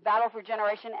Battle for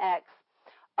Generation X.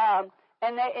 And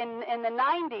in the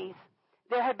 90s,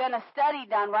 there had been a study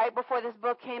done right before this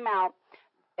book came out.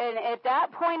 And at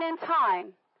that point in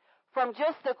time, from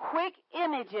just the quick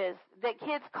images that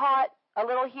kids caught, a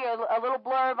little here, a little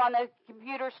blurb on the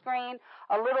computer screen,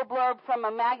 a little blurb from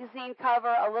a magazine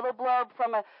cover, a little blurb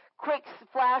from a quick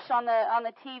flash on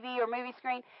the TV or movie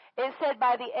screen, it said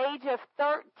by the age of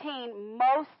 13,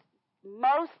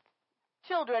 most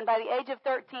children by the age of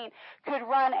 13 could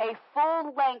run a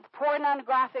full-length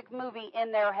pornographic movie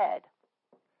in their head.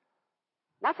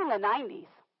 That's in the 90s.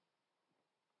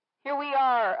 Here we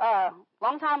are, a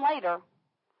long time later,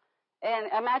 and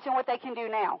imagine what they can do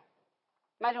now.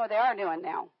 Imagine what they are doing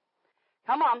now.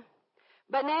 Come on.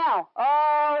 But now,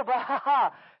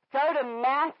 go to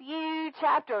Matthew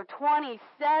chapter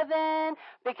 27,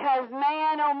 because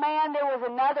man, oh man, there was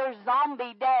another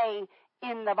zombie day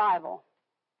in the Bible.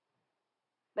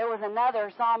 There was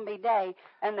another zombie day,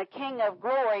 and the King of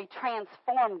Glory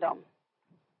transformed them.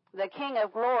 The King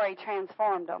of Glory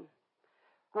transformed them.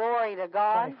 Glory to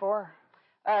God. 24?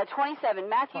 27,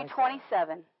 Matthew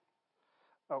 27.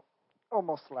 Oh,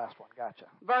 almost the last one. Gotcha.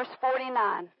 Verse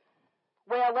 49.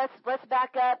 Well, let's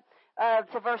back up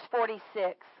to verse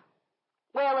 46.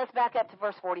 Well, let's back up to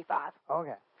verse 45.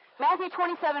 Okay. Matthew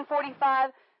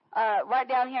 27:45, right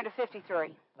down here to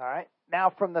 53. All right. Now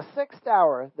from the 6th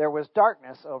hour there was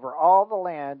darkness over all the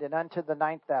land, and unto the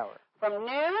 9th hour. From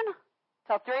noon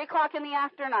till 3 o'clock in the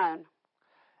afternoon.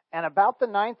 And about the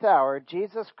 9th hour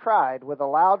Jesus cried with a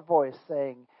loud voice,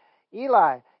 saying,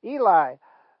 Eli, Eli,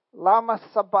 lama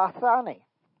sabachthani.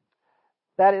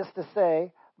 That is to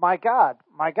say, my God,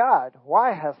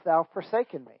 why hast thou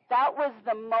forsaken me? That was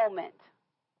the moment.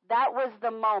 That was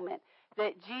the moment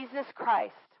that Jesus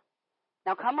Christ,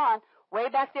 now come on, way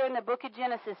back there in the book of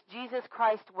Genesis, Jesus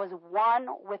Christ was one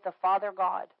with the Father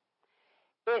God.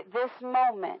 At this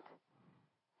moment,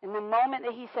 in the moment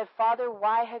that he said, Father,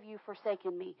 why have you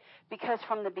forsaken me? Because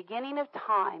from the beginning of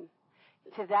time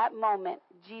to that moment,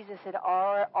 Jesus had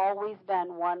always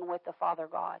been one with the Father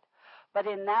God. But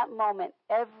in that moment,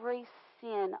 every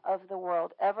sin of the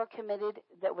world ever committed,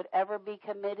 that would ever be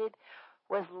committed,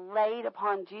 was laid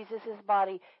upon Jesus'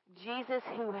 body. Jesus,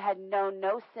 who had known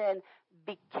no sin,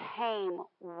 became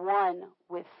one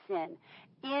with sin.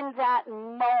 In that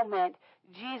moment,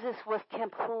 Jesus was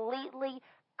completely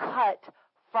cut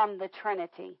from the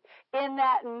Trinity. In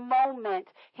that moment,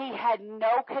 he had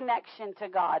no connection to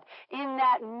God. In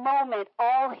that moment,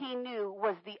 all he knew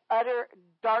was the utter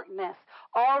darkness.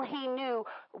 All he knew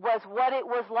was what it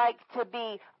was like to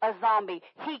be a zombie.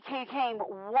 He became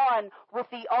one with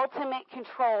the ultimate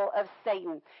control of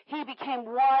Satan. He became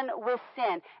one with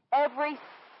sin. Every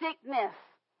sickness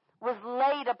was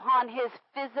laid upon his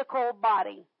physical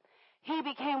body. He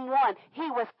became one. He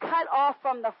was cut off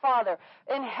from the Father.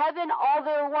 In heaven, all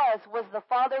there was the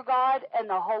Father God and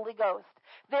the Holy Ghost.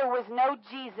 There was no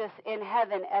Jesus in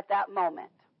heaven at that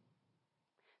moment.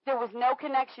 There was no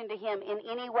connection to him in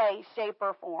any way, shape,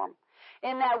 or form.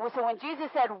 So when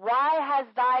Jesus said, why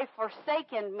hast thou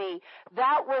forsaken me?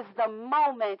 That was the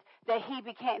moment that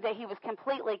he was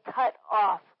completely cut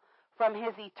off from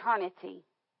his eternity.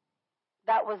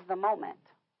 That was the moment.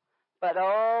 But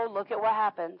look at what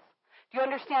happens. Do you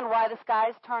understand why the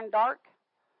skies turned dark?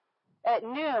 At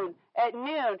noon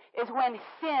is when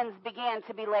sins began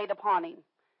to be laid upon him.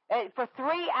 For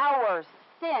 3 hours,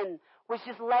 sin was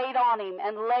just laid on him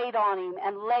and laid on him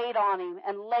and laid on him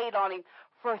and laid on him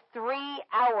for 3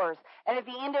 hours. And at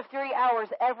the end of 3 hours,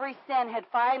 every sin had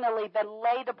finally been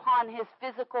laid upon his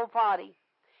physical body.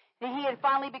 And he had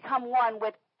finally become one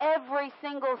with every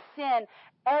single sin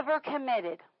ever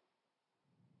committed,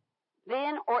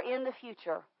 then or in the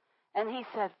future. And he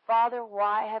said, Father,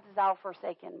 why hast thou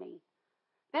forsaken me?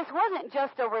 This wasn't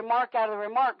just a remark out of the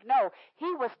remark. No,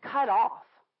 he was cut off.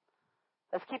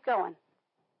 Let's keep going.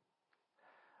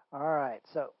 All right,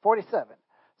 so 47.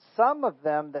 Some of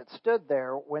them that stood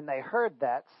there, when they heard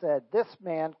that, said, This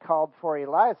man called for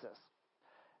Elias.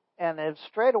 And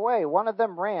straightway one of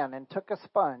them ran and took a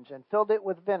sponge and filled it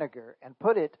with vinegar and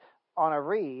put it on a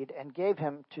reed and gave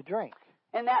him to drink.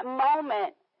 In that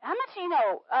moment, how much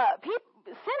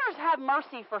sinners have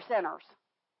mercy for sinners.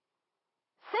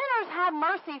 Sinners have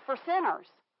mercy for sinners.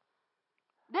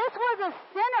 This was a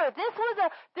sinner. This was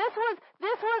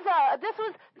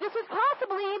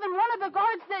possibly even one of the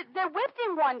guards that whipped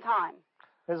him one time.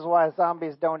 This is why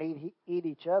zombies don't eat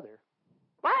each other.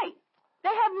 Right. They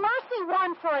have mercy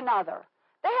one for another.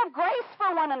 They have grace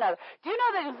for one another. Do you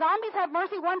know that zombies have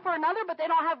mercy one for another, but they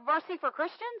don't have mercy for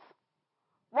Christians?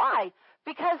 Why?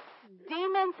 Because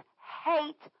demons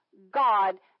hate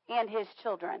God and his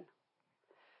children.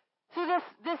 So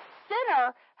this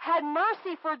sinner had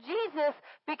mercy for Jesus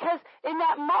because in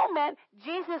that moment,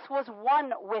 Jesus was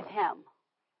one with him,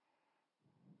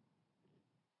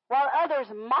 while others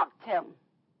mocked him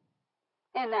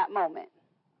in that moment.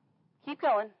 Keep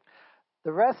going.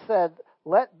 The rest said,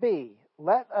 "Let be.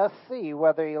 Let us see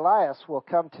whether Elias will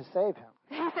come to save him."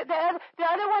 He said, the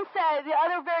other one said, the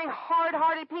other very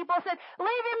hard-hearted people said,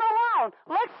 "Leave him alone.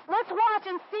 Let's watch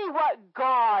and see what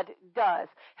God does."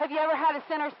 Have you ever had a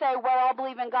sinner say, "Well, I'll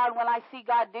believe in God when I see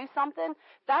God do something"?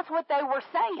 That's what they were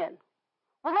saying.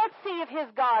 Well, let's see if his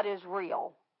God is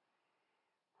real.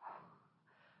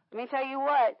 Let me tell you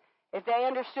what. If they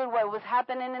understood what was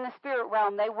happening in the spirit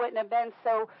realm, they wouldn't have been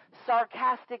so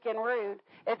sarcastic and rude.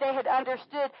 If they had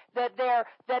understood that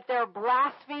their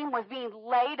blaspheme was being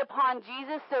laid upon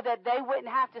Jesus so that they wouldn't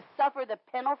have to suffer the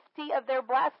penalty of their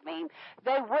blaspheme,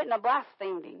 they wouldn't have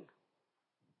blasphemed him.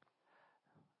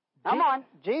 Come on.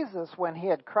 Jesus, when he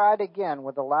had cried again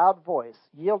with a loud voice,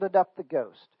 yielded up the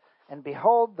ghost. And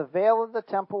behold, the veil of the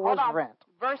temple was rent.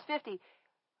 Verse 50.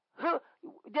 Who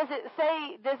does it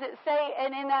say,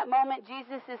 and in that moment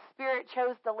Jesus' spirit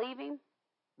chose to leave him?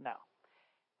 No.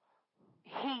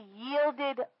 He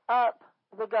yielded up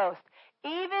the ghost.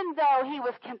 Even though he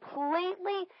was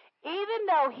completely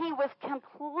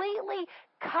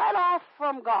cut off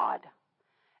from God,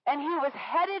 and he was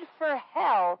headed for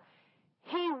hell,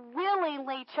 he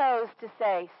willingly chose to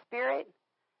say, "Spirit,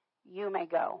 you may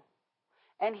go."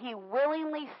 And he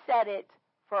willingly said it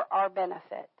for our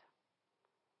benefit.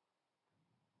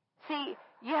 See,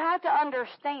 you have to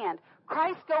understand,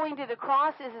 Christ going to the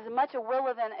cross is as much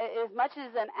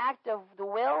as an act of the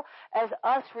will as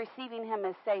us receiving him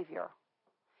as Savior.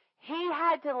 He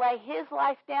had to lay his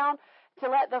life down to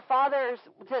let the Father's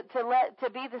to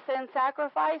be the sin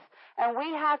sacrifice, and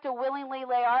we have to willingly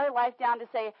lay our life down to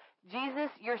say,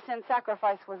 "Jesus, your sin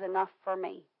sacrifice was enough for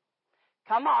me."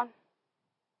 Come on.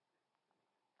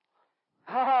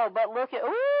 Oh, but look at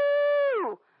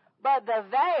but the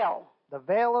veil. The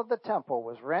veil of the temple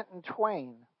was rent in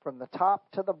twain from the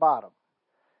top to the bottom,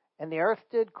 and the earth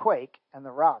did quake, and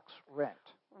the rocks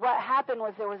rent. What happened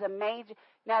was there was a major...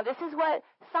 Now, this is what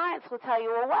science will tell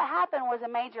you. Well, what happened was a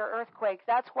major earthquake.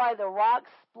 That's why the rocks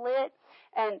split,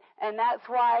 and that's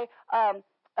why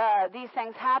these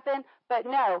things happen. But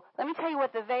no, let me tell you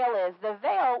what the veil is. The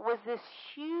veil was this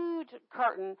huge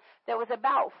curtain that was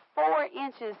about 4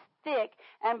 inches thick,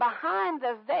 and behind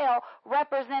the veil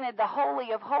represented the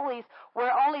Holy of Holies,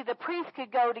 where only the priest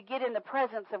could go to get in the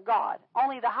presence of God,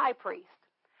 only the high priest.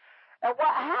 And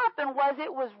what happened was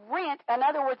it was rent. In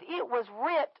other words, it was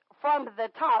ripped from the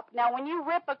top. Now, when you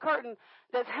rip a curtain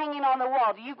that's hanging on the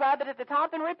wall, do you grab it at the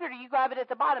top and rip it, or do you grab it at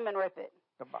the bottom and rip it?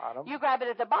 The bottom. You grab it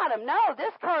at the bottom. No,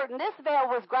 this curtain, this veil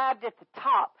was grabbed at the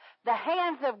top. The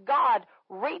hands of God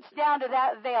reached down to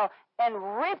that veil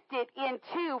and ripped it in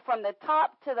two from the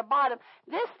top to the bottom.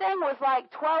 This thing was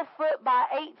like 12 foot by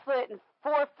 8 foot and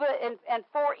 4 foot and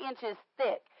 4 inches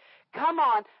thick. Come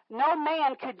on, no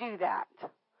man could do that.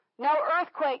 No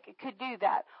earthquake could do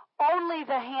that. Only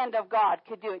the hand of God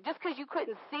could do it. Just because you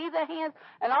couldn't see the hands,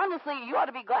 and honestly, you ought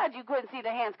to be glad you couldn't see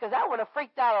the hands, because that would have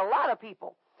freaked out a lot of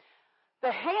people.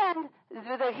 The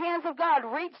hands of God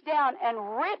reached down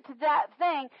and ripped that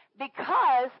thing,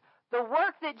 because the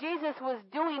work that Jesus was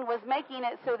doing was making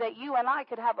it so that you and I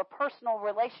could have a personal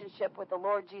relationship with the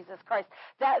Lord Jesus Christ.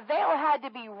 That veil had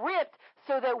to be ripped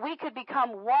so that we could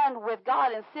become one with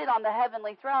God and sit on the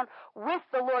heavenly throne with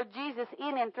the Lord Jesus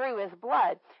in and through his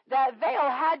blood. That veil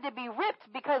had to be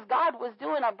ripped because God was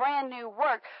doing a brand new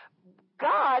work.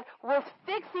 God was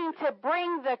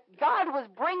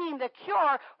bringing the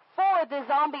cure for the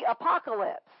zombie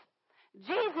apocalypse.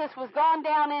 Jesus went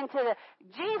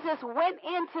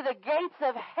into the gates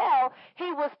of hell.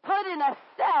 He was put in a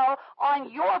cell on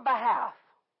your behalf,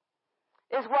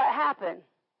 is what happened.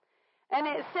 And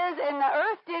it says, and the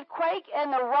earth did quake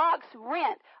and the rocks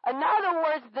rent. In other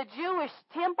words, the Jewish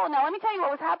temple. Now, let me tell you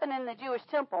what was happening in the Jewish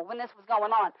temple when this was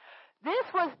going on. This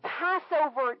was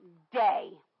Passover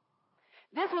day.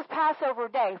 This was Passover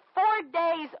day. 4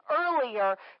 days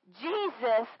earlier,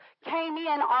 Jesus came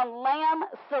in on Lamb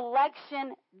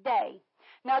Selection Day.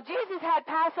 Now, Jesus had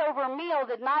Passover meal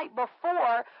the night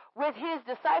before with his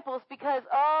disciples because,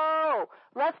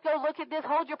 let's go look at this.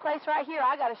 Hold your place right here.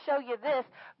 I got to show you this.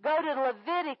 Go to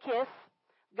Leviticus.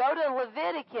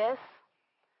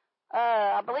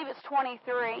 I believe it's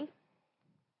 23.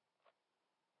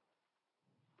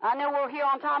 I know we're here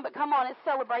on time, but come on, it's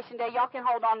Celebration Day. Y'all can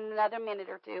hold on another minute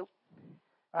or two.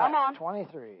 Come on.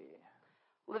 23.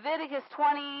 Leviticus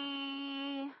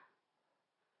 20.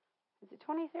 Is it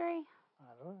 23?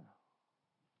 I don't know.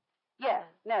 Yeah,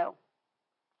 no.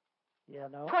 Yeah,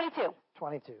 no? 22.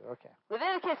 22, okay.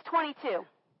 Leviticus 22,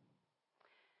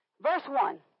 verse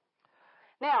 1.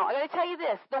 Now, I got to tell you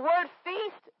this. The word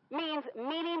feast means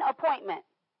meeting appointment,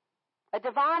 a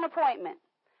divine appointment.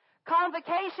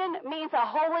 Convocation means a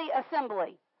holy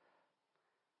assembly.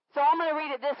 So I'm going to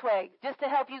read it this way, just to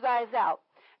help you guys out.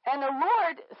 And the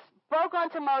Lord spoke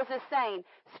unto Moses, saying,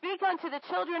 Speak unto the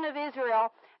children of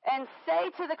Israel, and say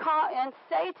to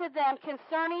them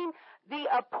concerning the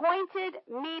appointed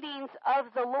meetings of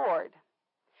the Lord,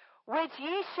 which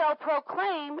ye shall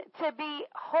proclaim to be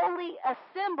holy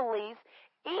assemblies,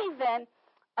 even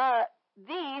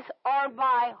these are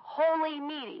my holy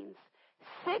meetings.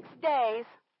 6 days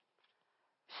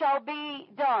shall be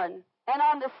done, and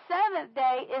on the 7th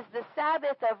day is the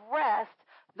Sabbath of rest,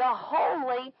 the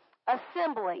holy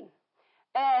assembly,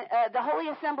 and the holy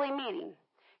assembly meeting.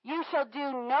 You shall do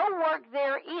no work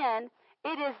therein.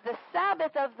 It is the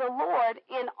Sabbath of the Lord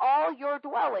in all your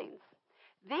dwellings.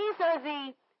 These are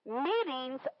the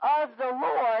meetings of the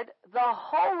Lord, the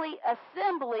holy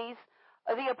assemblies,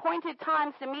 the appointed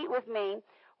times to meet with me,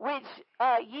 which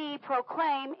ye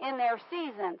proclaim in their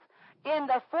seasons. In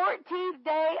the 14th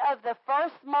day of the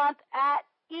first month at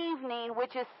evening,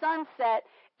 which is sunset,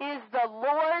 is the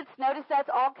Lord's, notice that's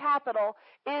all capital,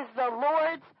 is the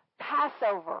Lord's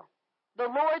Passover. The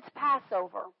Lord's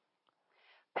Passover.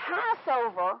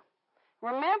 Passover,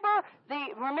 remember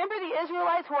the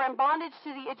Israelites were in bondage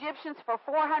to the Egyptians for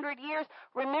 400 years?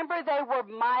 Remember they were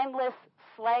mindless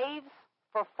slaves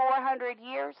for 400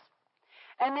 years?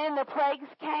 And then the plagues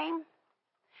came,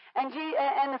 and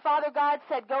the Father God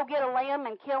said, go get a lamb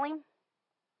and kill him,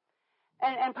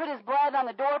 and put his blood on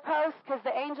the doorpost, because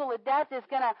the angel of death is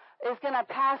gonna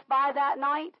pass by that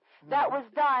night. Mm-hmm. That was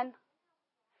done.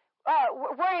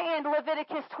 We're in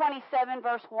Leviticus 27,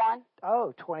 verse 1.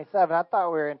 Oh, 27. I thought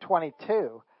we were in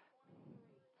 22.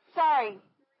 Sorry,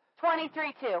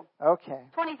 23:2. Okay.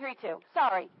 23:2.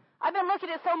 Sorry. I've been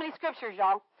looking at so many scriptures,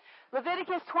 y'all.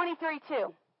 Leviticus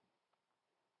 23:2.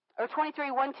 Or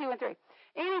 23:1, 2, and 3.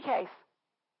 In any case,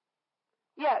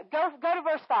 yeah, go to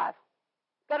verse 5.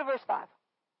 Go to verse 5.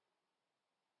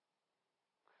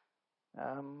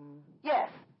 Yes.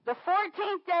 The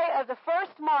 14th day of the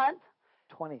first month.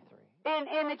 23.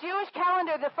 In the Jewish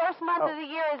calendar, the first month of the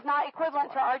year is not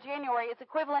equivalent to our January. It's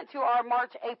equivalent to our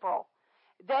March, April.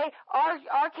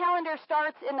 Our calendar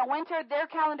starts in the winter. Their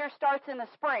calendar starts in the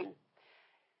spring.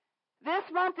 This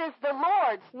month is the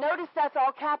Lord's. Notice that's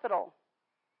all capital.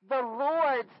 The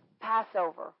Lord's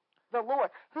Passover. The Lord.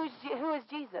 Who is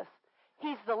Jesus?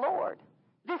 He's the Lord.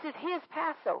 This is his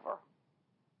Passover.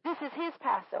 This is his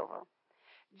Passover.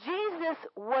 Jesus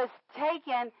was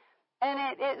taken, and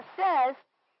it says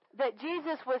that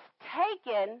Jesus was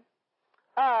taken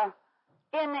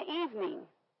in the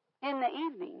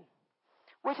evening,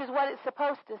 which is what it's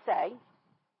supposed to say.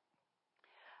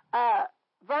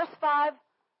 Verse 5,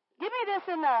 give me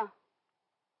this in the,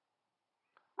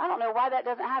 I don't know why that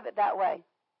doesn't have it that way.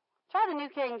 Try the New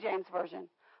King James Version.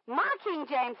 My King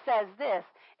James says this,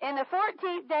 in the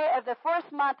 14th day of the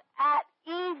first month at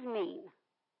evening.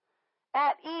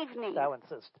 At evening. That one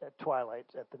says at twilight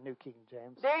at the New King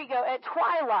James. There you go, at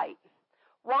twilight.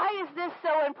 Why is this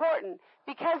so important?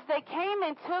 Because they came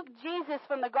and took Jesus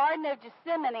from the Garden of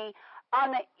Gethsemane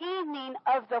on the evening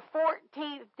of the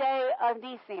 14th day of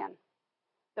Nisan,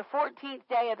 the 14th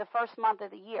day of the first month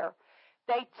of the year.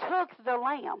 They took the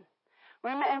lamb.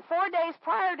 And 4 days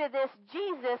prior to this,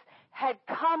 Jesus had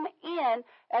come in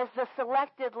as the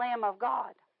selected Lamb of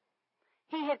God.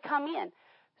 He had come in.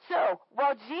 So,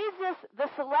 while Jesus, the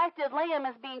selected Lamb,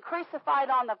 is being crucified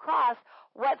on the cross,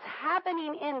 what's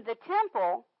happening in the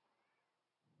temple,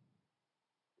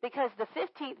 because the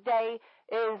 15th day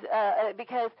is,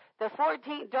 because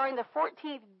during the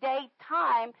 14th day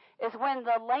time is when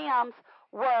the lambs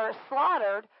were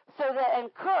slaughtered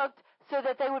and cooked, so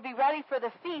that they would be ready for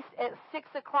the feast at 6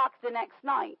 o'clock the next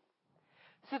night.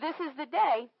 So this is the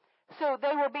day. So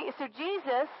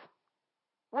Jesus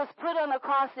was put on the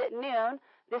cross at noon.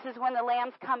 This is when the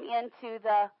lambs come into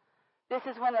this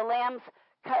is when the lambs,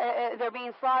 they're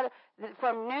being slaughtered.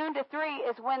 From noon to 3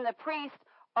 is when the priests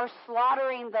are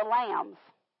slaughtering the lambs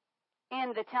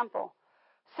in the temple.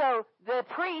 So the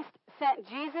priest sent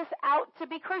Jesus out to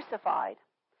be crucified.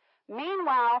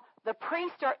 Meanwhile, the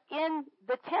priests are in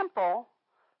the temple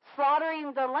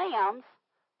slaughtering the lambs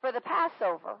for the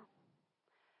Passover.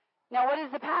 Now, what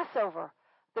is the Passover?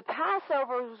 The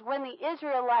Passover was when the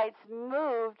Israelites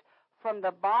moved from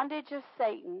the bondage of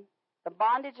Satan, the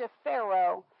bondage of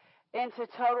Pharaoh, into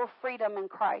total freedom in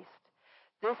Christ.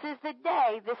 This is the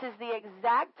day, this is the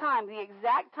exact time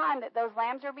that those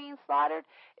lambs are being slaughtered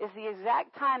is the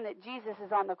exact time that Jesus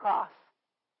is on the cross.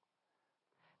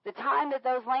 The time that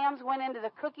those lambs went into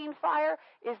the cooking fire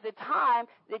is the time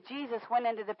that Jesus went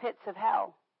into the pits of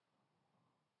hell.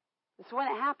 It's when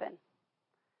it happened.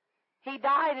 He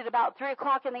died at about 3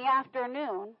 o'clock in the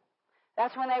afternoon.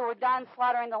 That's when they were done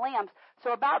slaughtering the lambs.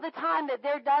 So about the time that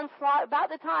they're done, about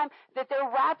the time that they're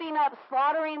wrapping up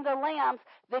slaughtering the lambs,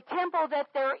 the temple that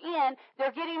they're in,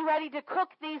 they're getting ready to cook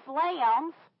these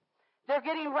lambs. They're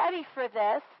getting ready for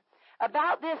this.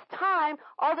 About this time,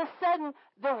 all of a sudden,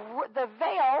 the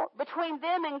veil between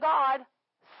them and God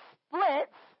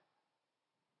splits,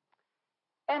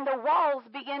 and the walls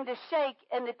begin to shake,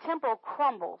 and the temple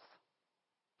crumbles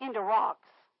into rocks.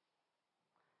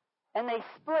 And they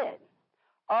split.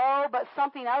 Oh, but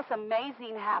something else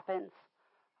amazing happens.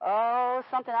 Oh,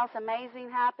 something else amazing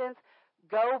happens.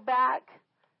 Go back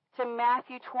to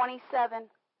Matthew 27.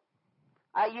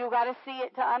 You got to see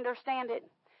it to understand it.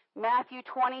 Matthew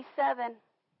 27.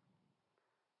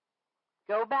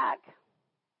 Go back.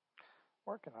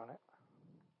 Working on it.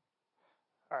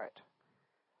 All right.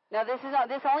 Now, this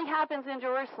only happens in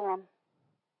Jerusalem.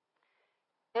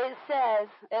 It says,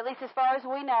 at least as far as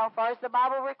we know, as far as the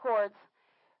Bible records,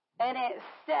 and it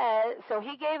says, so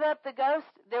he gave up the ghost.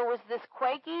 There was this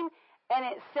quaking, and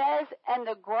it says, and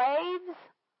the graves.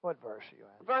 What verse are you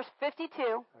in? Verse 52.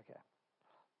 Okay.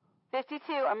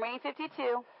 52. I'm reading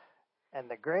 52. And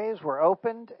the graves were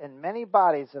opened, and many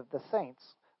bodies of the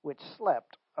saints which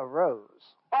slept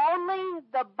arose. Only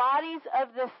the bodies of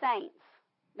the saints.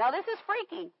 Now this is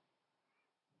freaky.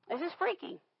 This is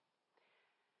freaky.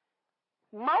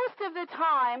 Most of the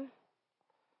time,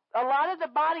 a lot of the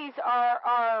bodies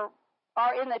are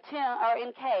in the are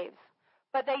in caves,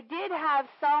 but they did have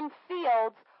some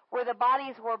fields where the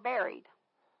bodies were buried.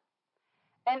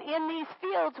 And in these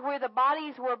fields where the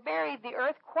bodies were buried, the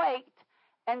earth quaked,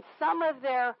 and some of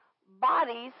their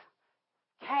bodies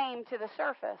came to the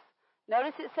surface.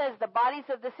 Notice it says the bodies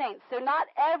of the saints. So not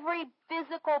every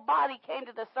physical body came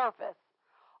to the surface.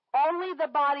 Only the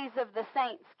bodies of the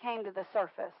saints came to the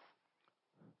surface.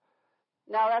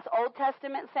 Now that's Old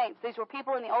Testament saints. These were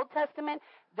people in the Old Testament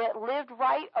that lived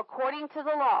right according to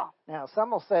the law. Now,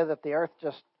 some will say that the earth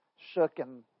just shook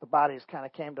and the bodies kind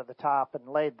of came to the top and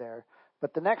laid there.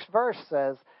 But the next verse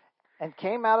says, and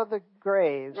came out of the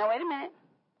graves. Now, wait a minute.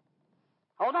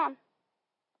 Hold on.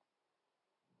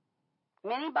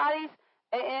 Many bodies,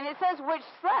 and it says which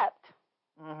slept.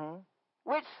 Mm-hmm.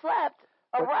 Which slept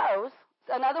arose.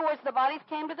 In other words, the bodies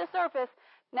came to the surface.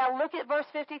 Now look at verse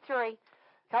 53.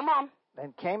 Come on.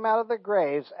 And came out of the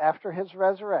graves after his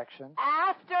resurrection.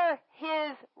 After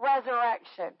his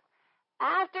resurrection.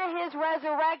 After his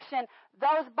resurrection,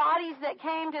 those bodies that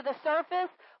came to the surface,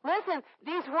 listen,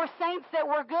 these were saints that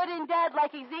were good and dead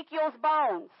like Ezekiel's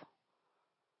bones.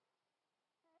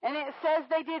 And it says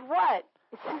they did what?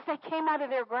 It says they came out of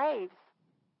their graves.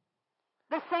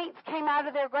 The saints came out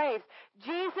of their graves.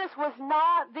 Jesus was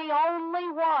not the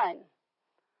only one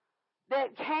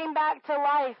that came back to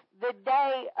life the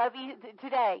day of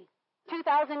today,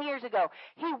 2,000 years ago.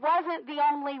 He wasn't the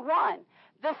only one.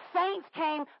 The saints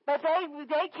came, but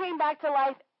they came back to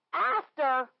life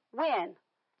after when?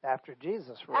 After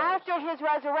Jesus rose. After his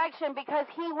resurrection, because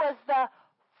he was the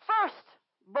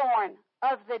firstborn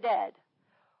of the dead.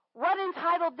 What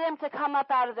entitled them to come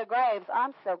up out of the graves?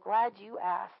 I'm so glad you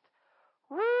asked.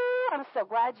 Woo! I'm so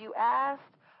glad you asked.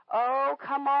 Oh,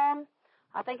 come on.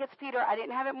 I think it's Peter. I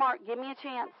didn't have it marked. Give me a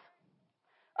chance.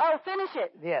 Oh, finish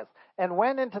it. Yes. And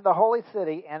went into the holy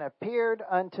city and appeared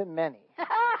unto many.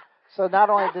 So not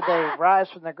only did they rise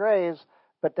from the graves,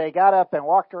 but they got up and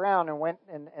walked around and went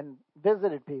and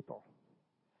visited people.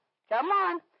 Come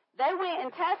on. They went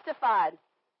and testified.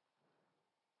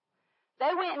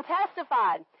 They went and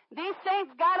testified. These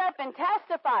saints got up and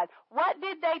testified. What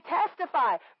did they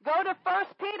testify? Go to 1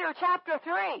 Peter chapter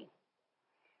 3.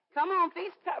 Come on,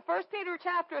 1 Peter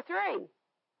chapter 3.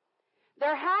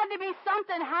 There had to be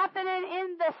something happening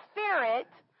in the Spirit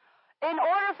in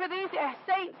order for these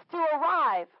saints to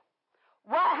arrive.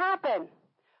 What happened?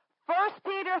 1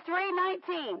 Peter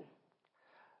 3:19.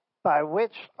 By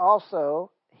which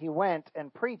also he went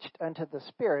and preached unto the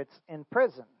spirits in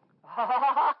prison.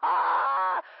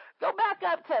 Go back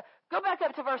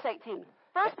up to verse 18.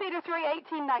 1 Peter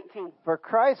 3:18-19. For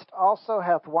Christ also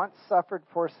hath once suffered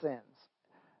for sins,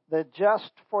 the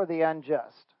just for the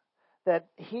unjust, that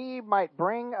he might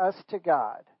bring us to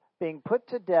God, being put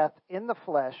to death in the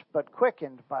flesh, but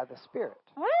quickened by the Spirit.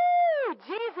 Woo!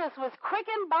 Jesus was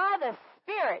quickened by the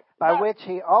Spirit. By which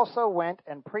he also went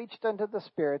and preached unto the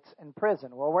spirits in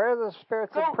prison. Well, where are the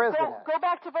spirits in prison at? Go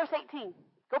back to verse 18.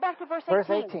 Go back to verse 18. Verse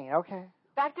 18, okay.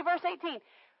 Back to verse 18.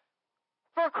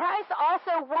 For Christ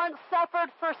also once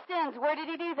suffered for sins. Where did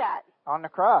he do that? On the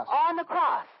cross. On the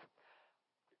cross.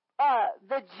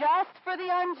 The just for the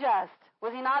unjust.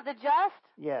 Was he not the just?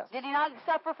 Yes. Did he not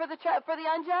suffer for the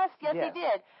unjust? Yes, Yes. he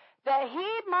did. That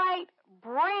he might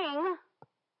bring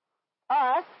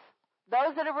us,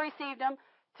 those that have received him,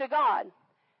 to God.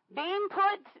 Being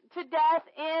put to death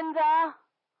in the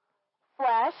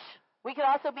flesh. We could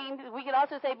also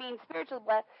say being spiritually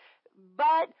blessed,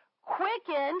 but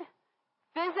quickened,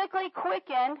 physically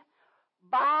quickened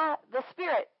by the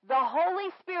Spirit. The Holy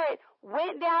Spirit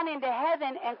went down into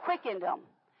heaven and quickened him.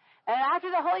 And after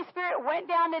the Holy Spirit went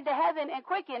down into heaven and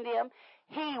quickened him,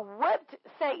 he whipped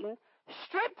Satan,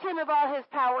 stripped him of all his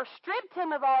power, stripped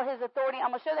him of all his authority. I'm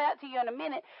going to show that to you in a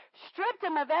minute. Stripped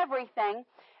him of everything.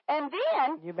 And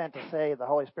then... You meant to say the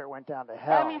Holy Spirit went down to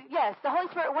hell. Yes, the Holy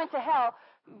Spirit went to hell,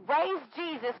 raised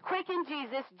Jesus, quickened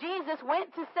Jesus. Jesus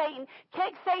went to Satan,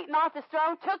 kicked Satan off his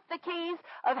throne, took the keys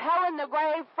of hell and the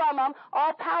grave from him,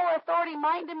 all power, authority,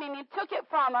 might, and dominion, took it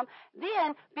from him.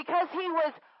 Then, because he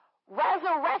was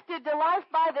resurrected to life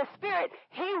by the Spirit,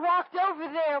 he walked over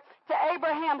there to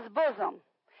Abraham's bosom.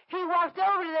 He walked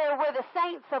over there where the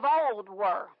saints of old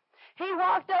were. He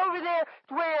walked over there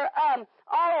where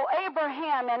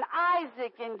Abraham and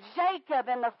Isaac and Jacob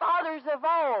and the fathers of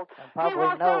old. He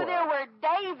walked over there where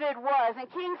David was and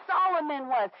King Solomon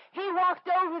was. He walked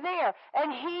over there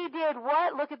and he did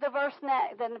what? Look at the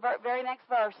very next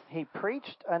verse. He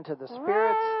preached unto the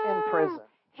spirits in prison.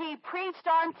 He preached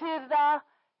unto the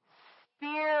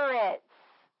spirits.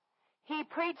 He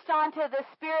preached unto the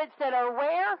spirits that are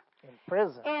where? In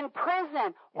prison. In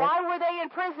prison. Why were they in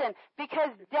prison?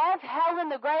 Because death, hell,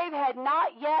 and the grave had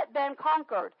not yet been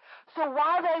conquered. So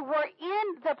while they were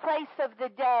in the place of the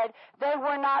dead, they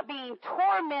were not being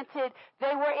tormented.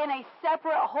 They were in a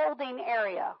separate holding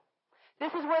area.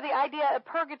 This is where the idea of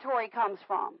purgatory comes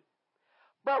from.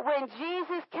 But when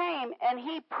Jesus came and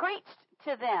he preached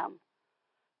to them,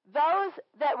 those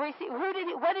that received,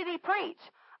 what did he preach?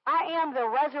 I am the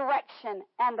resurrection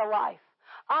and the life.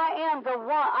 I am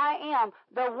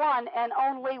the one and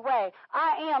only way.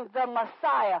 I am the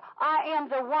Messiah. I am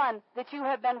the one that you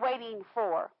have been waiting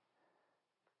for.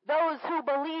 Those who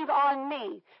believe on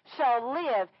me shall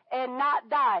live and not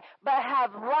die, but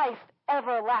have life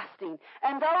everlasting.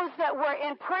 And those that were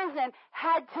in prison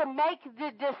had to make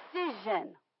the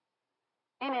decision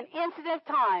in an instant of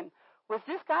time. Was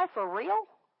this guy for real?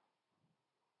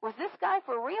 Was this guy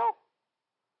for real?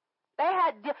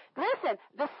 Listen,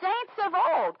 the saints of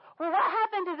old, well, what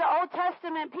happened to the Old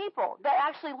Testament people that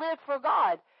actually lived for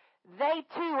God? They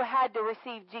too had to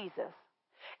receive Jesus.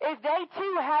 If they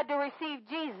too had to receive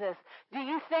Jesus, do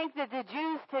you think that the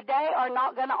Jews today are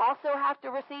not going to also have to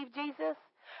receive Jesus?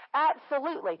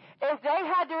 Absolutely. If they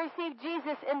had to receive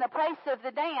Jesus in the place of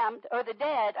the damned, or the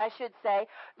dead, I should say,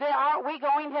 then aren't we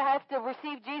going to have to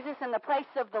receive Jesus in the place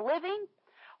of the living?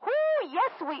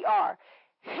 Yes, we are.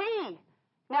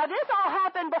 Now, this all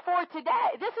happened before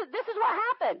today. This is what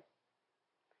happened.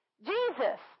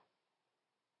 Jesus,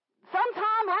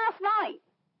 sometime last night,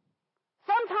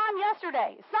 sometime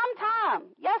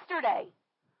yesterday,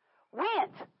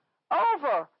 went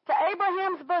over to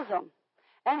Abraham's bosom,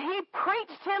 and he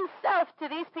preached himself to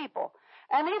these people.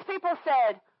 And these people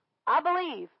said, I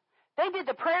believe. They did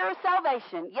the prayer of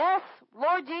salvation. Yes,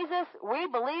 Lord Jesus, we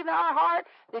believe in our heart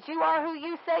that you are who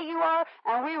you say you are,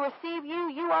 and we receive you.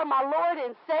 You are my Lord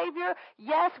and Savior.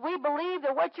 Yes, we believe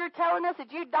that what you're telling us,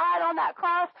 that you died on that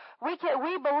cross. We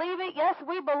believe it. Yes,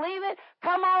 we believe it.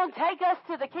 Come on, take us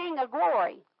to the King of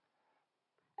glory.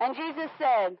 And Jesus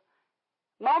said,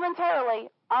 momentarily,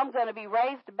 I'm going to be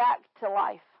raised back to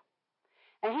life.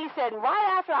 And he said,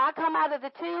 right after I come out of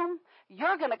the tomb,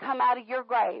 you're going to come out of your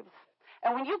graves.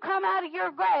 And when you come out of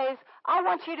your graves, I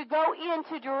want you to go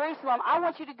into Jerusalem. I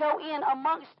want you to go in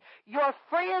amongst your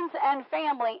friends and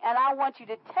family, and I want you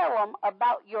to tell them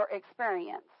about your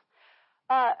experience.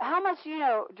 How much you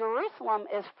know Jerusalem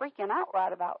is freaking out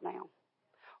right about now?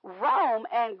 Rome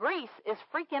and Greece is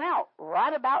freaking out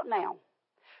right about now.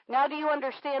 Now, do you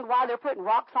understand why they're putting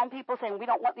rocks on people saying we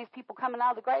don't want these people coming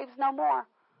out of the graves no more?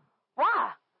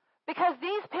 Why? Because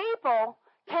these people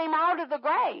came out of the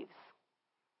graves.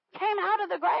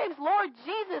 Lord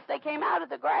Jesus, they came out of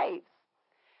the graves.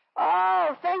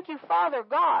 Oh, thank you, Father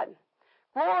God.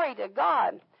 Glory to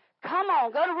God. Come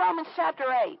on, go to Romans chapter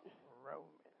 8.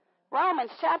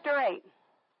 Romans chapter 8.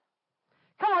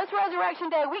 Come on, it's Resurrection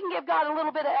Day. We can give God a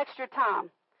little bit of extra time.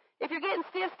 If you're getting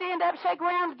stiff, stand up, shake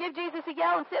around, give Jesus a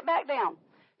yell, and sit back down.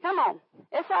 Come on.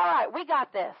 It's all right. We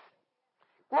got this.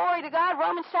 Glory to God.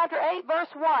 Romans chapter 8, verse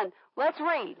 1. Let's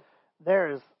read.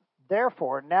 There is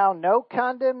therefore now no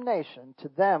condemnation to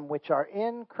them which are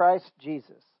in Christ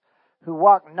Jesus, who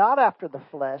walk not after the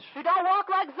flesh, who don't walk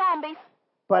like zombies,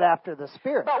 but after the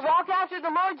Spirit. but walk after the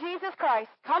Lord Jesus Christ.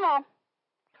 Come on.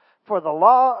 For the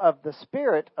law of the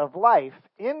Spirit of life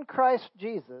in Christ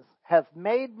Jesus has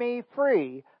made me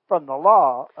free from the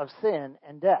law of sin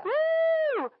and death.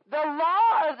 Woo! The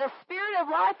law of the Spirit of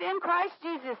life in Christ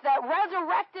Jesus, that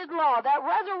resurrected law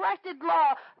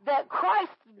that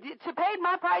Christ to paid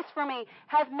my price for me,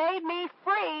 has made me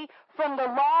free from the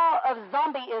law of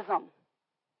zombieism.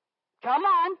 Come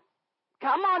on.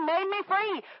 Come on, made me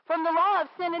free from the law of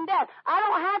sin and death. I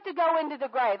don't have to go into the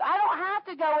grave. I don't have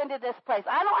to go into this place.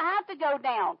 I don't have to go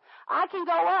down. I can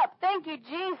go up. Thank you,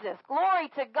 Jesus. Glory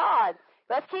to God.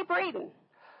 Let's keep reading.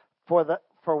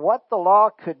 For what the law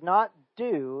could not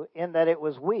do, in that it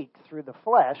was weak through the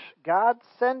flesh, God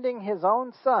sending his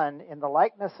own Son in the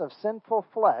likeness of sinful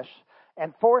flesh,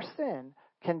 and for sin,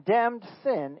 condemned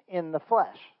sin in the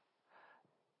flesh.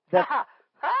 Come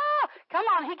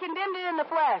on, he condemned it in the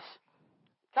flesh.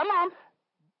 Come on.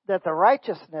 That the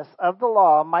righteousness of the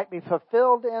law might be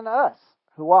fulfilled in us,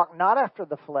 who walk not after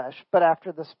the flesh, but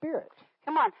after the Spirit.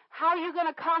 Come on. How are you going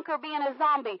to conquer being a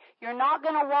zombie? You're not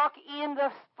going to walk in the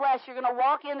flesh. You're going to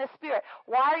walk in the Spirit.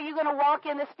 Why are you going to walk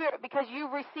in the Spirit? Because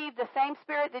you've received the same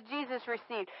Spirit that Jesus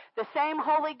received. The same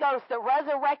Holy Ghost that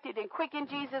resurrected and quickened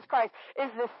Jesus Christ is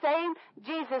the same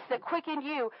Jesus that quickened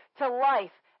you to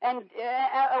life and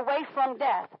away from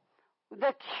death.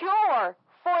 The cure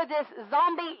for this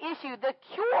zombie issue, the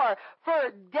cure for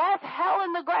death, hell,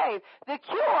 and the grave, the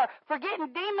cure for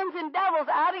getting demons and devils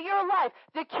out of your life,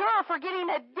 the cure for getting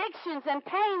addictions and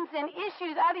pains and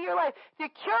issues out of your life, the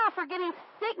cure for getting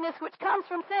sickness which comes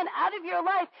from sin out of your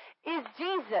life is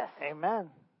Jesus. Amen.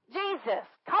 Jesus.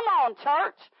 Come on,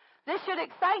 church. This should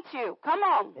excite you. Come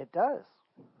on. It does.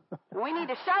 We need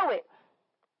to show it.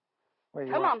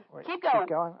 Come on. Keep going. Keep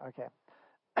going? Okay.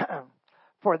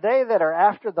 For they that are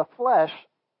after the flesh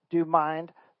do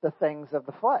mind the things of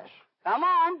the flesh. Come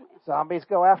on. Zombies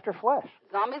go after flesh.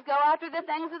 Zombies go after the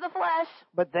things of the flesh.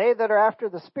 But they that are after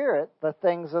the Spirit, the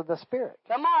things of the Spirit.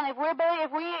 Come on. If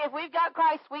we've got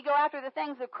Christ, we go after the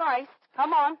things of Christ.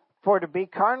 Come on. For to be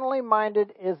carnally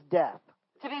minded is death.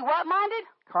 To be what minded?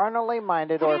 Carnally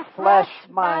minded to or be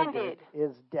flesh-minded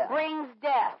is death. Brings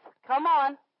death. Come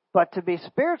on. But to be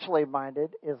spiritually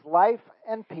minded is life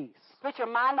and peace. Put your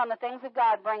mind on the things of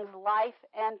God brings life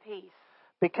and peace.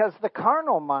 Because the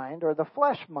carnal mind or the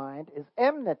flesh mind is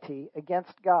enmity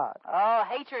against God. Oh,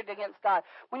 hatred against God.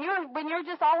 When you're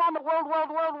just all on the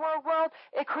world,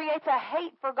 it creates a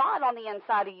hate for God on the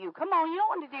inside of you. Come on, you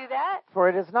don't want to do that. For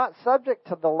it is not subject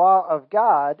to the law of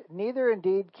God, neither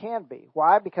indeed can be.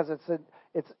 Why? Because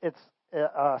it's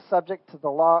subject to the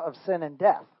law of sin and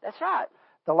death. That's right.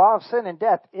 The law of sin and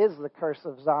death is the curse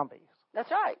of zombies. That's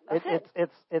right.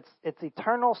 It's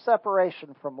eternal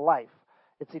separation from life.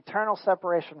 It's eternal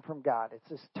separation from God.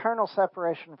 It's eternal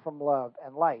separation from love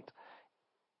and light.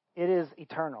 It is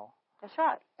eternal. That's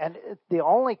right. And the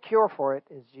only cure for it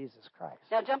is Jesus Christ.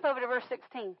 Now jump over to verse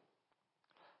 16.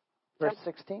 Verse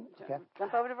 16? Okay.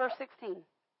 Jump over to verse 16.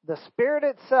 The Spirit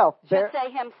itself... Should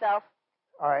say himself.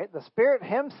 All right. The Spirit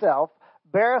himself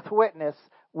beareth witness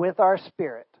with our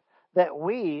spirit that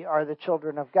we are the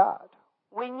children of God.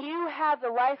 When you have the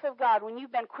life of God, when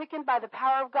you've been quickened by the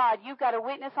power of God, you've got a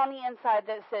witness on the inside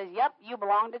that says, yep, you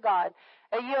belong to God.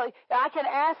 I can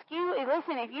ask you,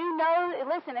 listen,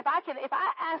 if I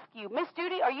ask you, Miss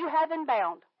Judy, are you heaven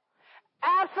bound?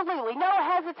 Absolutely. No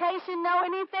hesitation, no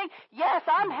anything. Yes,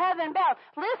 I'm heaven bound.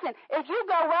 Listen, if you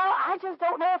go, well, I just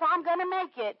don't know if I'm going to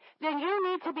make it, then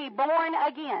you need to be born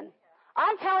again.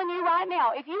 I'm telling you right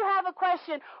now, if you have a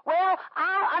question, well,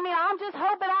 I'm just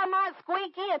hoping I might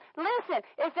squeak in. Listen,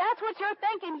 if that's what you're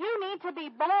thinking, you need to be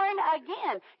born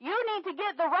again. You need to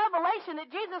get the revelation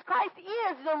that Jesus Christ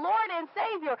is the Lord and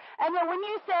Savior. And then when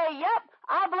you say, yep,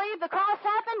 I believe the cross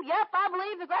happened, yep, I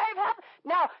believe the grave happened.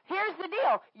 Now, here's the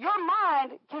deal. Your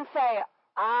mind can say,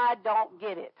 I don't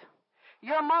get it.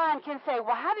 Your mind can say,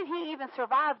 well, how did he even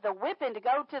survive the whipping to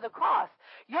go to the cross?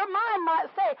 Your mind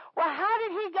might say, well, how did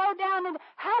he go down and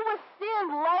how was sin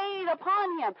laid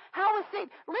upon him? How was sin?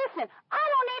 Listen, I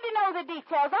don't need to know the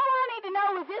details. All I need to know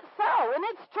is it's so, and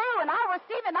it's true, and I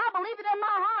receive it, and I believe it in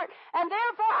my heart. And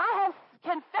therefore, I have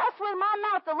confessed with my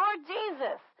mouth the Lord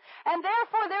Jesus. And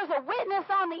therefore, there's a witness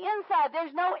on the inside.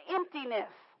 There's no emptiness.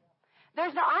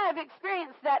 I have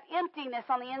experienced that emptiness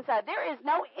on the inside. There is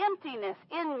no emptiness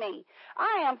in me.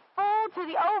 I am full to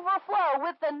the overflow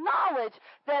with the knowledge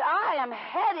that I am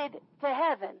headed to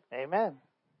heaven. Amen.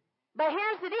 But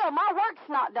here's the deal. My work's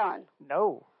not done.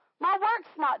 No. My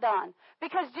work's not done.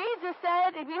 Because Jesus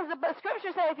said, because the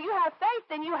Scripture said, if you have faith,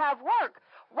 then you have work.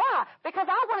 Why? Because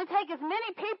I want to take as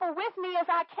many people with me as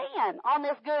I can on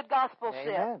this good gospel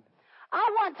ship. I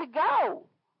want to go.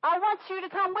 I want you to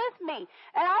come with me.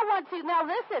 And I want to, now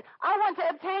listen, I want to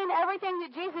obtain everything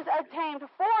that Jesus obtained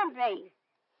for me.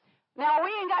 Now, we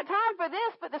ain't got time for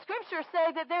this, but the Scriptures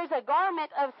say that there's a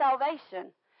garment of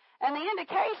salvation. And the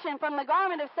indication from the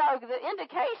garment of salvation, the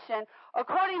indication,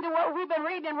 according to what we've been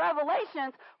reading in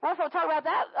Revelations, we'll also talk about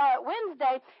that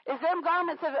Wednesday, is them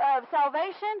garments of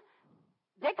salvation,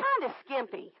 they're kind of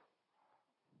skimpy.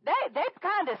 They're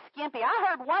kind of skimpy. I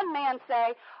heard one man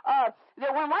say that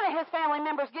when one of his family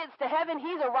members gets to heaven,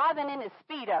 he's arriving in his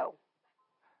Speedo.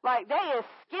 Like, they is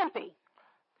skimpy.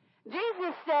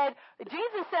 Jesus said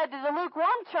to the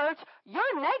lukewarm church,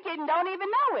 you're naked and don't even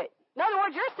know it. In other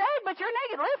words, you're saved, but you're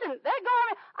naked. Listen, that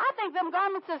garment, I think them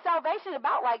garments of salvation are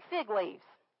about like fig leaves.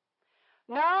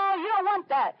 No, you don't want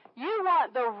that. You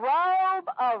want the robe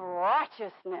of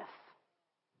righteousness.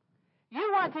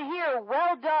 You want to hear,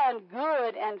 well done,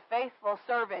 good and faithful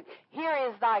servant. Here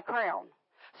is thy crown.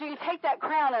 So you take that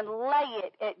crown and lay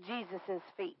it at Jesus'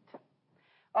 feet.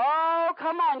 Oh,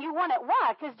 come on. You want it.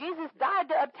 Why? Because Jesus died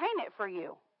to obtain it for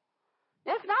you.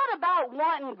 It's not about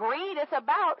wanting greed. It's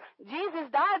about Jesus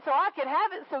died so I could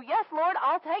have it. So, yes, Lord,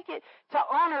 I'll take it to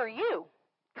honor you.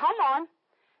 Come on.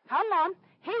 Come on.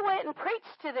 He went and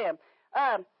preached to them.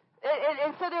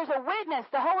 And so there's a witness,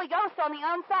 the Holy Ghost on the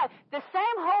inside. The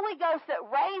same Holy Ghost that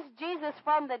raised Jesus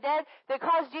from the dead, that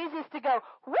caused Jesus to go,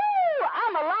 woo,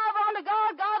 I'm alive unto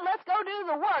God, God, let's go do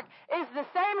the work, is the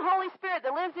same Holy Spirit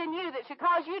that lives in you that should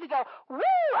cause you to go,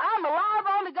 woo, I'm alive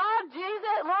unto God,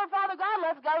 Jesus, Lord Father God,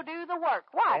 let's go do the work.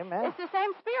 Why? Amen. It's the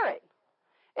same Spirit.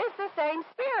 It's the same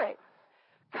Spirit.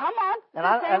 Come on, and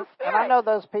I know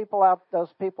those people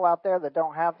out there that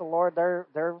don't have the Lord, they're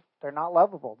not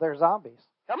lovable. They're zombies.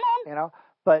 Come on. You know,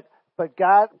 but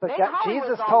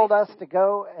Jesus told us to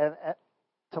go and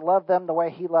to love them the way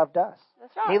He loved us.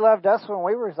 That's right. He loved us when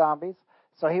we were zombies,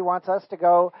 so He wants us to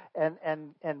go and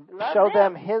show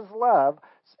them His love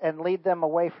and lead them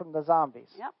away from the zombies.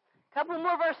 Yep. Couple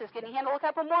more verses. Can you handle a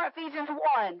couple more? Ephesians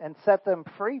 1. And set them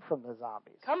free from the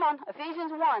zombies. Come on,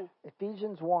 Ephesians 1.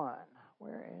 Ephesians 1.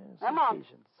 Where is Come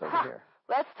Ephesians? On. Over here.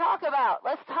 Let's talk about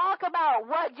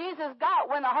what Jesus got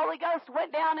when the Holy Ghost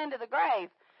went down into the grave.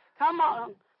 Come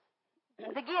on.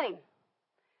 Beginning.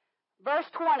 Verse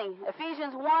 20.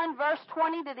 Ephesians 1, verse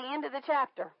 20 to the end of the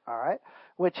chapter. All right.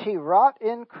 Which He wrought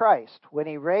in Christ when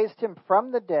He raised Him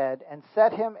from the dead and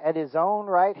set Him at His own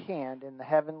right hand in the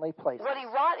heavenly places. What He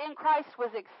wrought in Christ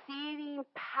was exceeding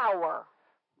power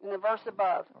in the verse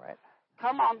above. All right.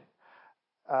 Come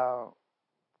on.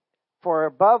 For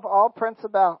above all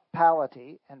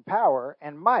principality and power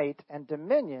and might and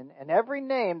dominion and every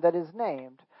name that is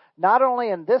named, not only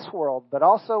in this world, but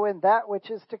also in that which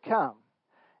is to come,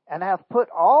 and hath put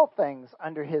all things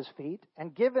under His feet,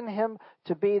 and given Him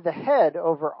to be the head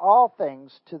over all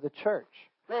things to the church,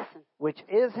 Listen. Which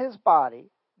is His body,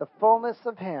 the fullness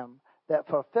of Him that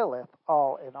fulfilleth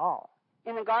all in all.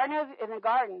 In the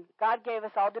garden, God gave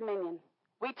us all dominion.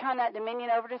 We turned that dominion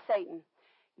over to Satan.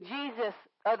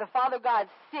 The Father God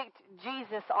sicked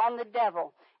Jesus on the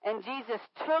devil, and Jesus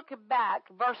took back,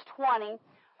 verse 20,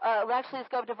 actually let's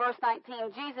go to verse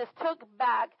 19. Jesus took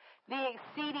back the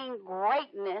exceeding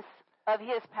greatness of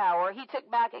His power. He took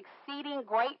back exceeding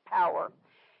great power.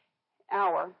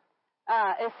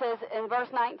 It says in verse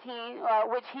 19,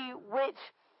 which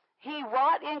he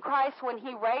wrought in Christ when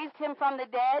He raised Him from the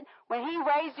dead. When He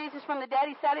raised Jesus from the dead,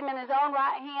 He set Him in His own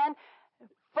right hand,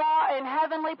 far in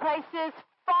heavenly places,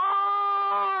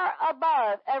 far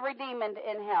above every demon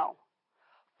in hell,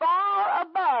 far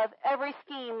above every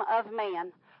scheme of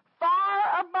man,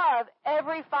 far above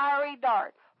every fiery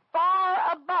dart,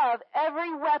 far above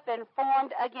every weapon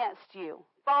formed against you,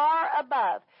 far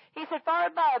above. He said far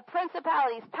above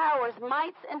principalities, powers,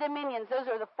 mights, and dominions. Those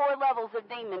are the 4 levels of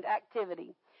demon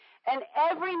activity. And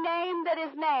every name that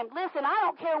is named. Listen, I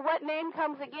don't care what name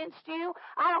comes against you.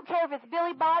 I don't care if it's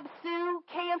Billy Bob, Sue,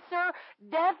 cancer,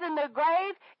 death in the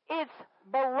grave. It's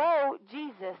below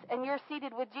Jesus, and you're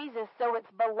seated with Jesus, so it's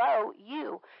below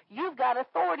you. You've got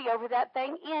authority over that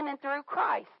thing in and through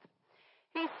Christ.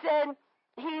 He said,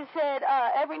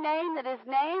 every name that is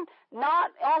named,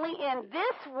 not only in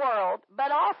this world,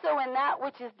 but also in that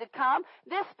which is to come.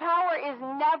 This power is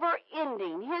never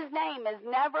ending. His name is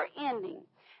never ending.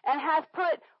 And has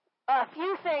put a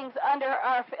few things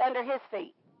under His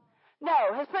feet.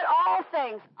 No, has put all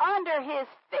things under His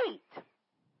feet.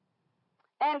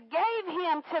 And gave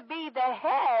Him to be the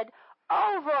head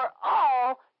over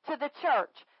all to the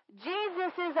church.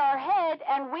 Jesus is our head,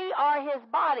 and we are his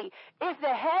body. If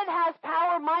the head has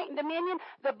power, might, and dominion,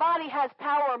 the body has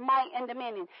power, might, and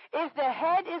dominion. If the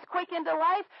head is quickened to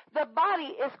life, the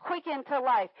body is quickened to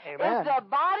life. Amen.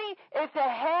 If the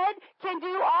head can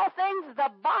do all things,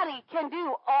 the body can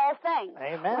do all things.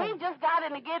 Amen. We've just got to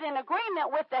get in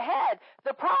agreement with the head.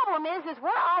 The problem is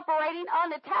we're operating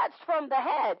unattached from the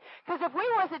head. Because if we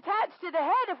was attached to the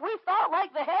head, if we thought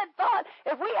like the head thought,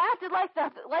 if we acted like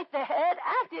the head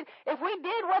acted, if we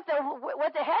did what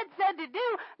the head said to do,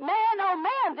 man, oh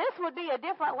man, this would be a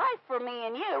different life for me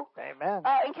and you. Amen.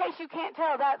 In case you can't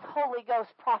tell, that's Holy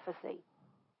Ghost prophecy.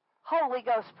 Holy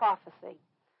Ghost prophecy.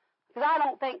 Because I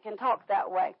don't think can talk that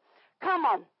way. Come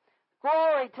on.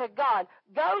 Glory to God.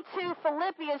 Go to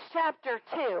Philippians chapter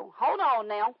 2. Hold on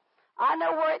now. I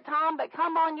know we're at time, but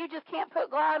come on, you just can't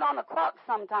put God on the clock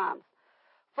sometimes.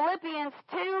 Philippians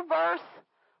 2 verse,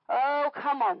 oh,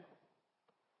 come on.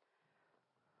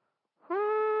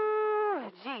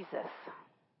 Ooh, Jesus.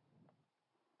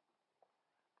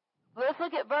 Let's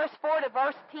look at verse 4 to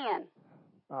verse 10.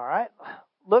 All right.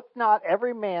 Look not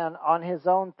every man on his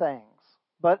own things,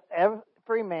 but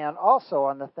every man also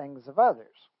on the things of others.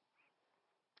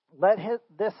 Let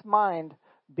this mind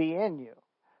be in you,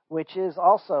 which is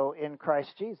also in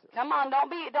Christ Jesus. Come on,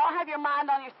 don't have your mind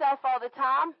on yourself all the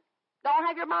time. Don't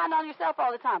have your mind on yourself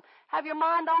all the time. Have your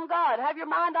mind on God. Have your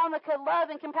mind on the love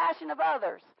and compassion of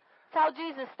others. That's how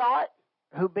Jesus thought.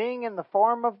 Who being in the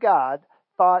form of God,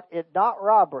 thought it not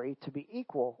robbery to be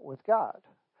equal with God,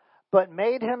 but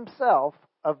made himself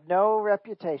of no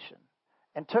reputation,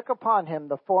 and took upon him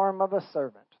the form of a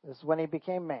servant. This is when he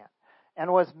became man,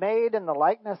 and was made in the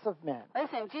likeness of men.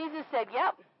 Listen, Jesus said,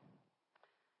 yep.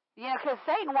 You know, because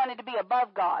Satan wanted to be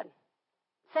above God.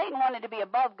 Satan wanted to be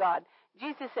above God.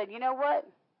 Jesus said, you know what?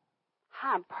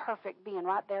 I'm perfect being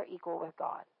right there equal with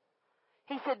God.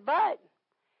 He said,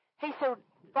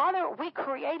 Father, we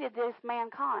created this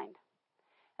mankind.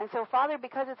 And so, Father,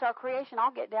 because it's our creation,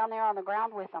 I'll get down there on the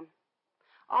ground with them.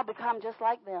 I'll become just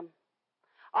like them.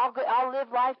 I'll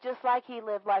live life just like he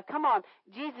lived life. Come on.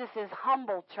 Jesus is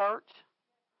humble, church.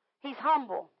 He's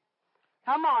humble.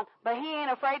 Come on. But he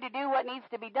ain't afraid to do what needs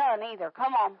to be done either.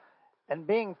 Come on. And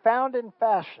being found in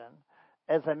fashion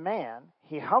as a man,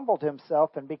 he humbled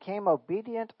himself and became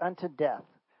obedient unto death,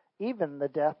 even the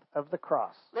death of the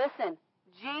cross. Listen,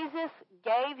 Jesus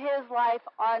gave his life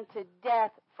unto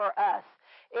death for us.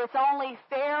 It's only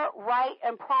fair, right,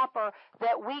 and proper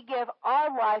that we give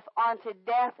our life unto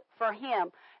death for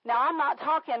him. Now, I'm not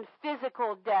talking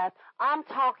physical death. I am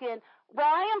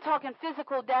talking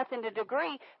physical death in a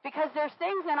degree, because there's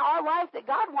things in our life that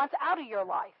God wants out of your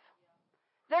life.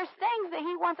 There's things that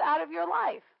he wants out of your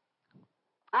life.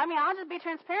 I mean, I'll just be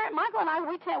transparent. Michael and I,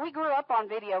 we grew up on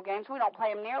video games. We don't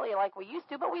play them nearly like we used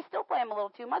to, but we still play them a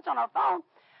little too much on our phone.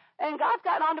 And God's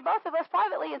gotten on to both of us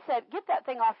privately and said, get that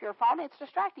thing off your phone. It's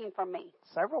distracting from me.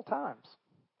 Several times.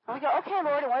 And we go, okay,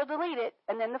 Lord, and we'll delete it.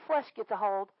 And then the flesh gets a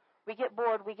hold. We get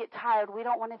bored. We get tired. We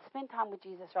don't want to spend time with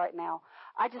Jesus right now.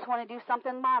 I just want to do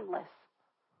something mindless.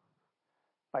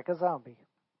 Like a zombie.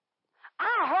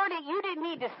 I heard it. You didn't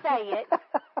need to say it.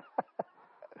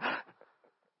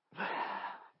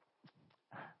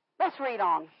 Let's read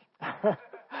on.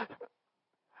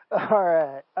 All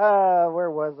right. Where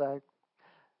was I?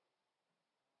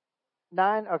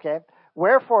 9. Okay.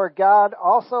 Wherefore God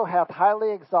also hath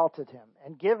highly exalted him,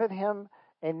 and given him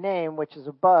a name which is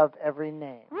above every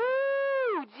name.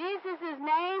 Woo! Jesus'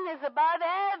 name is above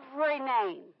every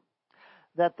name.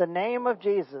 That the name of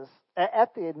Jesus,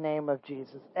 at the name of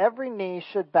Jesus, every knee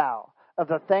should bow, of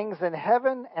the things in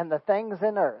heaven and the things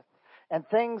in earth, and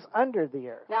things under the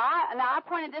earth. Now I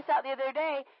pointed this out the other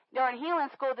day during healing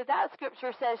school, that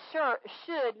scripture says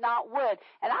should, not would.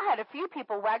 And I had a few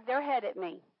people wag their head at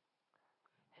me.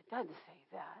 It doesn't say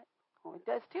that. Oh, it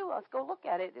does too. Let's go look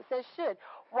at it. It says should.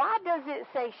 Why does it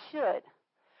say should?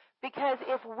 Because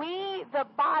if we, the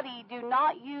body, do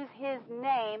not use his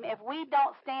name, if we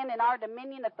don't stand in our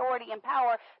dominion, authority, and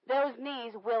power, those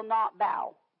knees will not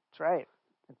bow. That's right.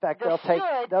 In fact,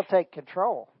 they'll take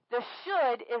control. The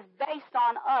should is based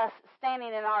on us standing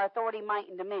in our authority, might,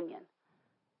 and dominion.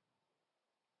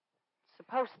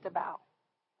 Supposed to bow.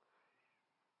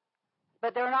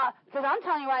 But they're not, because I'm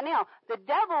telling you right now, the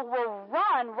devil will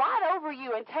run right over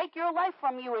you and take your life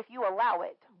from you if you allow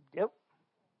it. Yep.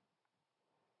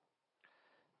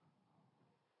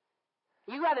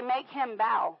 You got to make him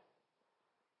bow.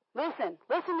 Listen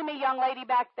to me, young lady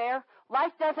back there.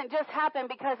 Life doesn't just happen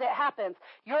because it happens.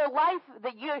 Your life,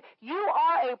 you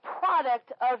are a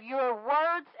product of your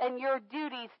words, and your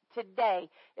duties today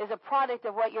is a product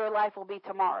of what your life will be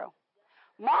tomorrow.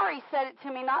 Mari said it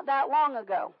to me not that long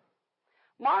ago.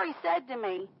 Mari said to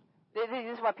me, this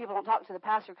is why people don't talk to the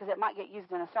pastor because it might get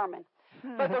used in a sermon.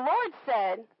 But the Lord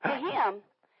said to him,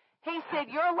 He said,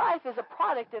 your life is a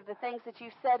product of the things that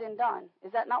you've said and done.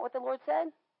 Is that not what the Lord said?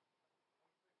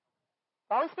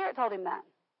 The Holy Spirit told him that.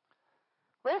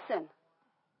 Listen.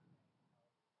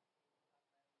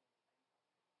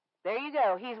 There you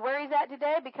go. He's where he's at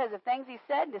today because of things he's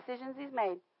said and decisions he's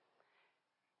made.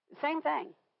 Same thing.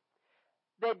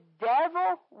 The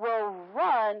devil will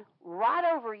run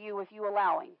right over you if you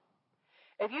allow him.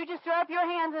 If you just throw up your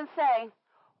hands and say,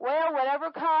 well,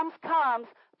 whatever comes, comes,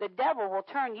 the devil will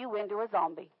turn you into a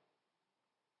zombie.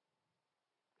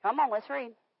 Come on, let's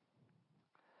read.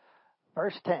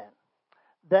 Verse 10.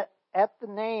 That at the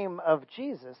name of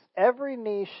Jesus, every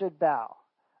knee should bow,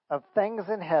 of things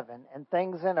in heaven and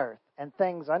things in earth and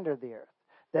things under the earth,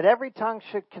 that every tongue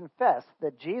should confess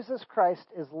that Jesus Christ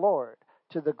is Lord,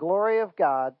 to the glory of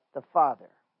God the Father.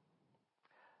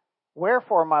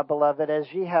 Wherefore, my beloved, as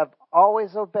ye have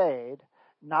always obeyed,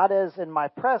 not as in my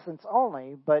presence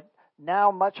only, but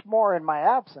now much more in my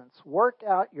absence, work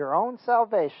out your own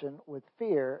salvation with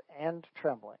fear and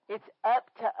trembling. It's up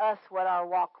to us what our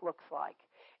walk looks like.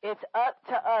 It's up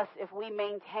to us if we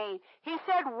maintain. He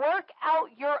said, work out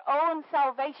your own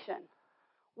salvation.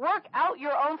 Work out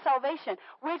your own salvation,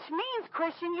 which means,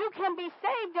 Christian, you can be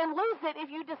saved and lose it if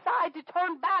you decide to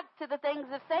turn back to the things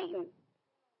of Satan.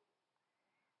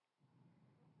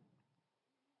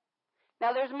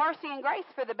 Now, there's mercy and grace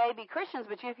for the baby Christians,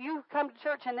 but if you come to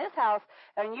church in this house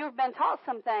and you've been taught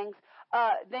some things,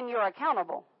 then you're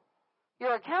accountable.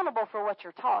 You're accountable for what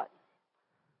you're taught.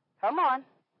 Come on.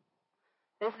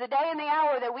 This is the day and the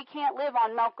hour that we can't live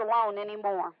on milk alone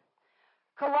anymore.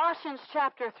 Colossians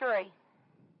chapter 3.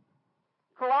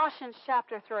 Colossians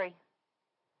chapter 3,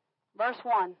 verse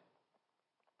 1.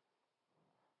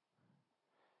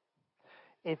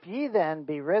 If ye then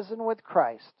be risen with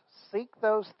Christ, seek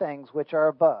those things which are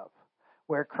above,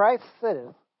 where Christ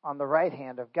sitteth on the right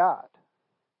hand of God.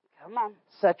 Come on.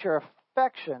 Set your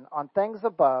affection on things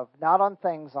above, not on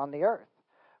things on the earth.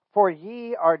 For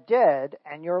ye are dead,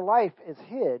 and your life is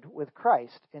hid with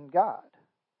Christ in God.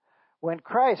 When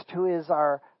Christ, who is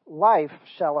our life,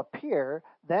 shall appear,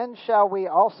 then shall we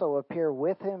also appear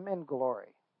with him in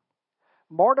glory.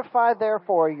 Mortify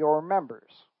therefore your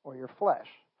members, or your flesh,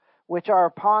 which are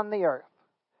upon the earth,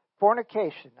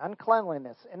 fornication,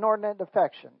 uncleanliness, inordinate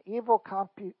affection, evil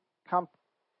concupiscence.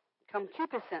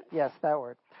 Yes, that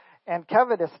word. And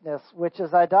covetousness, which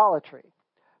is idolatry,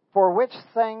 for which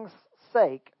things'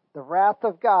 sake the wrath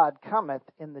of God cometh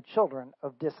in the children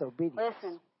of disobedience.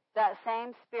 Listen, that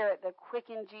same spirit that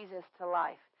quickened Jesus to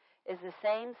life is the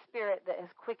same spirit that has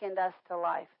quickened us to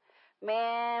life.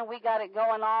 Man, we got it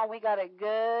going on. We got it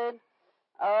good.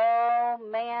 Oh,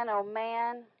 man, oh,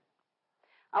 man.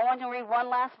 I want to read one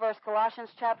last verse,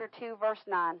 Colossians chapter 2, verse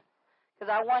 9.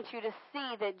 Because I want you to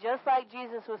see that just like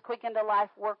Jesus was quickened to life,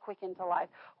 we're quickened to life.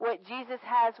 What Jesus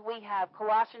has, we have.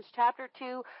 Colossians chapter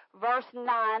 2, verse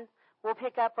 9. We'll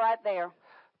pick up right there.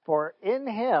 For in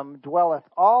him dwelleth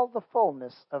all the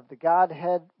fullness of the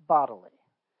Godhead bodily.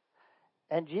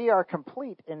 And ye are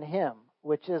complete in him,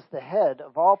 which is the head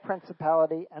of all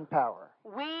principality and power.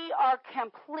 We are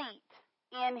complete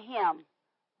in him.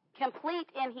 Complete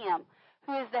in him,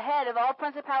 who is the head of all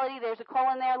principality. There's a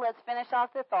colon there. Let's finish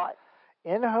off the thought.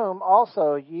 In whom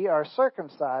also ye are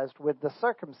circumcised with the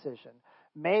circumcision,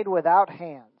 made without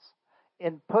hands,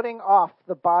 in putting off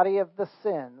the body of the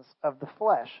sins of the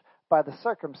flesh by the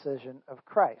circumcision of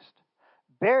Christ,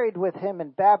 buried with him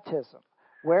in baptism,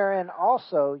 wherein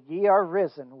also ye are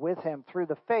risen with him through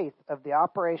the faith of the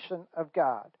operation of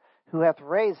God, who hath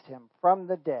raised him from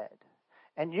the dead.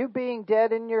 And you being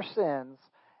dead in your sins,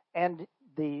 and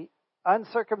the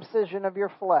uncircumcision of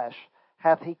your flesh,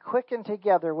 hath he quickened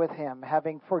together with him,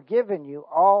 having forgiven you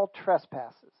all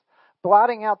trespasses,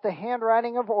 blotting out the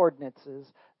handwriting of ordinances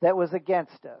that was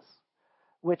against us,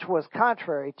 which was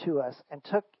contrary to us, and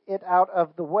took it out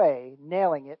of the way,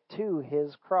 nailing it to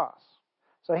his cross.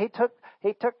 So he took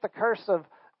the curse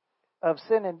of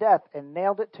sin and death and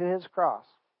nailed it to his cross.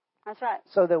 That's right.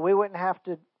 So that we wouldn't have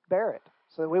to bear it,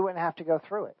 so that we wouldn't have to go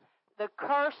through it. The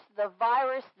curse, the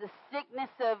virus, the sickness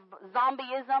of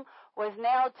zombieism was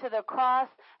nailed to the cross.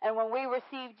 And when we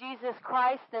receive Jesus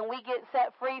Christ, then we get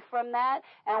set free from that.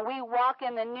 And we walk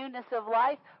in the newness of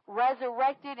life,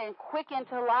 resurrected and quickened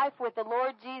to life with the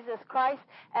Lord Jesus Christ.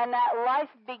 And that life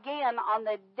began on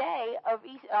the day of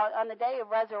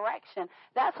resurrection.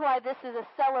 That's why this is a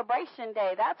celebration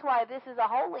day. That's why this is a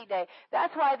holy day.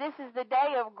 That's why this is the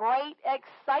day of great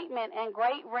excitement and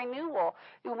great renewal.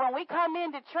 When we come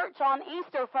into church on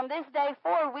Easter from this day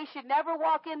forward, we should never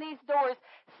walk in these doors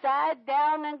sad sad,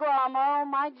 down, and glum. Oh,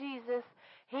 my Jesus.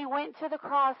 He went to the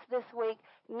cross this week.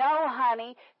 No,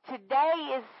 honey,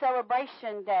 today is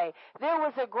celebration day. There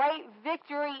was a great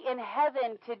victory in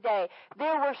heaven today.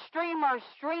 There were streamers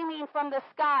streaming from the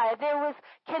sky. There was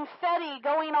confetti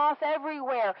going off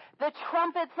everywhere. The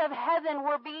trumpets of heaven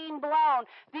were being blown.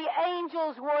 The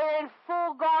angels were in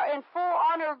full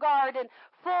honor guard and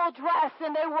full dress,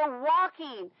 and they were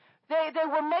walking. They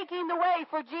were making the way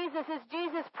for Jesus as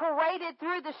Jesus paraded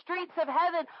through the streets of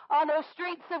heaven on those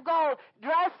streets of gold,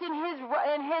 dressed in his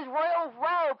royal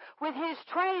robe with his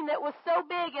train that was so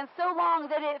big and so long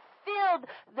that it filled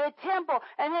the temple.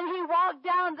 And then he walked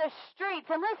down the streets.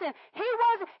 And listen, his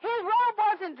robe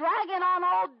wasn't dragging on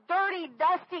old dirty,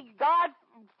 dusty,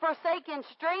 God-forsaken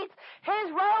streets.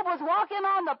 His robe was walking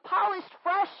on the polished,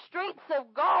 fresh streets of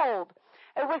gold,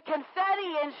 with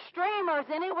confetti and streamers,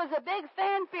 and it was a big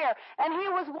fanfare. And he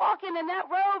was walking, and that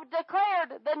robe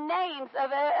declared the names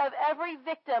of every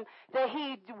victim that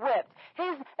he whipped.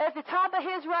 At the top of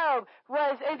his robe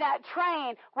in that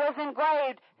train was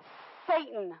engraved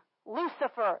Satan,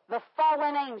 Lucifer, the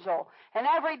fallen angel, and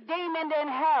every demon in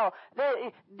hell,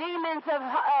 the demons of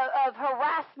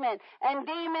harassment, and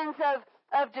demons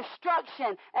of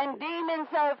destruction, and demons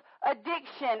of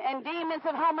addiction, and demons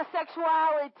of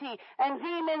homosexuality, and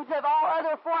demons of all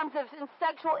other forms of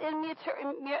sexual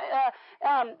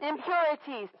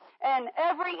impurities. And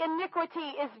every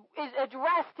iniquity is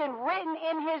addressed and written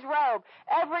in his robe.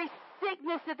 Every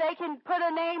sickness that they can put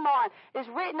a name on is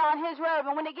written on his robe.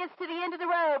 And when it gets to the end of the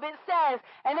robe, it says,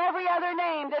 and every other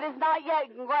name that is not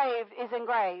yet engraved is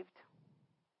engraved.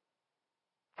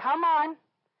 Come on.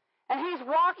 And he's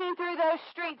walking through those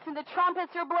streets, and the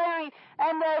trumpets are blaring,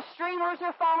 and the streamers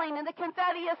are falling, and the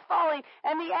confetti is falling,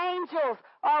 and the angels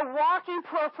are walking,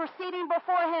 proceeding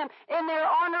before him in their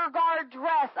honor guard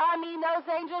dress. I mean, those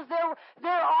angels,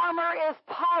 their armor is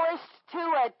polished to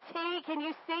a T. Can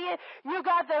you see it? You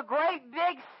got the great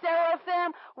big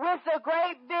seraphim with the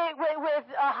great big, with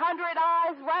 100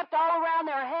 eyes wrapped all around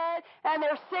their head, and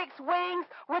their 6 wings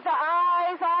with the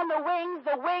eyes on the wings.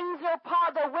 The wings are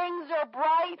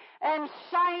bright and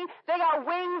shining. They got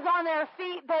wings on their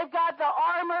feet. They've got the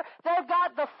armor. They've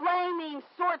got the flaming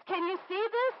swords. Can you see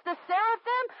this? The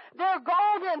seraphim, they're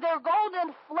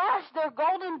golden flesh, their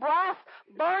golden brass,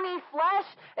 burning flesh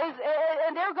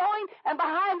and they're going, and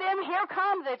behind them, here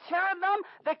come the cherubim,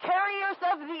 the carriers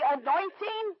of the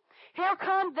anointing. Here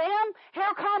come them.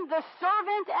 Here come the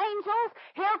servant angels.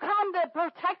 Here come the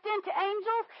protectant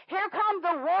angels. Here come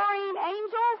the warring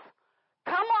angels.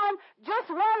 Come on,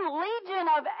 just one legion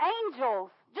of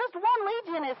angels. Just one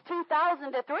legion is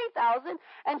 2,000 to 3,000.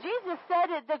 And Jesus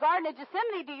said at the Garden of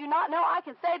Gethsemane, do you not know I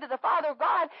can say to the Father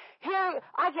God, here,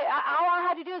 all I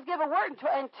have to do is give a word,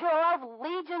 and 12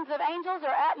 legions of angels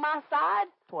are at my side?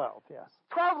 12, yes.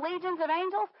 12 legions of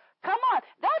angels? Come on,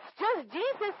 that's just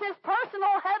Jesus'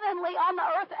 personal heavenly on the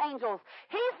earth angels.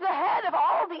 He's the head of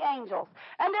all the angels.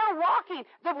 And they're walking,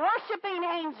 the worshiping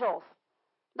angels.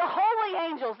 The holy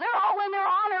angels, they're all in their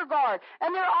honor guard,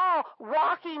 and they're all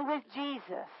walking with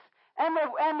Jesus. And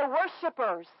the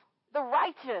worshipers, the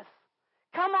righteous,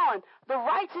 come on, the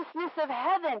righteousness of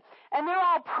heaven, and they're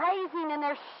all praising and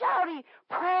they're shouting,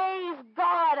 praise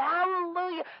God,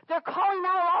 hallelujah. They're calling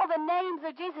out all the names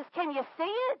of Jesus. Can you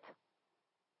see it?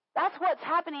 That's what's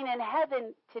happening in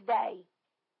heaven today.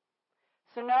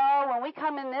 So no, when we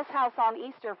come in this house on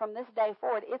Easter from this day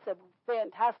forward, it's a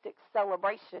fantastic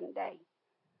celebration day.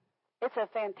 It's a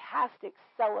fantastic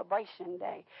celebration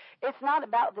day. It's not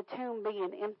about the tomb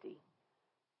being empty.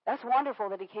 That's wonderful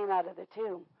that he came out of the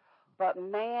tomb. But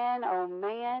man, oh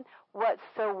man, what's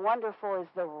so wonderful is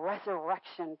the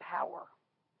resurrection power.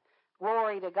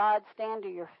 Glory to God. Stand to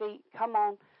your feet. Come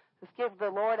on. Let's give the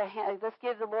Lord let's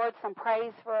give the Lord some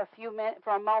praise for a few minutes,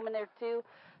 for a moment or two.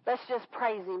 Let's just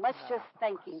praise him. Let's just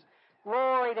thank him.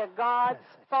 Glory to God.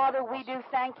 Father, we do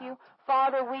thank you.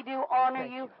 Father, we do honor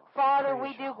you. Father,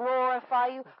 we do glorify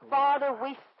you. Father,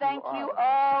 we thank you.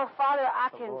 Oh, Father, I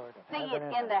can see it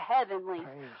in the heavenlies.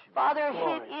 Father,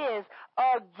 it is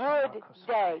a good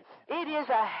day. It is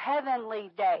a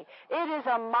heavenly day. It is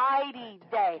a mighty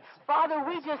day. Father,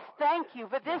 we just thank you,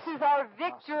 but this is our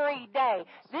victory day.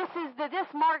 This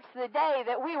marks the day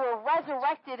that we were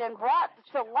resurrected and brought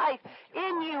to life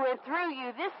in you and through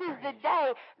you. This is the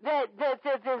day that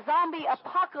the zombie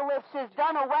apocalypse is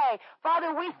done away.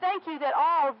 Father, we thank you that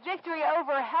all victory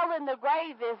over hell and the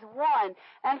grave is won.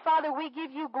 And Father, we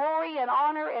give you glory and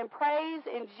honor and praise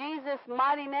in Jesus'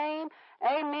 mighty name.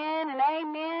 Amen and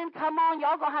amen. Come on,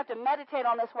 y'all gonna have to meditate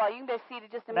on this while you can be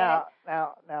seated just a minute.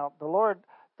 Now, the Lord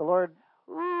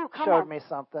showed me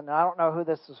something. I don't know who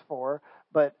this is for,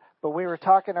 but we were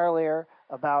talking earlier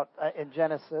about in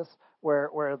Genesis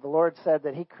where the Lord said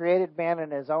that He created man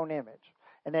in His own image,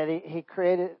 and that He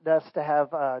created us to have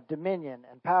dominion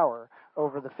and power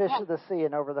over the fish of the sea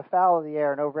and over the fowl of the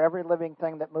air and over every living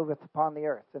thing that moveth upon the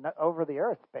earth, and over the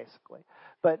earth basically.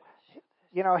 But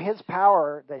you know, His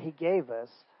power that He gave us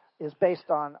is based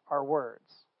on our words.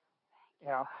 You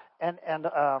know,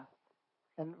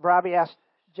 and Robbie asked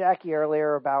Jackie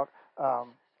earlier about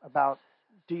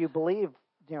do you believe,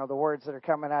 you know, the words that are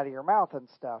coming out of your mouth and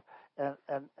stuff,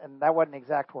 and that wasn't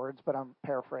exact words, but I'm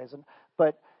paraphrasing.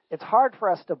 But it's hard for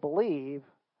us to believe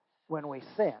when we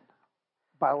sin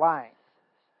by lying.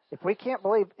 If we can't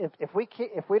believe, if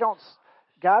we don't,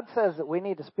 God says that we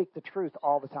need to speak the truth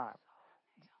all the time.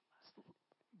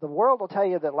 The world will tell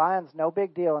you that lying's no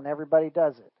big deal and everybody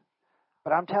does it.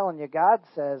 But I'm telling you, God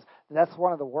says that's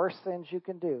one of the worst sins you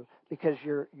can do, because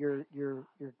you're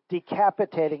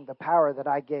decapitating the power that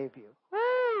I gave you.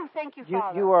 Woo! Thank you,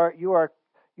 Father.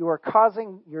 You are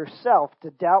causing yourself to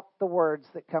doubt the words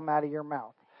that come out of your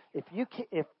mouth.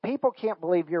 If people can't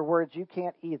believe your words, you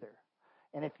can't either.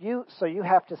 And so you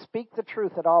have to speak the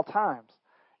truth at all times.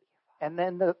 And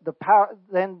then the power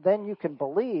then you can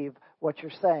believe what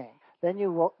you're saying. Then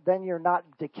you're not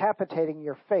decapitating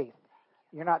your faith.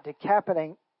 You're not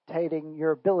decapitating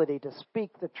your ability to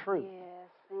speak the truth. Yes,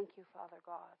 thank you, Father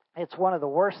God. It's one of the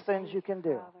worst sins you can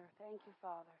do. Father. Thank you,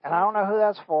 Father. And I don't know who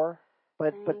that's for,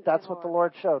 but that's what the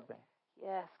Lord showed me.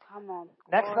 Yes, come on.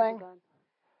 Next Glory thing, to God.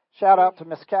 shout out to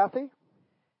Miss Kathy,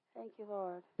 Thank you,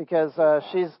 Lord. because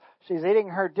she's eating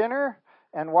her dinner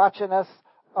and watching us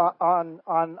on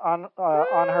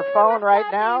her phone right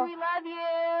Kathy, now. We love you.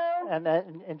 And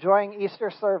enjoying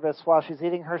Easter service while she's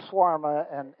eating her shawarma,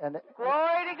 and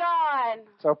Glory to God.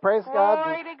 so praise God.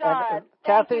 Glory to God. And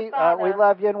Thank Kathy, you, Father. we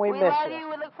love you and we miss love you. you.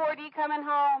 We look forward to you coming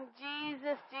home.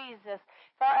 Jesus. If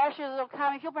our ushers will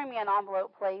come, if you'll bring me an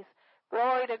envelope, please.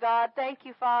 Glory to God. Thank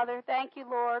you, Father. Thank you,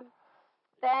 Lord.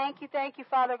 Thank you,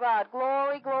 Father God.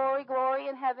 Glory, glory, glory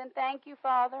in heaven. Thank you,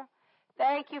 Father.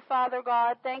 Thank you, Father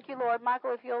God. Thank you, Lord.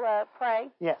 Michael, if you'll pray.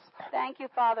 Yes. Thank you,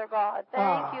 Father God.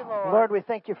 Thank you, Lord. Lord, we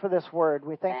thank you for this word.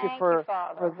 We thank you for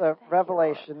the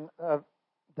revelation of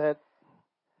that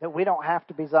we don't have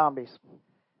to be zombies,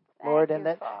 Lord,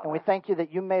 and we thank you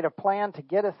that you made a plan to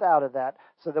get us out of that,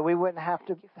 so that we wouldn't have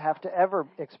to ever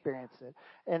experience it.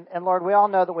 And Lord, we all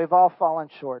know that we've all fallen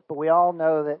short, but we all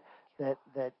know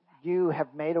that you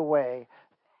have made a way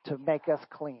to make us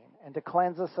clean and to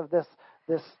cleanse us of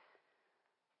this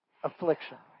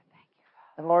affliction.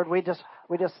 And Lord, we just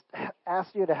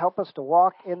ask you to help us to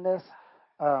walk in this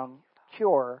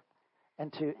cure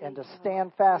and to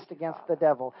stand fast against the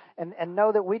devil, and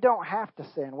know that we don't have to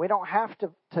sin. We don't have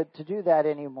to do that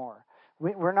anymore.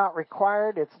 We're not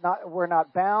required. We're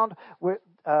not bound. We're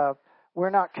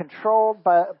not controlled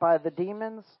by the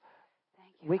demons.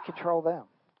 We control them.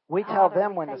 We tell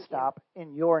them when to stop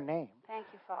in your name. Thank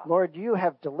you, Father. Lord, you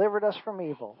have delivered us from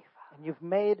evil, and you've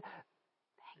made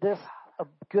this a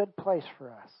good place for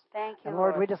us. Thank you, and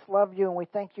Lord, we just love you, and we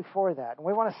thank you for that. And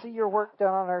we want to see your work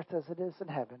done on earth as it is in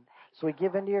heaven. So we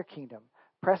give into your kingdom.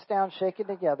 Pressed down, shaken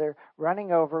together,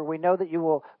 running over. We know that you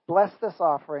will bless this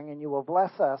offering, and you will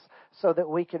bless us so that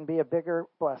we can be a bigger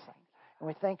blessing. And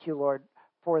we thank you, Lord,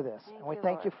 for this. And we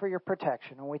thank you for your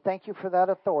protection. And we thank you for that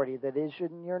authority that is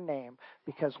in your name,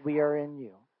 because we are in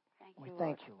you. We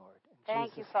thank you, Lord.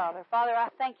 Thank you, Father. Father, I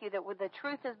thank you that the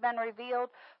truth has been revealed.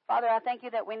 Father, I thank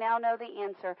you that we now know the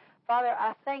answer. Father,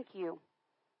 I thank you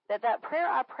that prayer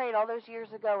I prayed all those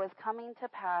years ago is coming to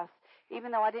pass,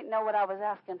 even though I didn't know what I was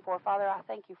asking for. Father, I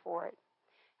thank you for it.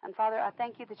 And Father, I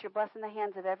thank you that you're blessing the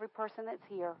hands of every person that's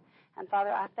here. And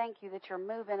Father, I thank you that you're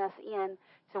moving us in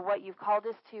to what you've called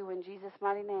us to in Jesus'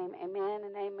 mighty name. Amen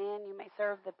and amen. You may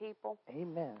serve the people.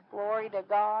 Amen. Glory to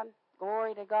God.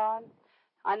 Glory to God.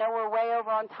 I know we're way over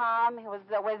on time. It was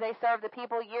the way they served the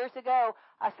people years ago.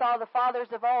 I saw the fathers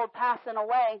of old passing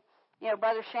away. You know,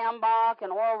 Brother Shambach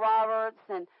and Oral Roberts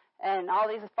and all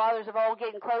these fathers of old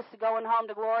getting close to going home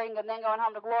to glory and then going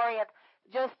home to glory. And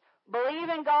just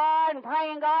believing God and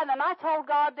praying God. And I told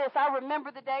God this. I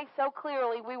remember the day so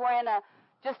clearly. We were in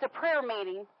just a prayer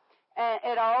meeting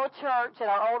at our old church, at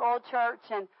our old church,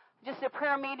 and just a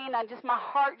prayer meeting, and just my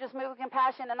heart just moved with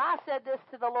compassion. And I said this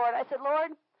to the Lord. I said,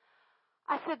 Lord,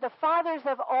 the fathers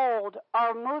of old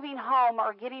are moving home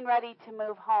or getting ready to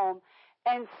move home,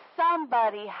 and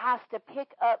somebody has to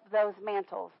pick up those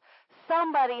mantles.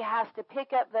 somebody has to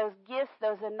pick up those gifts,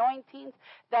 those anointings,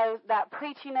 that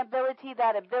preaching ability,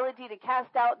 that ability to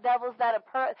cast out devils,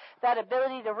 that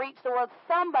ability to reach the world.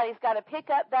 Somebody's got to pick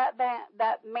up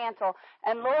that mantle.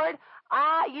 And Lord,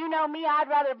 you know me, I'd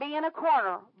rather be in a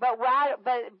corner, but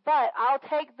I'll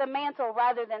take the mantle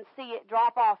rather than see it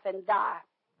drop off and die.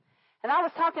 And I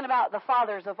was talking about the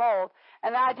fathers of old,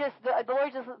 and the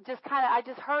Lord just kind of, I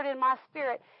just heard in my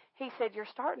spirit, He said, you're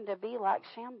starting to be like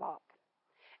Shambach.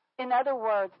 In other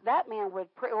words, that man would,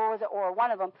 or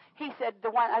one of them, he said,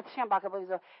 the one, Shambach, I believe,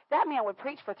 that man would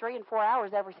preach for 3 and 4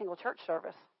 hours every single church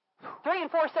service. 3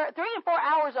 and 4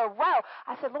 hours a row.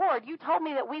 I said, Lord, you told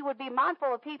me that we would be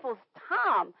mindful of people's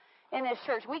time in this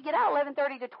church. We get out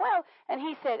 11:30 to 12, and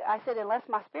I said, unless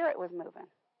my spirit was moving.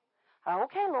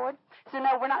 Okay, Lord. So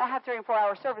no, we're not going to have 3 and 4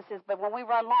 hour services, but when we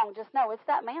run long, just know it's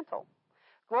that mantle.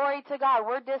 Glory to God.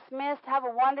 We're dismissed. Have a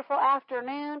wonderful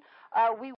afternoon. We